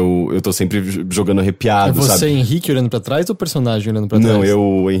 eu tô sempre jogando arrepiado, sabe? É você, sabe? Henrique, olhando pra trás ou o personagem olhando pra trás? Não,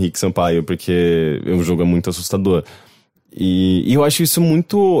 eu, Henrique Sampaio, porque o jogo é muito assustador. E eu acho isso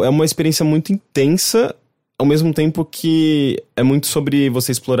é uma experiência muito intensa, ao mesmo tempo que é muito sobre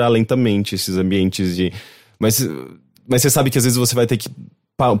você explorar lentamente esses ambientes mas você sabe que às vezes você vai ter que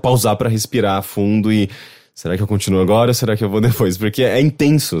pausar pra respirar fundo e... Será que eu continuo agora ou será que eu vou depois? Porque é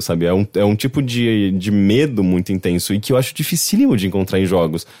intenso, sabe? É um tipo de medo muito intenso e que eu acho dificílimo de encontrar em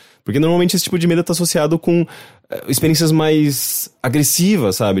jogos. Porque normalmente esse tipo de medo tá associado com experiências mais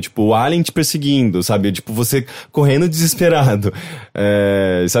agressivas, sabe? Tipo, o alien te perseguindo, sabe? Tipo, você correndo desesperado.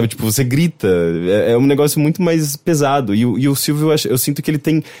 Sabe? Tipo, você grita. É um negócio muito mais pesado. E o Silvio, eu sinto que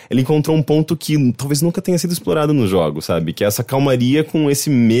ele encontrou um ponto que talvez nunca tenha sido explorado no jogo, sabe? Que é essa calmaria com esse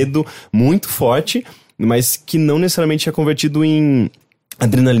medo muito forte, mas que não necessariamente é convertido em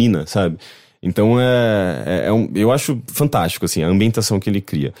adrenalina, sabe? Então eu acho fantástico, assim, a ambientação que ele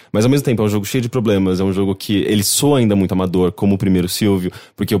cria. Mas ao mesmo tempo é um jogo cheio de problemas, é um jogo que ele soa ainda muito amador, como o primeiro Silvio,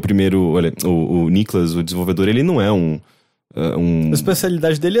 porque o primeiro, olha, o Nicklas, o desenvolvedor, ele não é a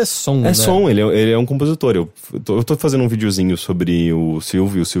especialidade dele é som, né? É som, ele é um compositor. Eu tô fazendo um videozinho sobre o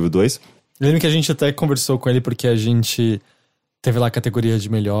Silvio e o Silvio 2. Eu lembro que a gente até conversou com ele porque a gente teve lá a categoria de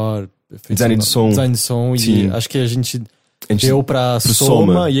melhor design de som, e acho que a gente deu pro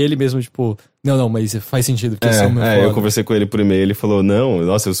Soma e ele mesmo, tipo, não, mas faz sentido, porque Soma é foda. Eu conversei com ele por e-mail, ele falou, não,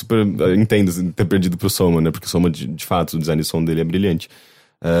 nossa, eu super entendo ter perdido pro Soma, né, porque o Soma, de fato, o design de som dele é brilhante.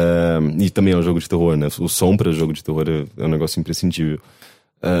 E também é um jogo de terror, né, o som pra jogo de terror é um negócio imprescindível.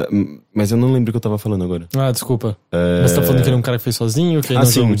 Mas eu não lembro o que eu tava falando agora. Desculpa. Você tá falando que ele é um cara que fez sozinho, que ele não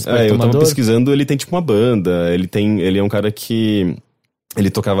é um eu tava pesquisando, ele tem tipo uma banda, ele é um cara que... Ele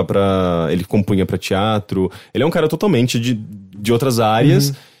tocava ele compunha pra teatro. Ele é um cara totalmente de outras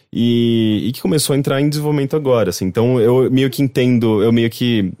áreas e que começou a entrar em desenvolvimento agora, assim. Então eu meio que entendo, eu meio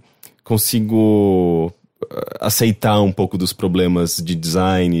que consigo aceitar um pouco dos problemas de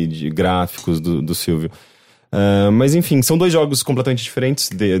design, de gráficos do Silvio. Mas enfim, são dois jogos completamente diferentes,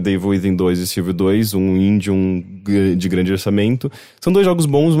 The Evil Within 2 e Silvio 2, um indie, um de grande orçamento. São dois jogos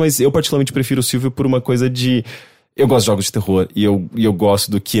bons, mas eu particularmente prefiro o Silvio por uma coisa de... Eu gosto de jogos de terror e eu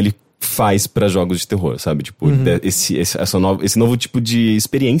gosto do que ele faz pra jogos de terror, sabe? Tipo, esse novo tipo de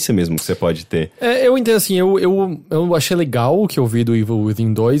experiência mesmo que você pode ter. Eu entendo assim, eu achei legal o que eu vi do Evil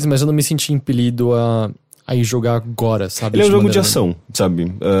Within 2, mas eu não me senti impelido a ir jogar agora, sabe? Ele é um jogo de ação, sabe?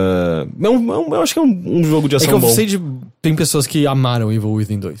 Eu acho que é um jogo de ação bom. Eu sei tem pessoas que amaram Evil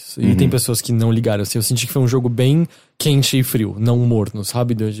Within 2 e tem pessoas que não ligaram, assim. Eu senti que foi um jogo bem quente e frio, não morno,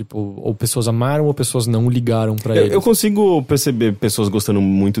 sabe? Tipo, ou pessoas amaram ou pessoas não ligaram pra ele. Eu consigo perceber pessoas gostando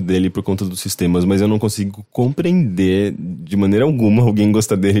muito dele por conta dos sistemas, mas eu não consigo compreender de maneira alguma alguém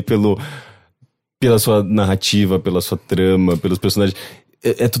gostar dele pela sua narrativa, pela sua trama, pelos personagens.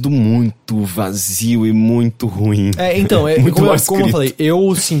 É tudo muito vazio e muito ruim. Então, como eu falei,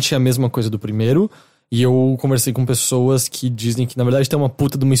 eu senti a mesma coisa do primeiro. E eu conversei com pessoas que dizem que, na verdade, tem uma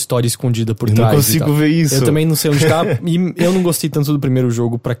puta de uma história escondida por trás. Eu não consigo ver isso. Eu também não sei onde tá. E eu não gostei tanto do primeiro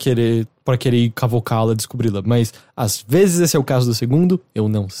jogo pra querer ir cavocá-la, descobri-la. Mas, às vezes, esse é o caso do segundo, eu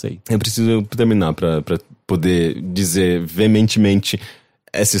não sei. Eu preciso terminar pra poder dizer veementemente...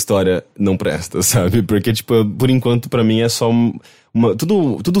 Essa história não presta, sabe? Porque, tipo, por enquanto, pra mim, é só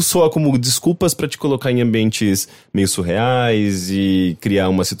tudo soa como desculpas pra te colocar em ambientes meio surreais e criar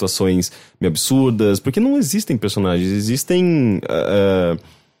umas situações meio absurdas. Porque não existem personagens, existem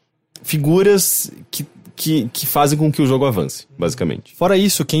figuras que fazem com que o jogo avance, basicamente. Fora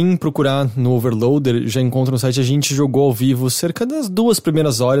isso, quem procurar no Overloader já encontra no site. A gente jogou ao vivo cerca das 2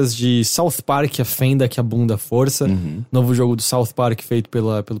 primeiras horas de South Park, A Fenda que Abunda a Força. Novo jogo do South Park feito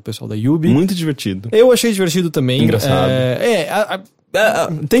pelo pessoal da Yubi. Muito divertido. Eu achei divertido também. Engraçado.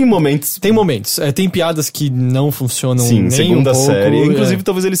 Tem momentos. Tem momentos. Tem piadas que não funcionam. Sim, nem segunda um pouco, série. Inclusive,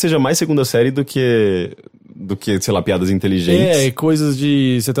 talvez ele seja mais segunda série do que, sei lá, piadas inteligentes. Coisas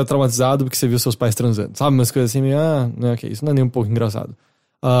de você tá traumatizado porque você viu seus pais transando. Sabe? Umas coisas assim, isso não é nem um pouco engraçado.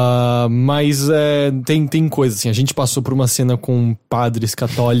 Mas tem coisa assim, a gente passou por uma cena com padres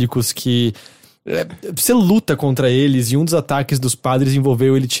católicos que você luta contra eles, e um dos ataques dos padres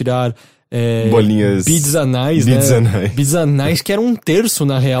envolveu ele tirar bolinhas, beads anais, né? Beads anais, que era 1/3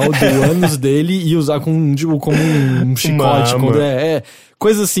 na real do ânus dele, e usar como um chicote.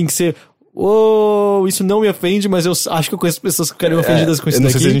 Coisa assim que você... isso não me ofende, mas eu acho que eu conheço pessoas que ficarem ofendidas com isso daqui. Eu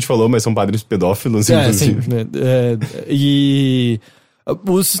não sei se a gente falou, mas são padres pedófilos, inclusive. Sim, e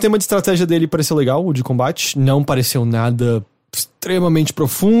o sistema de estratégia dele pareceu legal, o de combate. Não pareceu nada extremamente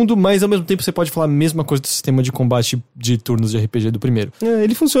profundo, mas ao mesmo tempo você pode falar a mesma coisa do sistema de combate de turnos de RPG do primeiro.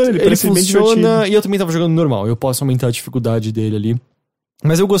 Ele funciona, ele parece bem divertido. E eu também tava jogando normal, eu posso aumentar a dificuldade dele ali.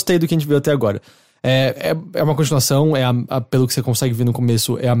 Mas eu gostei do que a gente viu até agora. É uma continuação, pelo que você consegue ver no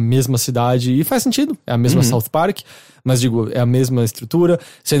começo, é a mesma cidade, e faz sentido, é a mesma South Park, mas digo, é a mesma estrutura.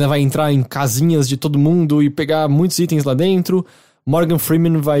 Você ainda vai entrar em casinhas de todo mundo e pegar muitos itens lá dentro. Morgan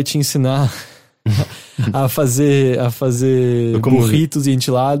Freeman vai te ensinar a fazer burritos e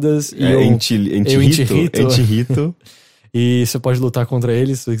enchiladas. E eu enchirrito. E você pode lutar contra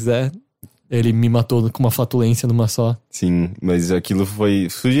ele se você quiser. Ele me matou com uma flatulência numa só. Sim, mas aquilo foi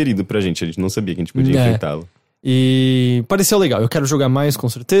sugerido pra gente. A gente não sabia que a gente podia enfrentá-lo. E pareceu legal. Eu quero jogar mais, com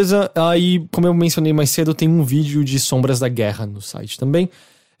certeza. Aí, como eu mencionei mais cedo, tem um vídeo de Sombras da Guerra no site também.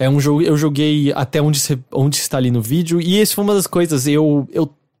 É um jogo... Eu joguei até onde está ali no vídeo. E esse foi uma das coisas. Eu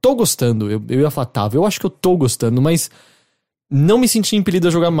tô gostando. Eu ia falar, eu acho que eu tô gostando, mas... Não me senti impelido a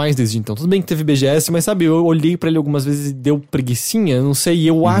jogar mais desde então. Tudo bem que teve BGS, mas sabe, eu olhei pra ele algumas vezes e deu preguicinha, não sei, e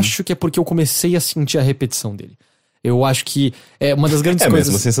eu acho que é porque eu comecei a sentir a repetição dele. Eu acho que é uma das grandes coisas...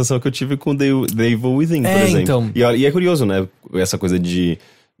 É a mesma sensação que eu tive com The Evil Within, por exemplo. Então... E é curioso, né, essa coisa de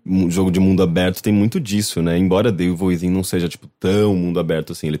jogo de mundo aberto tem muito disso, né, embora The Evil Within não seja, tipo, tão mundo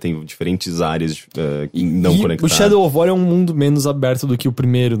aberto assim, ele tem diferentes áreas não conectadas. O Shadow of War é um mundo menos aberto do que o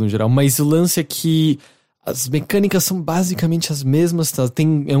primeiro, no geral, mas o lance é que as mecânicas são basicamente as mesmas, tá?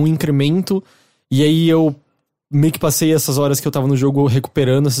 É um incremento, e aí eu meio que passei essas horas que eu tava no jogo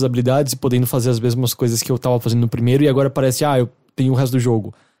recuperando essas habilidades e podendo fazer as mesmas coisas que eu tava fazendo no primeiro, e agora parece, eu tenho o resto do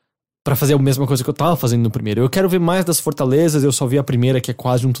jogo pra fazer a mesma coisa que eu tava fazendo no primeiro. Eu quero ver mais das fortalezas, eu só vi a primeira, que é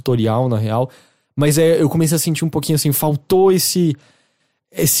quase um tutorial, na real, mas eu comecei a sentir um pouquinho assim, faltou esse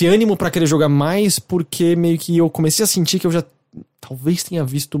ânimo pra querer jogar mais, porque meio que eu comecei a sentir que eu já talvez tenha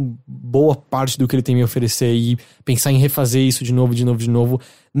visto boa parte do que ele tem me oferecer, e pensar em refazer isso de novo,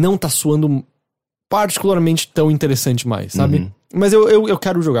 não tá soando particularmente tão interessante mais, sabe? Mas eu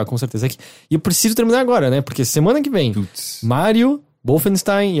quero jogar, com certeza. E eu preciso terminar agora, né? Porque semana que vem, Mario,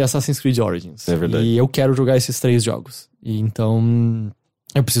 Wolfenstein e Assassin's Creed Origins. É verdade. E eu quero jogar esses 3 jogos. E então,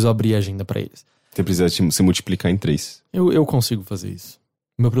 eu preciso abrir a agenda pra eles. Você precisa se multiplicar em 3. Eu consigo fazer isso.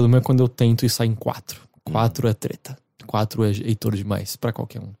 O meu problema é quando eu tento e sai em 4. 4 é treta. 4 é Heitor demais pra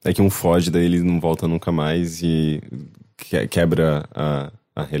qualquer um. É que um foge, daí ele não volta nunca mais e quebra a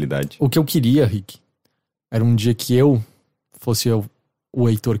realidade. O que eu queria, Rick, era um dia que eu fosse o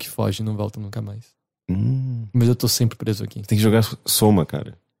Heitor que foge e não volta nunca mais. Mas eu tô sempre preso aqui. Tem que jogar Soma,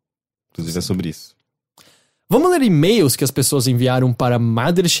 cara. Inclusive é sobre isso. Vamos ler e-mails que as pessoas enviaram para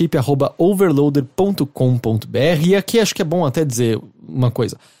mothership@overloader.com.br. E aqui acho que é bom até dizer uma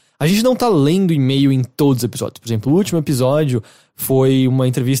coisa. A gente não tá lendo e-mail em todos os episódios. Por exemplo, o último episódio foi uma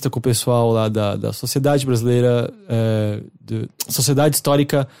entrevista com o pessoal lá da Sociedade Brasileira, Sociedade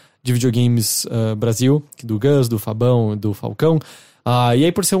Histórica de Videogames Brasil, do Gus, do Fabão, do Falcão. E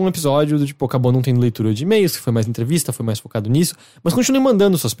aí, por ser um episódio, acabou não tendo leitura de e-mails, que foi mais entrevista, foi mais focado nisso. Mas continue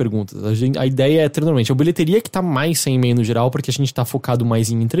mandando suas perguntas. A ideia é ter, normalmente, a bilheteria que tá mais sem e-mail no geral, porque a gente tá focado mais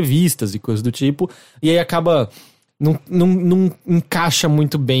em entrevistas e coisas do tipo. E aí acaba... Não encaixa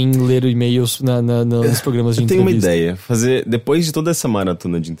muito bem ler e-mails nos programas de entrevista. Eu tenho uma ideia. Depois de toda essa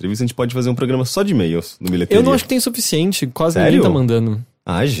maratona de entrevista, a gente pode fazer um programa só de e-mails no bilheteria. Eu não acho que tem suficiente. Quase Sério? Ninguém tá mandando.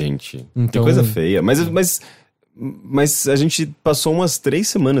 Gente. Então... Que coisa feia. Mas a gente passou umas 3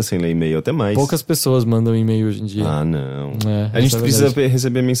 semanas sem ler e-mail, até mais. Poucas pessoas mandam e-mail hoje em dia. Não. A gente precisa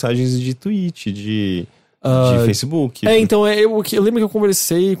receber mensagens de tweet, de Facebook. Então, eu lembro que eu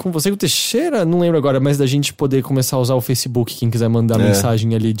conversei com você e com o Teixeira, não lembro agora, mas da gente poder começar a usar o Facebook, quem quiser mandar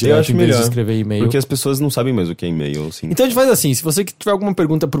mensagem ali direto em vez de escrever e-mail. Porque as pessoas não sabem mais o que é e-mail, assim. Então a gente faz assim, se você tiver alguma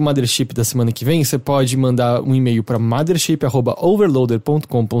pergunta pro Mothership da semana que vem, você pode mandar um e-mail para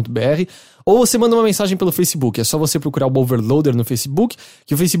mothership@overloader.com.br, ou você manda uma mensagem pelo Facebook. É só você procurar o Overloader no Facebook,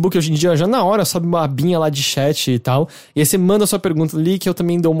 que o Facebook hoje em dia já na hora sobe uma abinha lá de chat e tal, e aí você manda a sua pergunta ali, que eu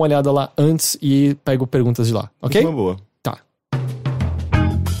também dou uma olhada lá antes e pego perguntas de lá, ok? Uma boa. Tá.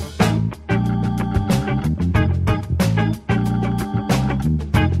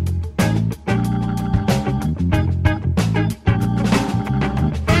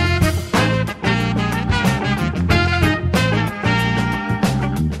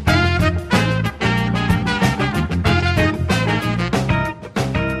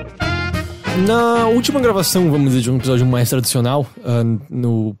 Na última gravação, vamos dizer, de um episódio mais tradicional,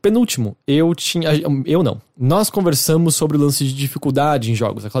 no penúltimo, nós conversamos sobre o lance de dificuldade em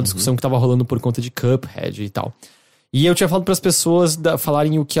jogos, aquela discussão que tava rolando por conta de Cuphead e tal. E eu tinha falado para as pessoas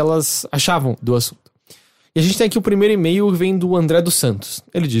falarem o que elas achavam do assunto. E a gente tem aqui o primeiro e-mail, vem do André dos Santos.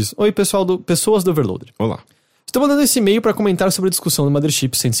 Ele diz: Oi, pessoas do Overloader. Olá. Estou mandando esse e-mail para comentar sobre a discussão do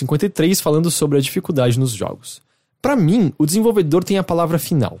Mothership 153, falando sobre a dificuldade nos jogos. Para mim, o desenvolvedor tem a palavra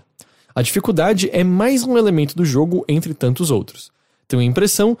final. A dificuldade é mais um elemento do jogo entre tantos outros. Tenho a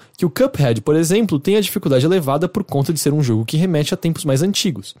impressão que o Cuphead, por exemplo, tem a dificuldade elevada por conta de ser um jogo que remete a tempos mais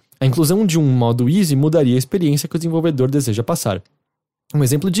antigos. A inclusão de um modo easy mudaria a experiência que o desenvolvedor deseja passar. Um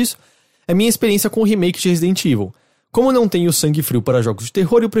exemplo disso é minha experiência com o remake de Resident Evil. Como não tenho sangue frio para jogos de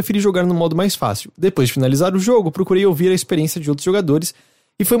terror, eu preferi jogar no modo mais fácil. Depois de finalizar o jogo, procurei ouvir a experiência de outros jogadores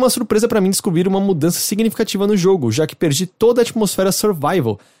e foi uma surpresa para mim descobrir uma mudança significativa no jogo, já que perdi toda a atmosfera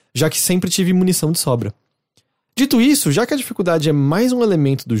survival, já que sempre tive munição de sobra. Dito isso, já que a dificuldade é mais um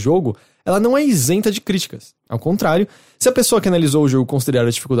elemento do jogo, ela não é isenta de críticas. Ao contrário, se a pessoa que analisou o jogo considerar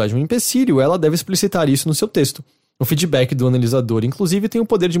a dificuldade um empecilho, ela deve explicitar isso no seu texto. O feedback do analisador, inclusive, tem o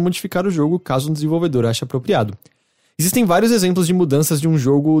poder de modificar o jogo caso um desenvolvedor ache apropriado. Existem vários exemplos de mudanças de um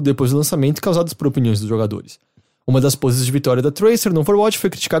jogo depois do lançamento causadas por opiniões dos jogadores. Uma das poses de vitória da Tracer no Overwatch foi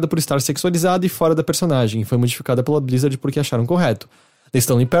criticada por estar sexualizada e fora da personagem, e foi modificada pela Blizzard porque acharam correto. The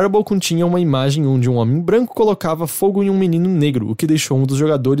Stanley Parable continha uma imagem onde um homem branco colocava fogo em um menino negro, o que deixou um dos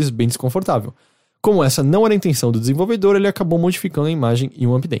jogadores bem desconfortável. Como essa não era a intenção do desenvolvedor, ele acabou modificando a imagem em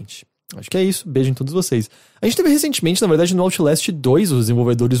um update. Acho que é isso, beijo em todos vocês. A gente teve recentemente, na verdade, no Outlast 2, os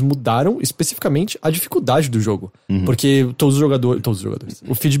desenvolvedores mudaram especificamente a dificuldade do jogo. Porque todos os jogadores,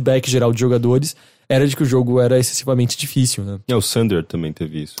 o feedback geral de jogadores era de que o jogo era excessivamente difícil, né? O Thunder também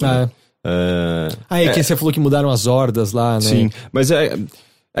teve isso. Né? Que você falou que mudaram as hordas lá, né? Sim, mas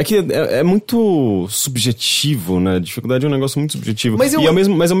é muito subjetivo, né? Dificuldade é um negócio muito subjetivo. Mas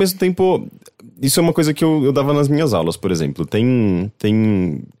ao mesmo tempo, isso é uma coisa que eu dava nas minhas aulas, por exemplo. Tem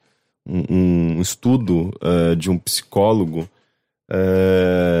um estudo de um psicólogo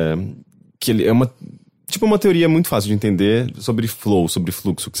que ele é uma teoria muito fácil de entender sobre flow, sobre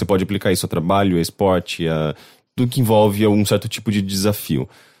fluxo, que você pode aplicar isso a trabalho, a esporte, a tudo que envolve um certo tipo de desafio.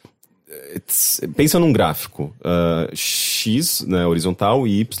 Pensa num gráfico X, né, horizontal,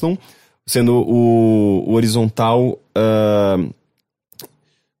 e Y, sendo o horizontal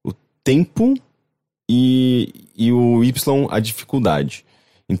o tempo e o Y a dificuldade.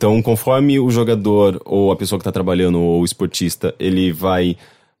 Então, conforme o jogador ou a pessoa que está trabalhando ou o esportista, ele vai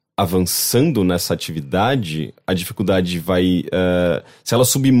avançando nessa atividade, a dificuldade vai... se ela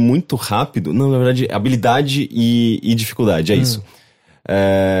subir muito rápido... Não, na verdade, habilidade e dificuldade, é isso.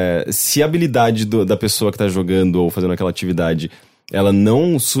 Se a habilidade da pessoa que está jogando ou fazendo aquela atividade, ela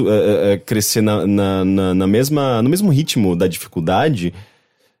não crescer no mesmo ritmo da dificuldade...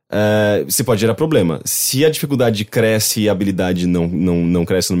 você pode gerar problema. Se a dificuldade cresce e a habilidade não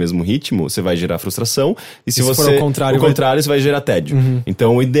cresce no mesmo ritmo, você vai gerar frustração. E se você for ao contrário, você vai gerar tédio.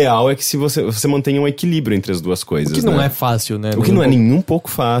 Então o ideal é que se você mantenha um equilíbrio entre as duas coisas. O que não é fácil, né? O que não é nem um pouco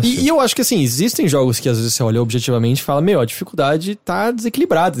fácil. E eu acho que assim, existem jogos que às vezes você olha objetivamente e fala, a dificuldade tá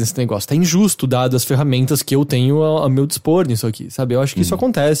desequilibrada nesse negócio, tá injusto dado as ferramentas que eu tenho a meu dispor nisso aqui, sabe? Eu acho que isso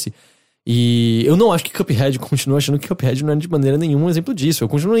acontece. E eu não acho que Cuphead, continuo achando que Cuphead não é de maneira nenhuma um exemplo disso. Eu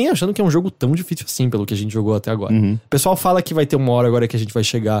continuo nem achando que é um jogo tão difícil assim, pelo que a gente jogou até agora. O pessoal fala que vai ter uma hora agora que a gente vai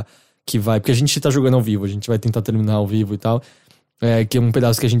chegar, porque a gente tá jogando ao vivo, a gente vai tentar terminar ao vivo e tal, que é um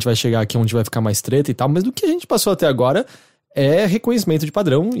pedaço que a gente vai chegar aqui onde vai ficar mais treta e tal, mas do que a gente passou até agora é reconhecimento de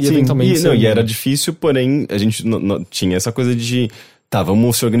padrão e eventualmente... E era difícil, porém a gente não tinha essa coisa de... Tá,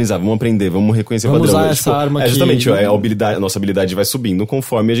 vamos se organizar, vamos aprender, vamos reconhecer o padrão. Vamos usar essa arma aqui. Justamente, a nossa habilidade vai subindo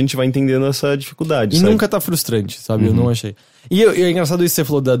conforme a gente vai entendendo essa dificuldade, sabe? Nunca tá frustrante, sabe? Eu não achei. E é engraçado isso que você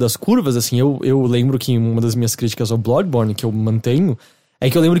falou das curvas, assim, eu lembro que uma das minhas críticas ao Bloodborne, que eu mantenho, é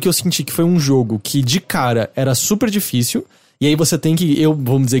que eu lembro que eu senti que foi um jogo que de cara era super difícil, e aí você tem que,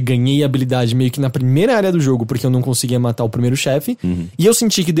 vamos dizer, ganhei habilidade meio que na primeira área do jogo, porque eu não conseguia matar o primeiro chefe. E eu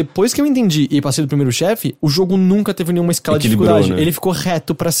senti que depois que eu entendi e passei do primeiro chefe, o jogo nunca teve nenhuma escala de dificuldade. Né? Ele ficou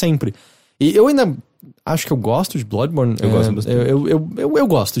reto pra sempre. E eu ainda acho que eu gosto de Bloodborne. Eu gosto bastante. Eu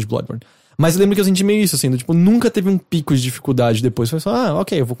gosto de Bloodborne. Mas eu lembro que eu senti meio isso, assim, nunca teve um pico de dificuldade depois. Foi só,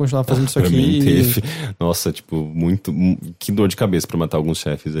 ok, eu vou continuar fazendo isso aqui. Mim teve. Nossa, muito... Que dor de cabeça pra matar alguns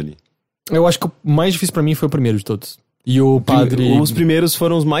chefes ali. Eu acho que o mais difícil pra mim foi o primeiro de todos. E o padre... Os primeiros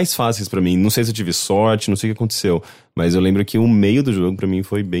foram os mais fáceis pra mim. Não sei se eu tive sorte, não sei o que aconteceu. Mas eu lembro que o meio do jogo pra mim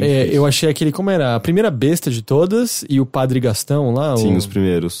foi bem difícil. Eu achei aquele como era a primeira besta de todas e o Padre Gastão lá. Sim, os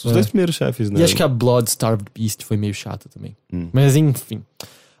primeiros. Os dois primeiros chefes, né? E acho que a Blood Starved Beast foi meio chata também. Mas enfim.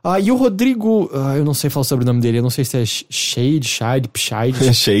 E o Rodrigo, eu não sei falar sobre o sobrenome dele, eu não sei se é Shade. Shade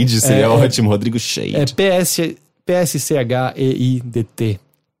seria ótimo, Rodrigo Shade. É PSCHEIDT.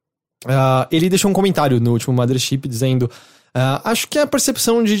 Ele deixou um comentário no último Mothership dizendo: acho que a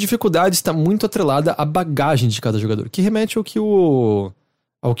percepção de dificuldade está muito atrelada à bagagem de cada jogador, que remete ao que o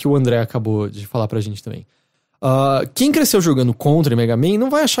André acabou de falar pra gente também. Quem cresceu jogando Contra e Mega Man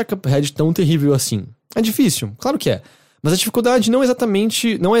não vai achar Cuphead tão terrível assim. É difícil, claro que é. Mas a dificuldade não é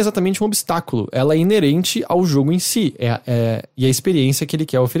exatamente um obstáculo, ela é inerente ao jogo em si, e a experiência que ele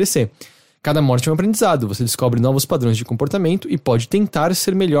quer oferecer. Cada morte é um aprendizado, você descobre novos padrões de comportamento e pode tentar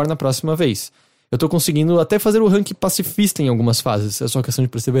ser melhor na próxima vez. Eu tô conseguindo até fazer o rank pacifista em algumas fases, é só questão de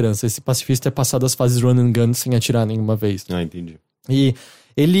perseverança. Esse pacifista é passar das fases run and gun sem atirar nenhuma vez. Entendi. E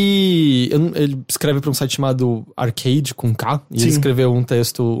ele escreve para um site chamado Arcade, com K, e ele escreveu um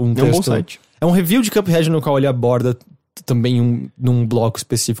texto... É um bom site. É um review de Cuphead no qual ele aborda também num bloco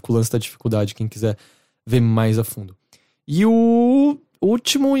específico o lance da dificuldade, quem quiser ver mais a fundo. E o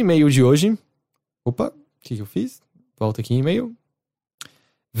último e-mail de hoje... Opa, o que eu fiz? Volta aqui em e-mail.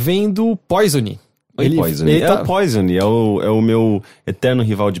 Vem do Poisony. Poisony. É o Poisony, é o meu eterno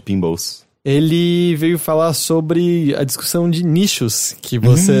rival de pinballs. Ele veio falar sobre a discussão de nichos que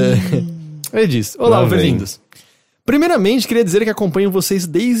você... Ele diz: olá, bem-vindos. Primeiramente, queria dizer que acompanho vocês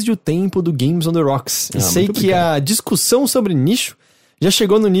desde o tempo do Games on the Rocks. E sei que a discussão sobre nicho já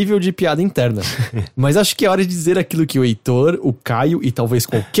chegou no nível de piada interna. Mas acho que é hora de dizer aquilo que o Heitor, o Caio e talvez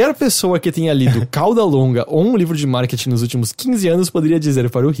qualquer pessoa que tenha lido Cauda Longa ou um livro de marketing nos últimos 15 anos poderia dizer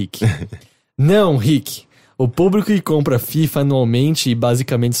para o Rick. Não, Rick. O público que compra FIFA anualmente e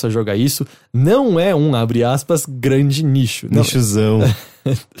basicamente só joga isso não é um, abre aspas, grande nicho. Nichozão.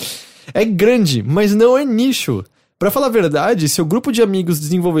 É grande, mas não é nicho. Pra falar a verdade, seu grupo de amigos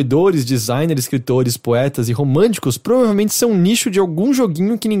desenvolvedores, designers, escritores, poetas e românticos provavelmente são nicho de algum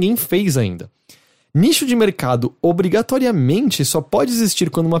joguinho que ninguém fez ainda. Nicho de mercado obrigatoriamente só pode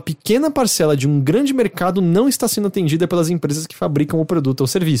existir quando uma pequena parcela de um grande mercado não está sendo atendida pelas empresas que fabricam o produto ou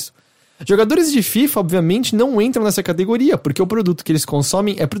serviço. Jogadores de FIFA, obviamente, não entram nessa categoria, porque o produto que eles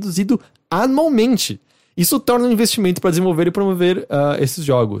consomem é produzido anualmente. Isso torna um investimento para desenvolver e promover esses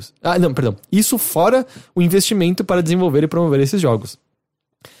jogos. Isso fora o investimento para desenvolver e promover esses jogos.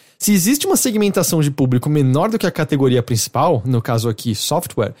 Se existe uma segmentação de público menor do que a categoria principal, no caso aqui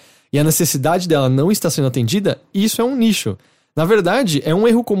software, e a necessidade dela não está sendo atendida, isso é um nicho. Na verdade, é um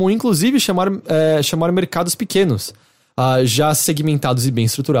erro comum, inclusive, chamar mercados pequenos, já segmentados e bem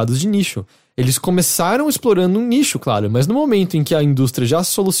estruturados de nicho. Eles começaram explorando um nicho, claro, mas no momento em que a indústria já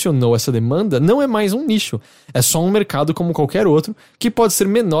solucionou essa demanda, não é mais um nicho. É só um mercado como qualquer outro, que pode ser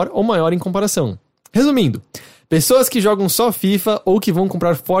menor ou maior em comparação. Resumindo, pessoas que jogam só FIFA ou que vão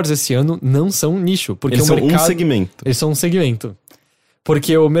comprar Forza esse ano não são um nicho. Porque eles o são mercado, um segmento. Eles são um segmento.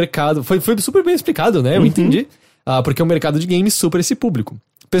 Porque o mercado... Foi super bem explicado, né? Eu entendi. Porque o mercado de games supera esse público.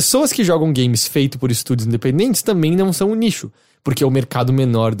 Pessoas que jogam games feitos por estúdios independentes também não são um nicho, porque o mercado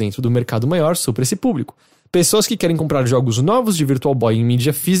menor dentro do mercado maior supera esse público. Pessoas que querem comprar jogos novos de Virtual Boy em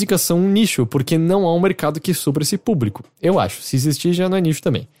mídia física são um nicho, porque não há um mercado que supera esse público. Eu acho. Se existir, já não é nicho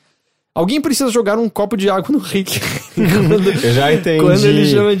também. Alguém precisa jogar um copo de água no Rick. Eu já entendi. Quando ele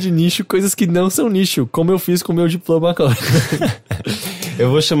chama de nicho, coisas que não são nicho, como eu fiz com o meu diploma agora.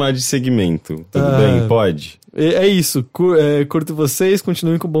 Eu vou chamar de segmento. Tudo bem? Pode? É isso. Curto vocês,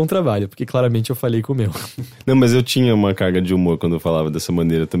 continuem com o bom trabalho, porque claramente eu falei com o meu. Não, mas eu tinha uma carga de humor quando eu falava dessa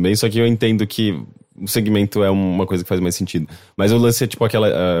maneira também, só que eu entendo que o segmento é uma coisa que faz mais sentido. Mas o lance é tipo o que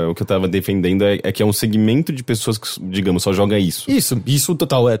eu tava defendendo é que é um segmento de pessoas que, digamos, só joga isso. Isso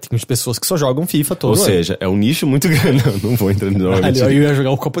total é. Tem de pessoas que só jogam FIFA todo ano. Ou seja, é um nicho muito grande. Não vou entrar no Eu ia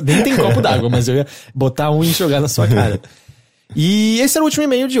jogar o copo... Nem tem copo d'água, mas eu ia botar um e jogar na sua cara. E esse era o último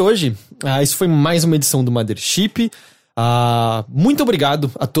e-mail de hoje. Isso foi mais uma edição do Mothership. Muito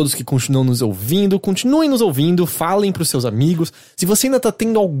obrigado a todos que continuam nos ouvindo. Continuem nos ouvindo, falem pros seus amigos. Se você ainda tá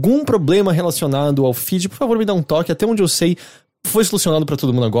tendo algum problema relacionado ao feed, por favor me dá um toque. Até onde eu sei, foi solucionado pra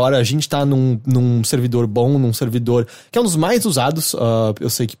todo mundo agora. A gente tá num servidor bom, num servidor que é um dos mais usados, eu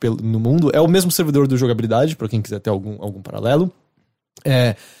sei que no mundo. É o mesmo servidor do Jogabilidade, pra quem quiser ter algum paralelo.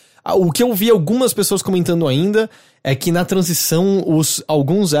 O que eu vi algumas pessoas comentando ainda é que na transição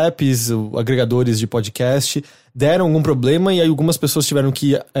alguns apps, agregadores de podcast, deram algum problema e aí algumas pessoas tiveram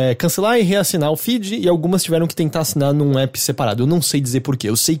que cancelar e reassinar o feed e algumas tiveram que tentar assinar num app separado. Eu não sei dizer porquê.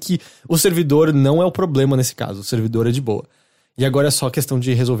 Eu sei que o servidor não é o problema nesse caso. O servidor é de boa. E agora é só questão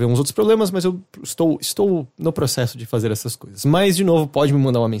de resolver uns outros problemas, mas eu estou no processo de fazer essas coisas. Mas, de novo, pode me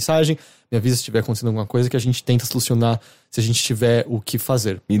mandar uma mensagem, me avisa se estiver acontecendo alguma coisa que a gente tenta solucionar se a gente tiver o que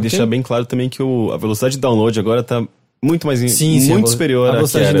fazer. E deixar bem claro também que a velocidade de download agora tá muito mais Sim, muito superior a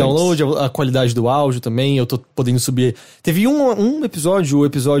velocidade de que era download, a qualidade do áudio também, eu tô podendo subir. Teve um episódio, o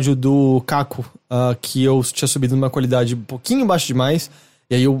episódio do Caco, que eu tinha subido numa qualidade um pouquinho baixo demais,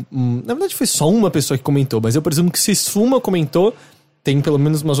 e aí na verdade foi só uma pessoa que comentou, mas eu presumo que se uma comentou, tem pelo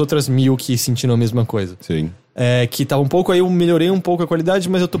menos umas outras 1000 que sentiram a mesma coisa. Sim. Que tava um pouco, aí eu melhorei um pouco a qualidade,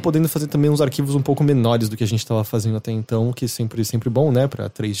 mas eu tô podendo fazer também uns arquivos um pouco menores do que a gente tava fazendo até então, que sempre bom, né, pra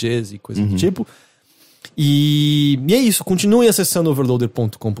 3Gs e coisa do tipo. E é isso, continue acessando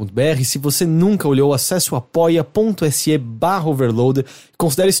overloader.com.br. Se você nunca olhou, acesse o apoia.se/overloader.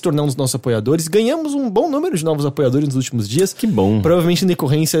 Considere se tornar um dos nossos apoiadores. Ganhamos um bom número de novos apoiadores nos últimos dias. Que bom. Provavelmente em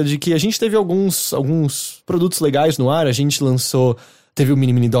decorrência de que a gente teve alguns produtos legais no ar. A gente lançou... Teve o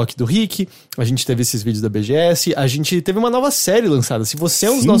Mini Doc do Rick, a gente teve esses vídeos da BGS, a gente teve uma nova série lançada. Se você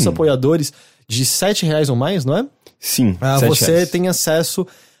é um dos nossos apoiadores de R$7 ou mais, não é? Sim, você tem acesso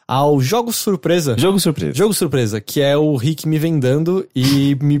ao Jogo Surpresa. Jogo Surpresa, que é o Rick me vendendo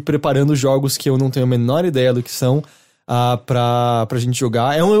e me preparando jogos que eu não tenho a menor ideia do que são pra gente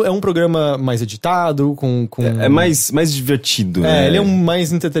jogar. É um programa mais editado, com... É mais divertido, né? Ele é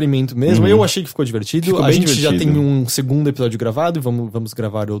mais entretenimento mesmo. Eu achei que ficou divertido. A gente já tem um segundo episódio gravado e vamos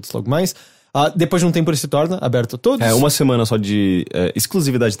gravar outros logo mais. Depois de um tempo ele se torna aberto a todos. Uma semana só de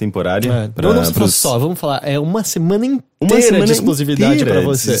exclusividade temporária. Não vamos falar só, vamos falar. É uma semana inteira de exclusividade pra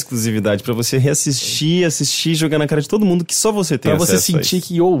você. Exclusividade pra você reassistir, assistir, jogar na cara de todo mundo que só você tem acesso. Pra você sentir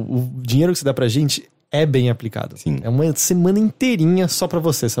que o dinheiro que você dá pra gente é bem aplicado. Sim. É uma semana inteirinha só pra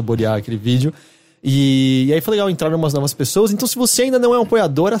você saborear aquele vídeo. E aí foi legal entrar umas novas pessoas. Então se você ainda não é um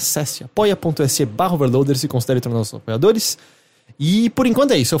apoiador, acesse apoia.se/overloader, se considere tornar nossos apoiadores. E por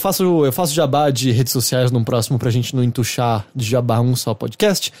enquanto é isso. Eu faço jabá de redes sociais num próximo pra gente não entuchar de jabá um só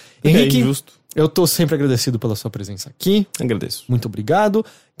podcast. Henrique, justo. Eu tô sempre agradecido pela sua presença aqui. Agradeço. Muito obrigado.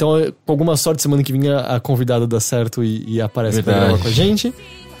 Então, com alguma sorte, semana que vem a convidada dá certo e aparece pra gravar com a gente.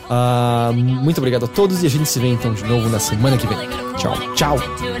 Muito obrigado a todos e a gente se vê então de novo na semana que vem. Tchau. Tchau.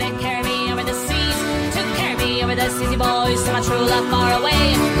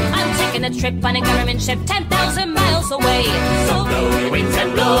 A trip on a government ship 10,000 miles away. So blow your wings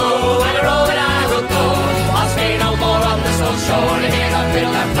and blow, and a row and I will go. I'll stay no more on this old shore to hear the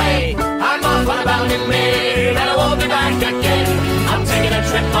fiddle and play. I'm off on a bounding maid, and I won't be back again. I'm taking a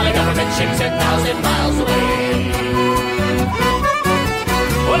trip on a government ship 10,000 miles away.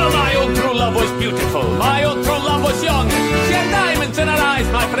 Well, my old true love was beautiful, my old true love was young. She had diamonds in her eyes,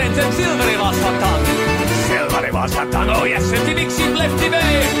 my friends, and silvery was her tongue. Silvery was her tongue, oh yes, and Dixie left bay.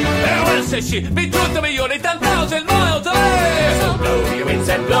 Farewell, says she, be true to me, you're 10,000 miles away. So blow your winds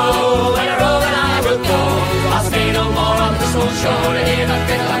and blow, and a row and I will go. I'll stay no more on this old shore to hear the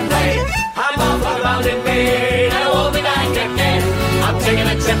fiddle and play. I'm off on a bounding maid, and I won't be back again. I'm taking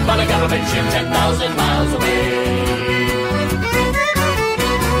a trip on a government ship 10,000 miles away.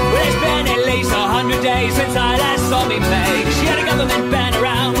 Well, it's been at least 100 days since I last saw me Meg. She had a government band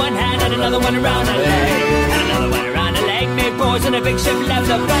around one hand and another one around her leg. And another one around her leg, made boys on a big ship left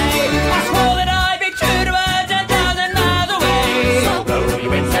the bay. I swore that I'd be true to her 10,000 miles away. So blow your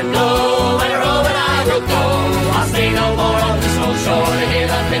winds and blow, and a row and I will go. I'll stay no more on this old shore to hear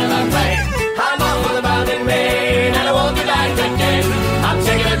the fiddle and play. I'm off on the bounding maid, and I won't be back again. I'm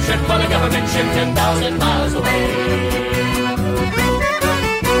taking a trip on a government ship 10,000 miles away.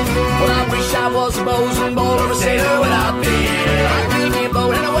 Well, I wish I was a bosun boy or a sailor without fear. I'd build me a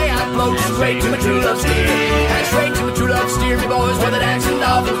boat and away I'd float straight to my true love's steer. And straight to my true love's steer, me boys, where the dancing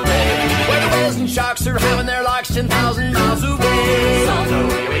dolphins play. Where the whales and sharks are having their larks 10,000 miles away. So blow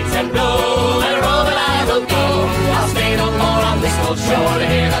your wings and blow, and a roll and I will go. I'll stay no more on this old shore to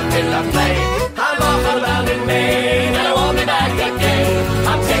hear the fiddle and play. I'm off on a bounding maid, and I won't be back again.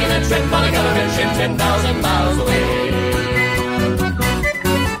 I'm taking a trip on a government ship 10,000 miles away.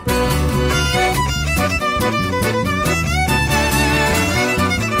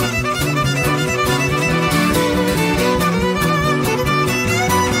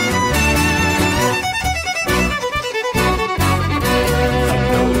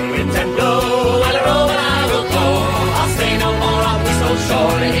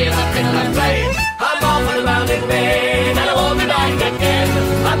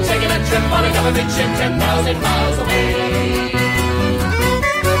 On a government ship 10,000 miles away.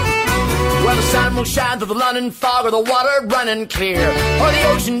 Well, the sun will shine through the London fog, or the water running clear, or the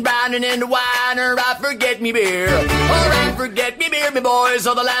ocean bounding into wine, or I forget me beer, or I forget me beer, me boys,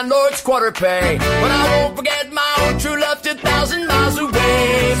 or the landlord's quarter pay. But I won't forget my old true love 10,000 miles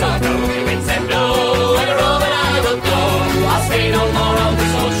away. So blow your winds and blow, and a roll and I will go. I'll stay no more on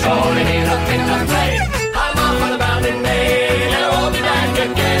this old shore to hear the fiddle and play. I'm off on a bounding maid, and I won't be back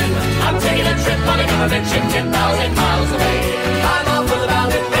again. I'm taking a trip on a government ship 10,000 miles away.